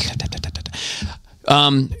 Classic.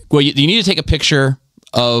 Well, you need to take a picture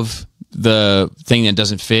of the thing that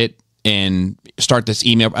doesn't fit and start this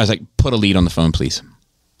email. I was like, put a lead on the phone, please.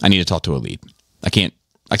 I need to talk to a lead. I can't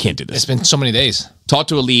do this. It's been so many days. Talk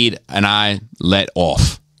to a lead, and I let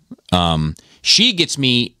off. She gets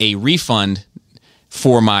me a refund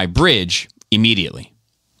for my bridge immediately,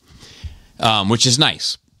 which is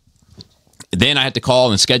nice. Then I had to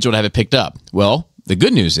call and schedule to have it picked up. Well, the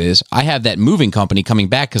good news is I have that moving company coming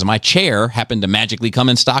back because my chair happened to magically come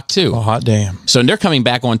in stock too. Oh, hot damn. So they're coming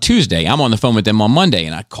back on Tuesday. I'm on the phone with them on Monday,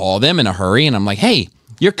 and I call them in a hurry, and I'm like, hey,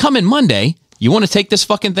 you're coming Monday. You want to take this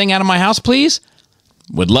fucking thing out of my house, please?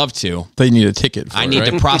 Would love to. They need a ticket for I it, need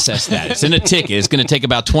right? to process that. It's in a ticket. It's going to take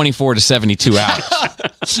about 24 to 72 hours.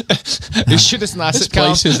 This shit is not This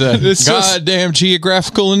place is a goddamn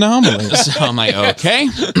geographical anomaly. So I'm like, okay.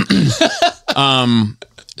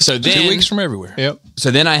 So then 2 weeks from everywhere. Yep.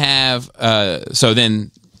 So then I have. So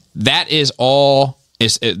then that is all.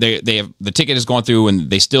 They have the ticket has gone through, and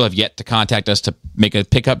they still have yet to contact us to make a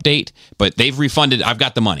pickup date. But they've refunded. I've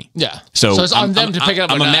got the money. Yeah. So it's on them to pick it up.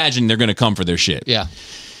 I'm or not. imagining they're going to come for their shit. Yeah.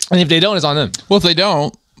 And if they don't, it's on them. Well, if they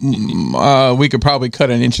don't, we could probably cut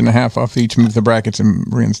 1.5 inches off each, move the brackets, and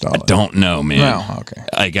reinstall it. Don't know, man. No, okay.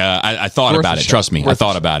 Like I thought Worth about a it. shot. Trust me, I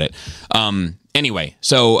thought about it. Anyway,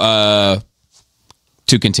 so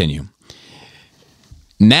to continue.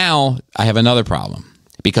 Now I have another problem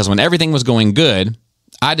because when everything was going good,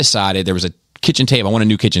 I decided there was a kitchen table. I want a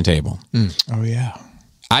new kitchen table. Oh, yeah.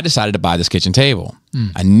 I decided to buy this kitchen table.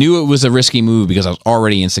 I knew it was a risky move because I was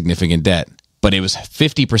already in significant debt, but it was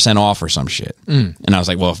 50% off or some shit. And I was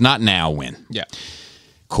like, well, if not now, when? Yeah.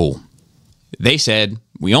 Cool. They said,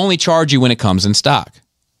 we only charge you when it comes in stock.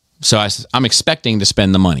 So I'm expecting to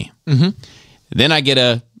spend the money. Then I get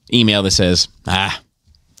a email that says,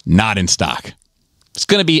 not in stock. It's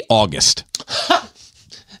going to be August.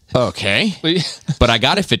 Okay. But I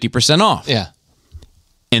got it 50% off. Yeah.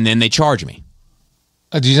 And then they charge me.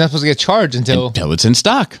 You're not supposed to get charged until it's in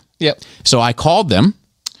stock. Yep. So I called them,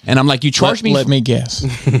 and I'm like, you charged me. Let me guess.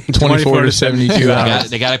 24 to 72 hours.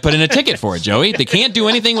 They got to put in a ticket for it, Joey. They can't do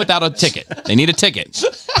anything without a ticket. They need a ticket.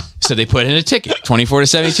 So they put in a ticket, 24 to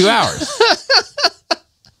 72 hours.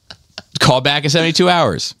 Call back in 72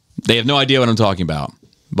 hours. They have no idea what I'm talking about.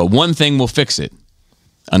 But one thing will fix it.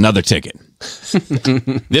 Another ticket.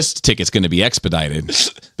 This ticket's going to be expedited,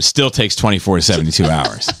 but still takes 24 to 72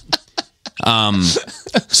 hours.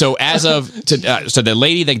 So as of so the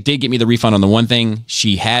lady that did get me the refund on the one thing,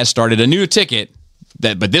 she has started a new ticket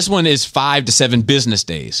but this one is 5 to 7 business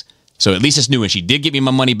days. So at least it's new, and she did get me my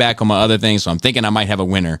money back on my other things. So I'm thinking I might have a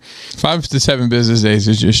winner. 5 to 7 business days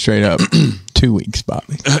is just straight up 2 weeks,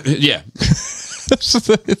 Bobby. Yeah.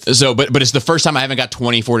 So, but it's the first time I haven't got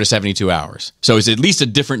 24 to 72 hours. So it's at least a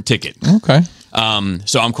different ticket. Okay.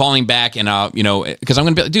 So I'm calling back, and because I'm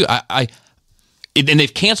going to be, dude, and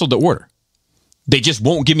they've canceled the order. They just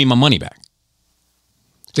won't give me my money back.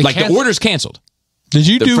 The order's canceled. Did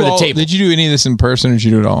you do for the table. Did you do any of this in person, or did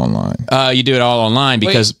you do it all online? You do it all online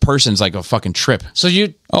because person's like a fucking trip. So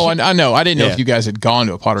you. Oh, I know. I didn't know Yeah. if you guys had gone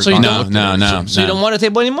to a Pottery So you Barn. No. So you don't want a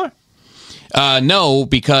table anymore? No,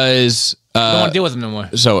 because don't want to deal with them no more.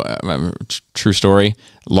 so true story.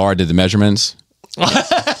 Laura did the measurements,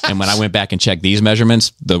 and when I went back and checked these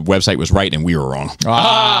measurements, the website was right and we were wrong.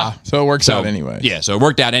 So it works out anyway. Yeah, so it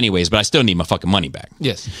worked out anyways, but I still need my fucking money back.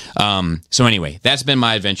 Yes. So anyway, that's been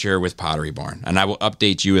my adventure with Pottery Barn, and I will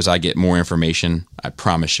update you as I get more information. I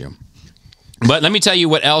promise you. But let me tell you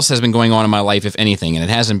what else has been going on in my life, if anything, and it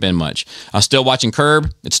hasn't been much. I'm still watching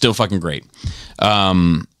Curb. It's still fucking great.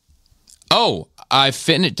 I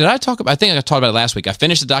finished. Did I talk about? I think I talked about it last week. I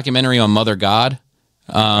finished the documentary on Mother God.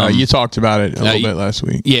 You talked about it a little bit last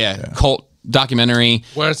week. Yeah, cult documentary.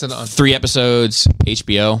 Where is it on? 3 episodes,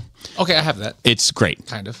 HBO. Okay, I have that. It's great.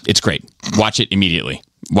 Kind of. It's great. Watch it immediately.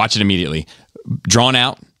 Drawn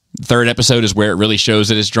out. 3rd episode is where it really shows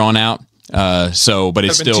that it's drawn out. But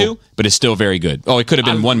it's still very good. Oh, it could have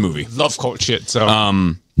been one movie. Love cult shit.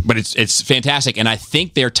 So. But it's fantastic, and I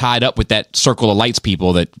think they're tied up with that Circle of Lights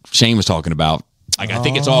people that Shane was talking about. Like, I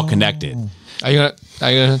think it's all connected. Are you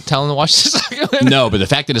gonna tell them to watch this? No, but the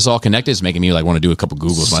fact that it's all connected is making me want to do a couple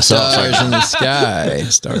Googles myself. Stars in the sky.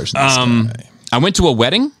 Stars in the sky. I went to a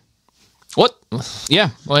wedding. What? Yeah.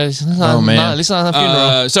 Well, it's not, man. at least not a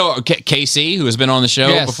funeral. So KC, who has been on the show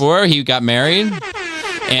Yes. before, he got married,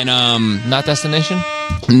 and Not Destination?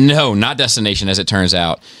 no, not Destination, as it turns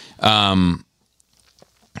out. I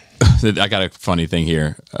got a funny thing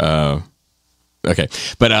here. Okay,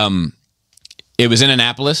 but it was in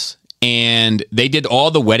Annapolis, and they did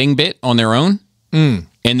all the wedding bit on their own.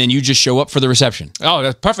 And then you just show up for the reception. Oh,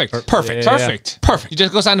 that's perfect. Perfect. Perfect. You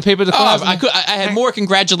just go sign the paper. I had more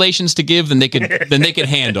congratulations to give than they could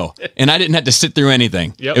handle, and I didn't have to sit through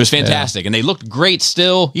anything. It was fantastic, and they looked great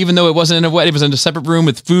still, even though it wasn't in a wedding. It was in a separate room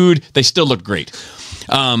with food. They still looked great.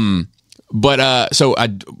 But so I,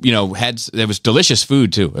 there was delicious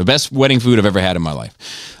food too. The best wedding food I've ever had in my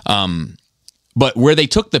life. But where they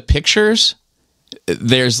took the pictures,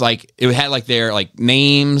 there's like, it had like their like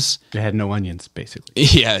names. They had no onions, basically.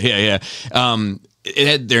 Yeah. It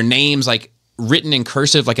had their names like written in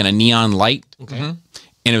cursive, like in a neon light. Okay. And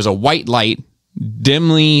it was a white light,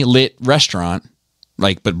 dimly lit restaurant,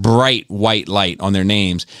 like, but bright white light on their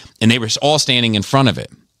names. And they were all standing in front of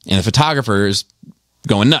it. And the photographer is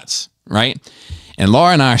going nuts, right? And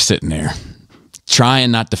Laura and I are sitting there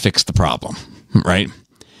trying not to fix the problem, right?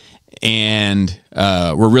 And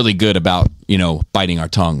we're really good about, biting our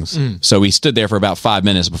tongues. So we stood there for about 5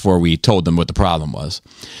 minutes before we told them what the problem was.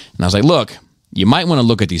 And I was like, look, you might want to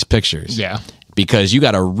look at these pictures. Yeah. Because you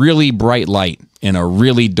got a really bright light in a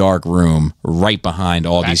really dark room right behind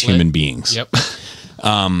all these human beings. Yep.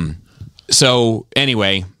 So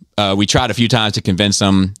anyway, we tried a few times to convince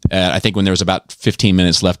them. I think when there was about 15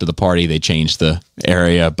 minutes left of the party, they changed the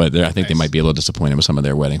area, but I think they might be a little disappointed with some of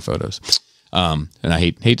their wedding photos. And I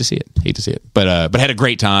hate to see it, but had a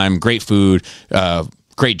great time, great food,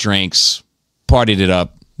 great drinks, partied it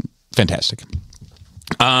up, fantastic.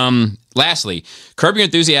 Lastly, Curb Your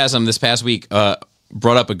Enthusiasm this past week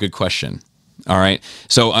brought up a good question. All right,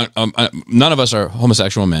 so none of us are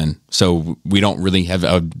homosexual men, so we don't really have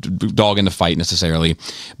a dog in the fight necessarily.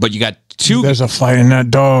 But you got two. There's a fight in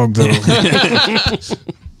that dog, though.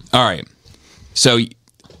 All right, so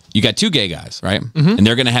you got two gay guys, right? And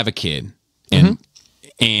they're going to have a kid.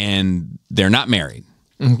 And they're not married,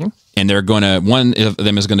 and they're one of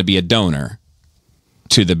them is going to be a donor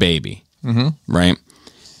to the baby, right?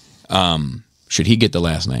 Should he get the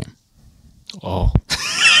last name? Oh,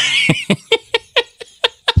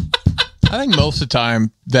 I think most of the time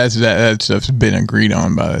that stuff's been agreed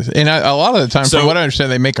on by us. And a lot of the time, from what I understand,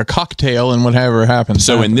 they make a cocktail and whatever happens.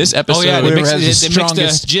 So in this episode, they mix the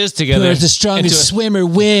jizz together. Whoever the strongest swimmer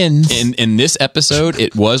wins. In this episode,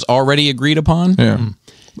 it was already agreed upon. Yeah.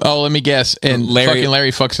 Oh, let me guess. And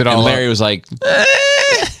Larry fucks it all and Larry up. was like,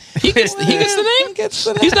 he gets the name?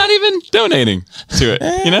 He's not even donating to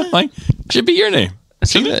it. Like, should be your name.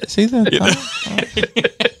 See that?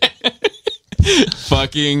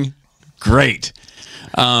 Fucking great.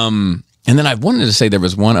 And then I wanted to say there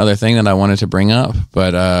was one other thing that I wanted to bring up,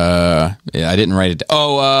 but I didn't write it down.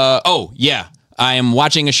 Oh, yeah. I am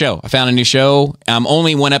watching a show. I found a new show. I'm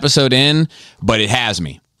only one episode in, but it has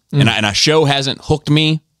me. And a show hasn't hooked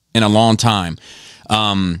me in a long time.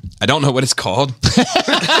 I don't know what it's called.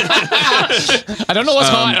 I don't know what's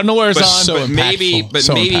on. I don't know where it's on. But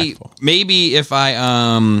maybe if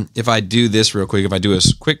I do this real quick, if I do a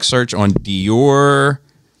quick search on Dior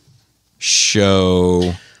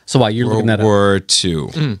show. So while you're looking that up, World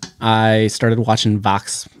War II. I started watching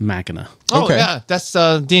Vox Machina. Oh, yeah. That's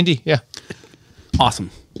D&D. Yeah.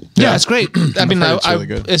 Awesome. Yeah, it's great. I mean, it's really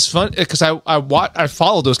good. It's fun because I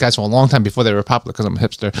followed those guys for a long time before they were popular because I'm a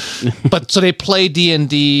hipster. But so they play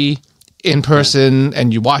D&D in person,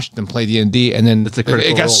 and you watch them play D&D, and then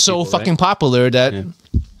it got so fucking popular that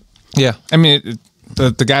I mean,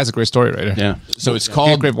 the guy's a great story writer. Yeah. So it's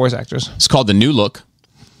called great voice actors. It's called The New Look,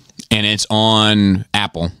 and it's on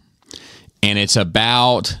Apple, and it's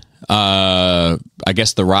about I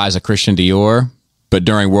guess the rise of Christian Dior, but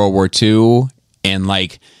during World War II. And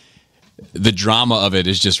like the drama of it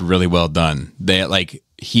is just really well done.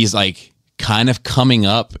 He's like kind of coming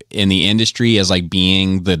up in the industry as like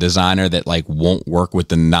being the designer that like won't work with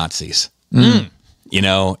the Nazis. And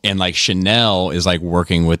like Chanel is like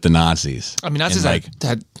working with the Nazis. I mean, Nazis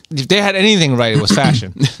if they had anything right, it was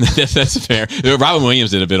fashion. That's fair. Robin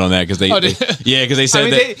Williams did a bit on that because they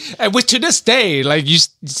said which to this day, like you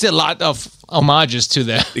see a lot of homages to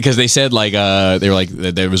that because they said like they were like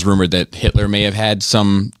there was rumored that Hitler may have had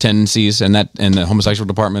some tendencies in the homosexual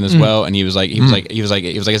department as well, and he was like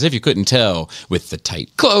as if you couldn't tell with the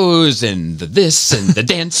tight clothes and the this and the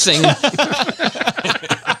dancing.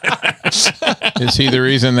 Is he the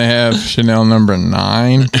reason they have Chanel number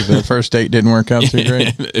 9? Because the first date didn't work out too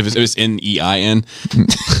great. It was N-E-I-N. Boy,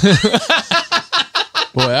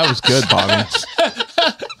 that was good, Bobby.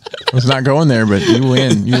 I was not going there, but you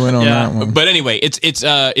win. You win on that one. But anyway,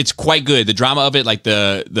 it's quite good. The drama of it, like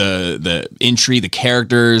the intrigue, the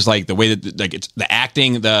characters, like the way that like it's the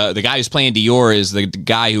acting. The guy who's playing Dior is the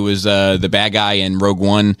guy who was the bad guy in Rogue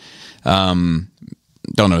One.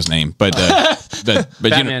 don't know his name, but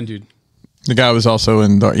Batman dude. The guy was also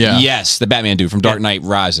in Dark. Yeah. Yes, the Batman dude from Dark Knight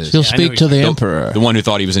Rises. He'll I know speak to the Emperor. The one who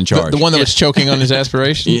thought he was in charge. The one that was choking on his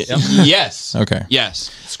aspirations. Yes. Okay. Yes.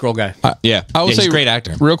 Scroll guy. Yeah. I will He's say, a great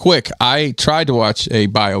actor. real quick, I tried to watch a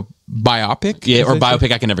biopic. Yeah, or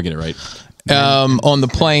biopic. I can never get it right. On the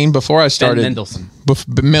plane before I started. Mendelsohn.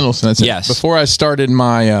 Mendelsohn, that's it. Yes. Before I started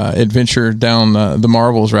my adventure down the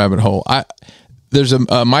Marvels rabbit hole, there's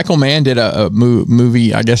a Michael Mann did a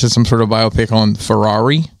movie. I guess it's some sort of biopic on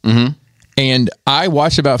Ferrari. Mm-hmm. And I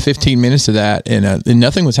watched about 15 minutes of that, and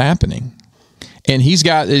nothing was happening. And he's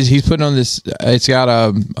putting on this. It's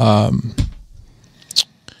got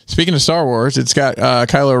speaking of Star Wars, it's got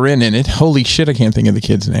Kylo Ren in it. Holy shit! I can't think of the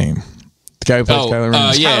kid's name. The guy who plays Kylo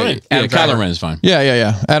Ren. Kylo Ren is fine.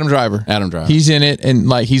 Yeah. Adam Driver. He's in it, and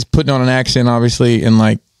like he's putting on an accent, obviously, and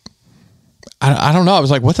like I don't know. I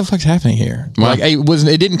was like, what the fuck's happening here? Wow. Like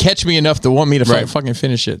it didn't catch me enough to want me to fucking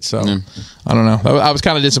finish it. So I don't know. I was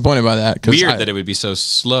kind of disappointed by that. Weird that it would be so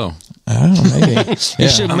slow. I don't know. Maybe You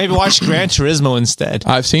should maybe watch Gran Turismo instead.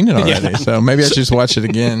 I've seen it already, so maybe I should just watch it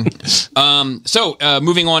again. So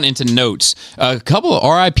moving on into notes, a couple of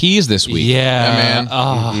RIPs this week. Yeah,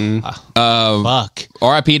 man. Fuck.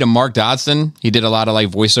 RIP to Mark Dodson. He did a lot of like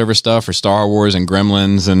voiceover stuff for Star Wars and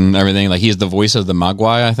Gremlins and everything. Like he's the voice of the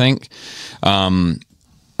Mogwai, I think.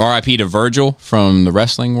 RIP to Virgil from the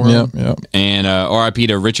wrestling world. Yep. And RIP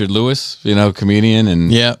to Richard Lewis, Comedian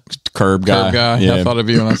and Curb guy. Yeah. I thought of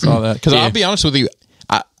you when I saw that. Because I'll be honest with you,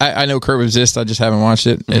 I know Curb exists. I just haven't watched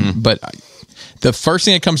it. But the first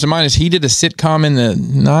thing that comes to mind is he did a sitcom in the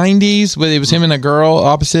 90s where it was him and a girl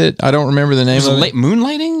opposite. I don't remember the name Was of it it. late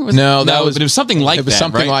Moonlighting? But it was something like that. It was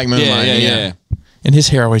something right? like Moonlighting. Yeah. And his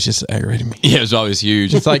hair always just aggravated me. Yeah, it was always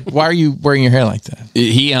huge. It's like, why are you wearing your hair like that?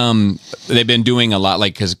 They've been doing a lot,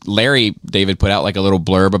 like, because Larry David put out like a little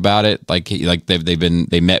blurb about it,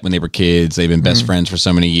 they met when they were kids, they've been best friends for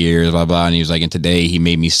so many years, blah blah, and he was like, and today he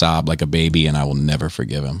made me sob like a baby, and I will never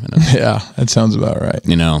forgive him. Yeah, that sounds about right.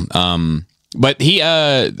 But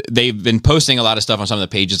they've been posting a lot of stuff on some of the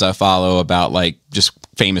pages I follow about like just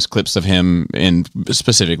famous clips of him, and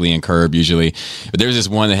specifically in Curb usually. But there's this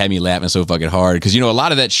one that had me laughing so fucking hard because a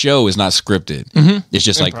lot of that show is not scripted. It's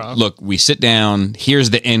just like, look, we sit down. Here's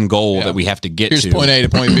the end goal that we have to get to. Here's point A to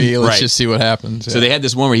point B. Let's just see what happens. So they had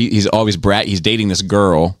this one where he's always he's dating this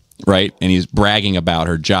girl. Right, and he's bragging about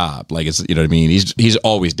her job, like it's what I mean. He's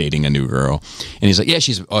always dating a new girl, and he's like, yeah,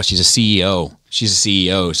 she's a CEO. She's a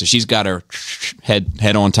CEO, so she's got her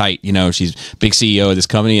head on tight. She's big CEO of this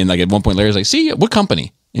company, and like at one point, Larry's like, CEO, what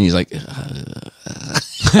company? And he's like, it's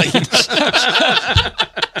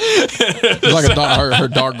like her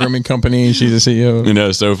dog grooming company, and she's a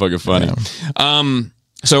CEO. So fucking funny. Yeah.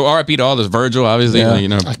 So RIP to all this Virgil, obviously.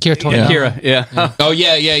 Akira Toriyama. Akira, yeah. Oh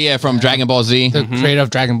yeah, from Dragon Ball Z. The creator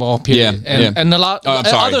of Dragon Ball, period. Yeah, And a lot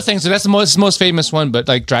other things. So that's the most famous one, but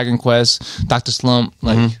like Dragon Quest, Dr. Slump,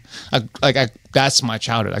 like that's my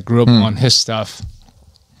childhood. I grew up on his stuff.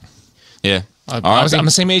 Yeah. I'm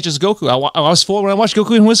the same age as Goku. I was 4 when I watched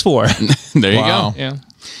Goku and was 4. There you go. Yeah.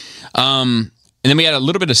 And then we had a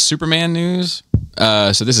little bit of Superman news.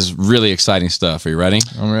 So this is really exciting stuff. Are you ready?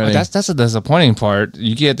 I'm ready. That's a disappointing part.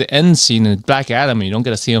 You get the end scene in Black Adam, and you don't get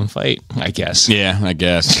to see him fight. I guess. Yeah, I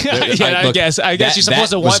guess. I guess you're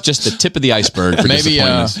supposed to watch. Was just the tip of the iceberg. For maybe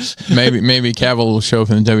Cavill will show up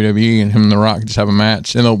in the WWE, and him and The Rock just have a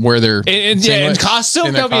match, and they'll wear their in costume.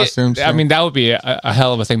 In their costumes. I mean, that would be a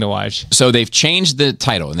hell of a thing to watch. So they've changed the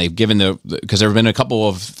title, and they've given because there have been a couple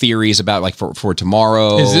of theories about like for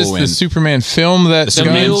tomorrow. Is this the Superman film that the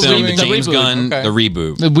Superman film, the James reboot. Gunn, Okay. the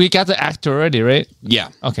reboot? We got the actor already, right? Yeah.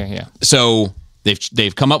 Okay, yeah. So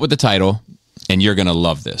they've come up with the title, and you're gonna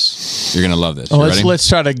love this. You're gonna love this. Let's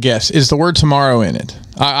try to guess. Is the word tomorrow in it?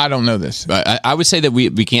 I don't know this. I would say that we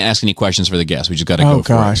can't ask any questions for the guess. We just got to go. Oh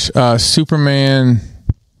gosh, Superman.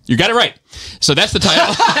 You got it right. So that's the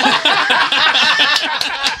title.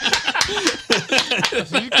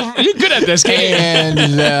 You're good at this game. And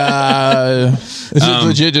is it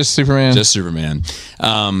legit just Superman? Just Superman.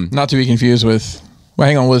 Not to be confused with. Well,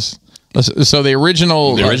 hang on. So the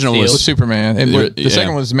original was Superman, and the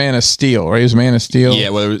second was Man of Steel, right? It was Man of Steel. Yeah.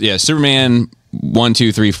 Well, Superman 1,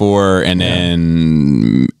 2, 3, 4, and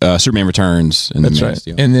then Superman Returns. And That's then Man right. of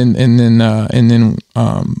Steel. And then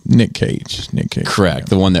Nick Cage. Correct.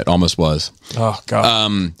 The one that almost was. Oh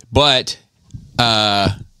God. But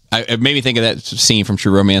it made me think of that scene from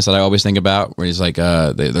True Romance that I always think about, where he's like,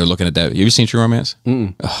 they're looking at that. Have you seen True Romance?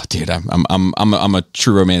 Oh, dude, I'm a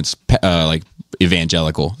True Romance like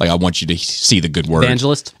evangelical. Like, I want you to see the good word.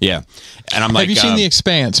 Evangelist? Yeah. And I'm like, have you seen The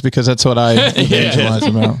Expanse? Because that's what I evangelize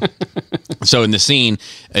about. So in the scene,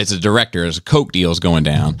 it's a director. There's a Coke deal's going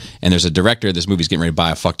down, and there's a director. This movie's getting ready to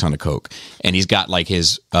buy a fuck ton of Coke, and he's got like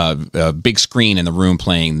his big screen in the room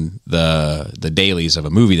playing the dailies of a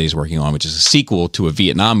movie that he's working on, which is a sequel to a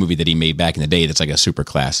Vietnam movie that he made back in the day. That's like a super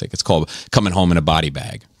classic. It's called Coming Home in a Body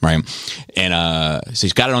Bag, right? And so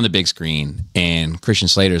he's got it on the big screen, and Christian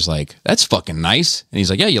Slater's like, "That's fucking nice," and he's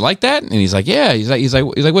like, "Yeah, you like that?" And he's like, "Yeah." He's like,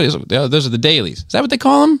 "What is? Those are the dailies. Is that what they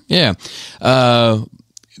call them?" Yeah.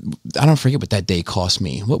 I don't forget what that day cost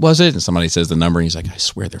me. What was it? And somebody says the number, and he's like, I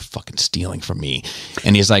swear they're fucking stealing from me.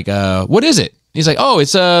 And he's like, what is it? He's like, oh,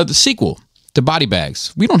 it's the sequel to Body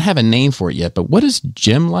Bags. We don't have a name for it yet, but what is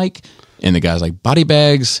Jim like? And the guy's like, Body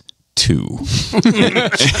Bags 2. And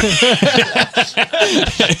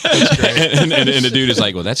the dude is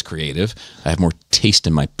like, well, that's creative. I have more taste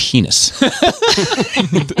in my penis.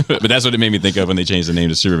 But that's what it made me think of when they changed the name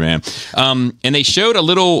to Superman. And they showed a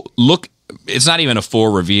little look. It's not even a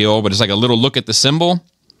full reveal, but it's like a little look at the symbol.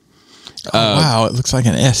 Wow, it looks like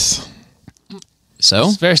an S. So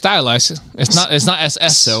It's very stylized. It's not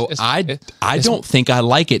SS. So I don't think I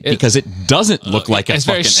like it because it doesn't look like a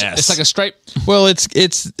fucking S. It's like a stripe. Well, it's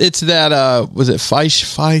that was it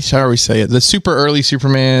Fleisch? How do we say it? The super early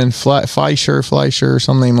Superman, Fleischer,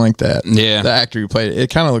 something like that. Yeah, the actor who played it.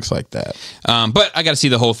 It kind of looks like that. But I got to see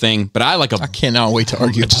the whole thing. But I like I cannot wait to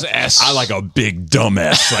argue. just S. I like a big dumb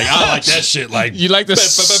S. Like I like that shit. Like You like the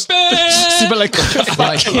super like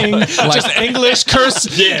fucking just English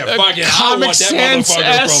curse. Yeah, fucking Comic Sans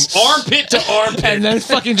S. from armpit to armpit. And then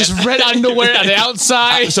fucking just red underwear on the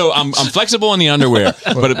outside. So I'm flexible in the underwear,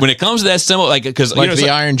 but when it comes to that symbol, like because Like the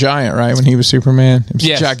Iron Giant, right? When he was Superman, it was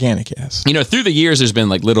Yes. a gigantic S. through the years, there's been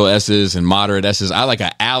like little S's and moderate S's. I like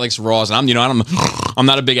a Alex Ross, and I'm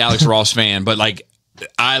not a big Alex Ross fan, but like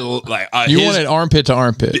I like You want it armpit to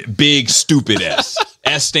armpit. big stupid S.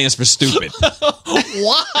 S stands for stupid.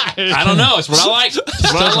 Why? I don't know. It's what I like.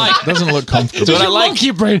 It's what I like. Doesn't look comfortable. It's what I like. Monkey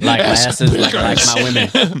brain. Like my asses, like my women.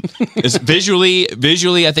 It's visually,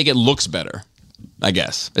 I think it looks better. I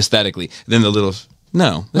guess aesthetically than the little.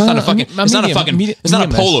 No, it's not a fucking. It's not a fucking. It's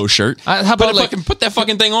not a polo shirt. How about like put that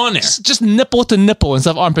fucking thing on there? just nipple to nipple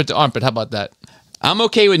instead of armpit to armpit? How about that? I'm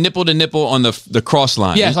okay with nipple to nipple on the cross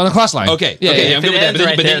line. Yes, on the cross line. Okay. Yeah, okay. yeah. I'm If good it with that. ends But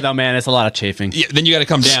right then, there, though, man, it's a lot of chafing. yeah, then you got to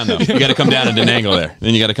come down though. You got to come down at an angle there.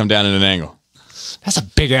 Then you got to come down at an angle. That's a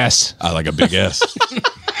big ass. I like a big S.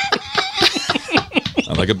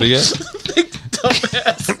 I like a big S.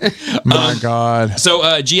 My God.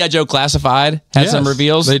 So G.I. Joe Classified had some Yes,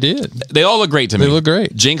 reveals. They did. They all look great to me. They look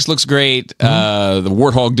great. Jinx looks great. The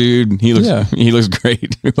Warthog dude, he looks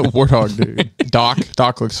great. The Warthog dude.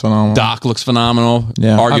 Doc looks phenomenal. Doc looks phenomenal.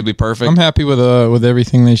 Yeah, Arguably perfect. I'm happy with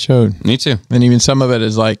everything they showed. Me too. And even some of it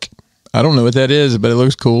is like, I don't know what that is, but it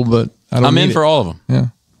looks cool. But I'm in for all of them. Yeah.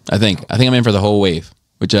 I think I'm in for the whole wave,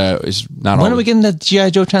 which is not all. When are we getting the G.I.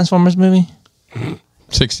 Joe Transformers movie?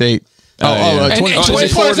 6 to 8. yeah. 24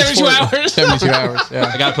 to 72 hours. 72 hours.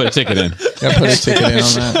 Yeah. I gotta put a ticket in. I put a ticket in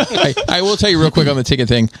on that. I will tell you real quick on the ticket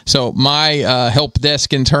thing. So my help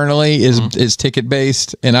desk internally is ticket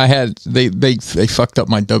based, and I had they fucked up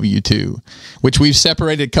my W-2, which we've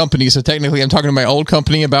separated companies. So technically, I'm talking to my old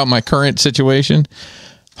company about my current situation.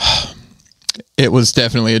 It was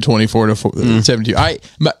definitely a 24 to 72.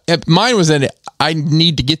 Mine was that I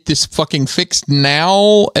need to get this fucking fixed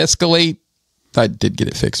now. Escalate. I did get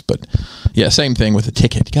it fixed, but yeah, same thing with a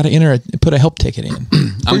ticket. You got to put a help ticket in.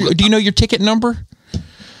 Do you know your ticket number?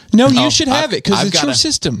 No, you should have it because it's your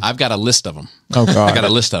system. I've got a list of them. Oh God, I got a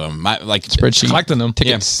list of them. Spreadsheet Collecting them.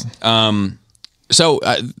 tickets. Yeah. So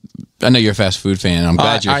I know you're a fast food fan. I'm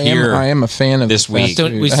glad you're here. I am a fan of this week. We I still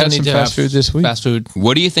had need some to fast have food this week. Fast food.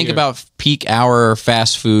 What do you think about peak hour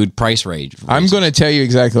fast food price range? I'm going to tell you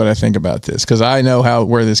exactly what I think about this because I know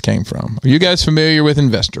where this came from. Are you guys familiar with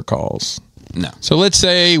investor calls? No. So let's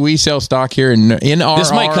say we sell stock here in our.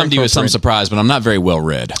 This might come to you as some surprise, but I'm not very well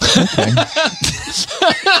read. Okay.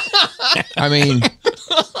 I mean,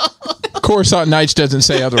 Coruscant Nights doesn't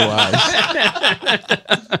say otherwise.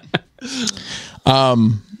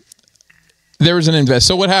 There was an invest.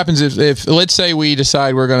 So what happens if let's say we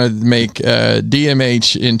decide we're going to make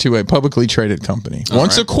DMH into a publicly traded company.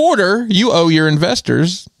 Once a quarter, you owe your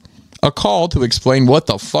investors a call to explain what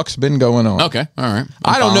the fuck's been going on. Okay, all right.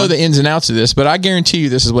 I don't know the ins and outs of this, but I guarantee you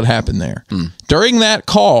this is what happened there. During that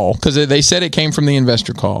call, because they said it came from the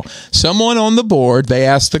investor call, someone on the board, they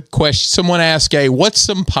asked the question, someone asked, what's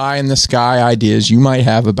some pie in the sky ideas you might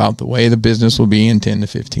have about the way the business will be in 10 to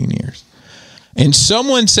 15 years? And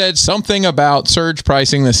someone said something about surge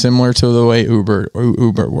pricing that's similar to the way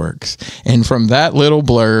Uber works. And from that little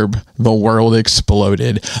blurb, the world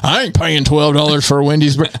exploded. I ain't paying $12 for a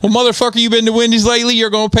Wendy's burger. Well, motherfucker, you been to Wendy's lately? You're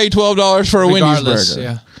going to pay $12 for a Wendy's burger.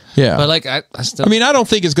 Yeah. Yeah. But like, I still. I mean, I don't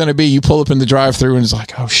think it's going to be you pull up in the drive-thru and it's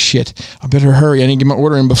like, oh shit, I better hurry. I need to get my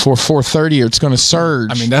order in before 4:30 or it's going to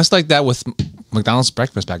surge. I mean, that's like that with McDonald's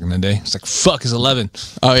breakfast back in the day. It's like, fuck, it's 11.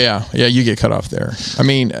 Oh yeah, you get cut off there. I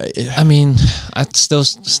mean, I still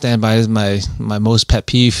stand by my most pet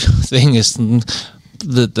peeve thing is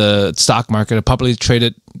the stock market. A publicly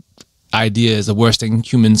traded idea is the worst thing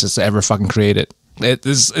humans has ever fucking created.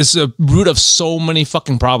 It's a root of so many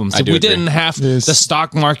fucking problems. If we didn't have the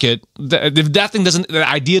stock market, if that thing the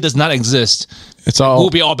idea does not exist,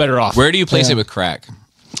 we'll be all better off. Where do you place it with crack?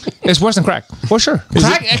 It's worse than crack, for sure.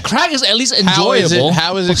 Crack is at least enjoyable.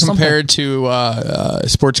 How is it compared to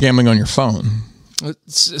sports gambling on your phone?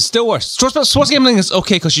 It's still worse. Sports gambling is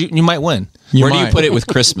okay because you might win. Where do you put it with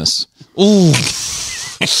Christmas? Ooh.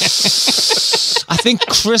 I think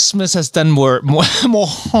Christmas has done more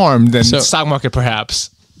harm than the stock market,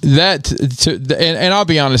 perhaps. And I'll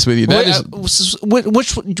be honest with you.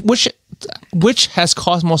 Which has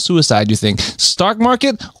caused more suicide? You think stock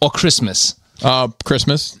market or Christmas?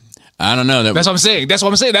 Christmas. I don't know. That's what I'm saying. That's why I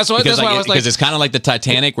was like, because it's kind of like the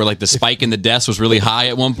Titanic, where like the spike in the deaths was really high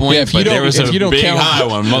at one point. Yeah, but there was a big high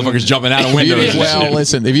one. Motherfuckers jumping out of windows. Well,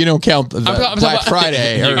 listen, if you don't count the Black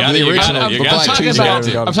Friday or the original Black Tuesday, I'm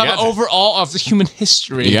talking about overall of the human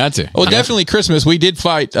history. You got to. Well, definitely Christmas. We did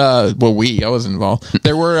fight. I wasn't involved.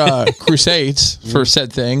 There were crusades for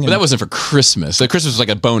said thing. But that wasn't for Christmas. The Christmas was like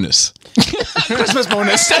a bonus. Christmas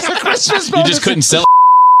bonus. That's a Christmas bonus. You just couldn't sell.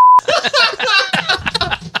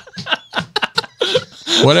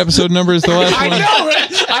 What episode number is the last one? I know,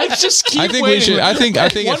 right? I just keep waiting. We should. I think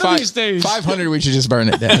at these days. 500 we should just burn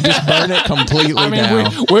it down. Just burn it completely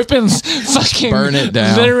down. We've been fucking burn it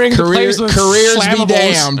down. Careers be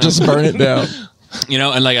damned. Just burn it down.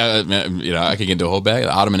 And like I could get into a whole bag.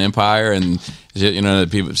 The Ottoman Empire and the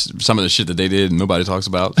people. Some of the shit that they did, nobody talks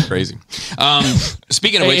about. Crazy.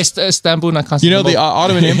 Speaking of which, Istanbul not Constantinople. The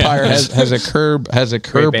Ottoman Empire has a curb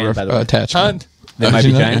attachment. They might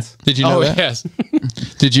be giants. Did you know that? Yes.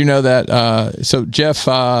 Did you know that? So Jeff,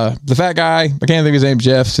 the fat guy, I can't think of his name.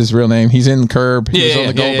 Jeff's his real name. He's in Curb. He was on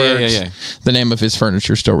the Goldbergs. Yeah. The name of his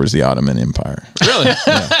furniture store was the Ottoman Empire. Really?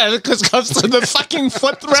 Because it comes to the fucking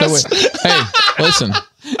footrest. Hey, listen.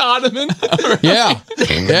 Ottoman. Yeah.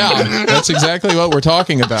 That's exactly what we're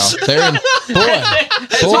talking about. They're in, boy.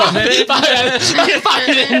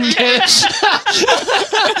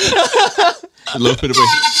 A little bit of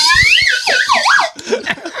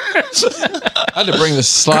I had to bring the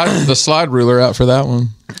slide ruler out for that one.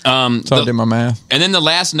 So I did my math. And then the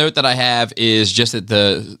last note that I have is just that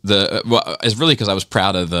it's really because I was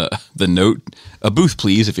proud of the note. A booth,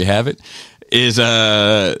 please, if you have it. Is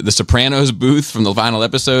the Sopranos booth from the final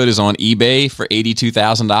episode is on eBay for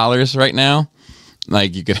 $82,000 right now.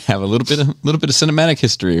 Like you could have a little bit of cinematic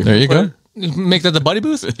history. There you go. Make that the buddy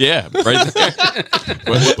booth? Yeah, right there.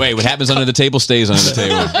 Wait, what happens under the table stays under the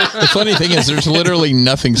table. The funny thing is, there's literally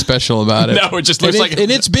nothing special about it. No, it just looks like, and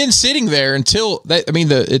it's been sitting there until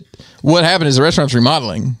what happened is the restaurant's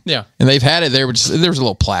remodeling. Yeah, and they've had it there. There was a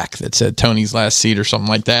little plaque that said Tony's last seat or something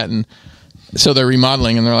like that, and so they're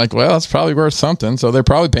remodeling, and they're like, well, it's probably worth something. So they're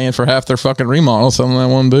probably paying for half their fucking remodel, something in that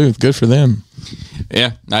one booth. Good for them.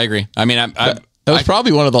 Yeah, I agree. I mean, that was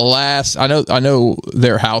probably one of the last. I know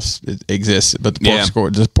their house exists, but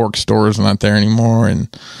the pork store is not there anymore, and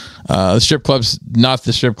the strip club's not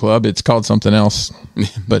the strip club. It's called something else.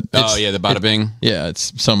 But the Bada Bing. Yeah,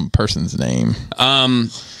 it's some person's name.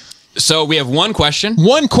 So we have one question.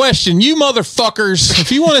 One question, you motherfuckers.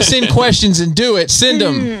 If you want to send questions and do it, send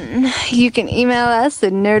them. You can email us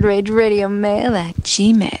at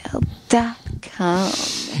nerdrageradiomail@gmail.com.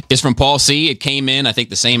 It's from Paul C. It came in, I think,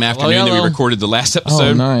 the same afternoon that we recorded the last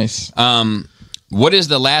episode. Oh, nice. What is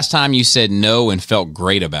the last time you said no and felt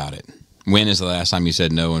great about it? When is the last time you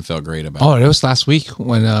said no and felt great about it? It was last week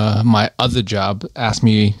when my other job asked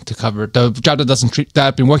me to cover the job that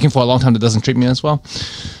I've been working for a long time that doesn't treat me as well.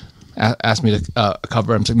 Asked me to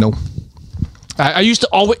cover. I'm like, no. I used to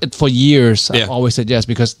always, for years, I've always said yes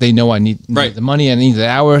because they know I need the money, I need the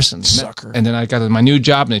hours, and then I got my new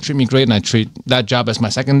job and they treat me great, and I treat that job as my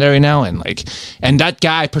secondary now, and that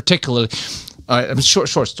guy particularly.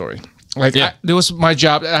 Short story. There was my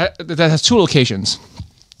job that has two locations.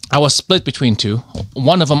 I was split between two.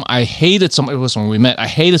 One of them I hated so much. It was when we met. I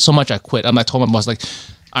hated so much I quit. I told my boss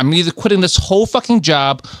I'm either quitting this whole fucking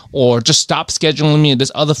job or just stop scheduling me at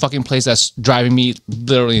this other fucking place that's driving me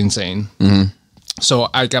literally insane. Mm-hmm. So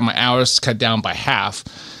I got my hours cut down by half,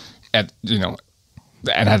 and I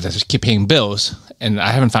had to just keep paying bills. And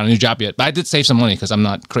I haven't found a new job yet, but I did save some money because I'm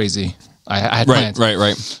not crazy. I had plans.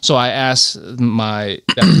 Right. So I asked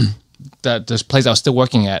this place I was still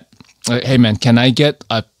working at, hey man, can I get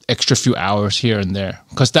an extra few hours here and there?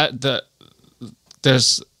 Because the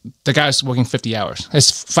guy's working 50 hours.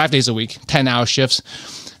 It's 5 days a week, 10-hour shifts.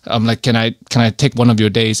 I'm like, can I take one of your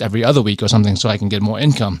days every other week or something so I can get more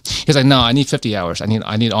income? He's like, no, I need 50 hours. I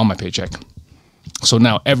need all my paycheck. So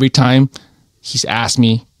now every time he's asked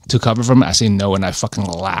me to cover for him, I say no, and I fucking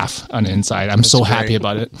laugh on the inside. I'm so happy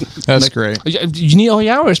about it. That's great. You need all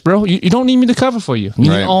your hours, bro. You don't need me to cover for you. You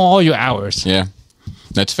need all your hours. Yeah,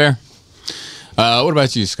 that's fair. What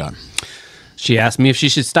about you, Scott? She asked me if she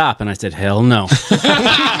should stop, and I said, hell no.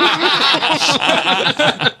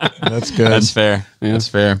 That's good. That's fair. Yeah. That's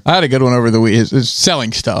fair. I had a good one over the week. It's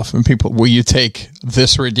selling stuff, and people, will you take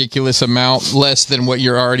this ridiculous amount less than what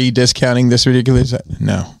you're already discounting? This ridiculous?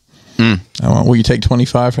 No. I won't. Will you take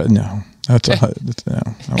 25? No. No. I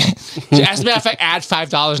won't. She asked me if I add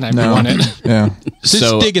 $5 and I want it. Yeah.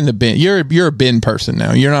 Just dig in the bin. You're a bin person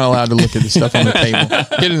now. You're not allowed to look at the stuff on the table.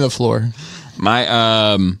 Get in the floor. My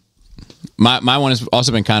one has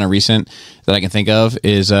also been kind of recent that I can think of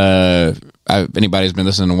is anybody who's been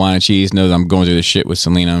listening to Wine and Cheese knows I'm going through this shit with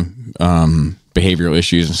Selena, behavioral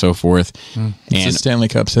issues and so forth. It's the Stanley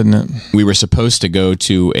Cups, isn't it? We were supposed to go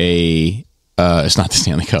to a. It's not the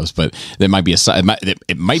Stanley Cups, but there might be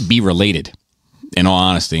it might be related. In all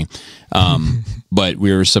honesty, but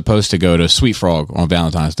we were supposed to go to Sweet Frog on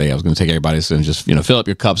Valentine's Day. I was going to take everybody and just fill up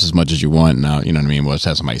your cups as much as you want. Now you know what I mean. We'll just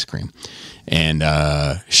have some ice cream. And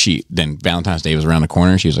then Valentine's Day was around the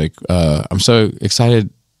corner. She was like, "I'm so excited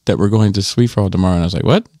that we're going to Sweet Frog tomorrow." And I was like,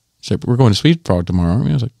 "What?" She's like, "We're going to Sweet Frog tomorrow."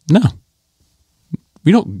 I was like, "No,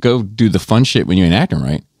 we don't go do the fun shit when you ain't acting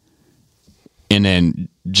right." And then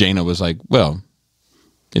Jana was like, "Well,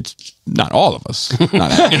 it's not all of us." And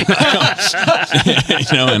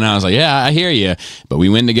I was like, "Yeah, I hear you, but we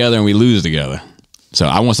win together and we lose together. So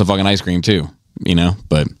I want some fucking ice cream too,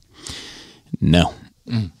 but no,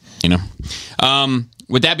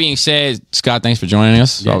 With that being said, Scott, thanks for joining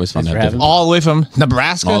us. It's always fun to have you. All the way from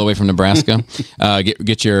Nebraska. All the way from Nebraska.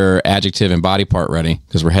 Get your adjective and body part ready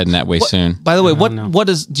because we're heading that way soon. By the way, what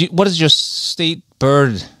is your state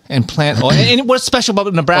bird and plant? And what's special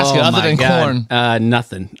about Nebraska other than corn?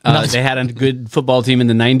 Nothing. They had a good football team in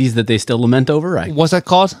the 90s that they still lament over. What's that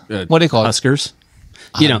called? What do they call it? Huskers.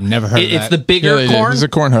 Never heard of that. It's the bigger corn. It's the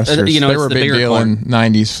corn Huskers. They were a the big bigger deal corn. in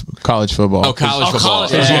 90s college football. Oh, college football.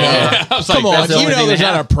 Yeah. I was like, Come on, that's the only thing there's they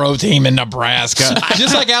not have. a pro team in Nebraska.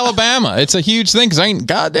 Just like Alabama. It's a huge thing because there ain't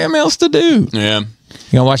goddamn else to do. Yeah. You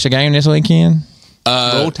gonna watch the game this weekend?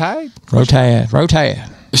 Roll Tide? Roll Tide.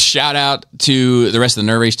 Shout out to the rest of the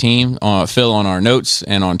Nerve Rage team, Phil on our notes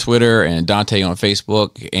and on Twitter, and Dante on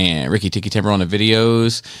Facebook, and Ricky Tiki Timber on the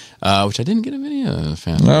videos, which I didn't get a video of.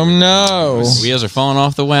 Oh no, wheels are falling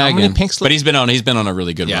off the wagon. many pink slips? But he's been on a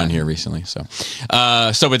really good run here recently. So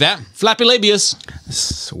with that, Flappy labius.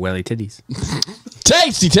 Swelly titties.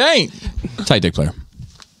 tasty taint. tight dick player.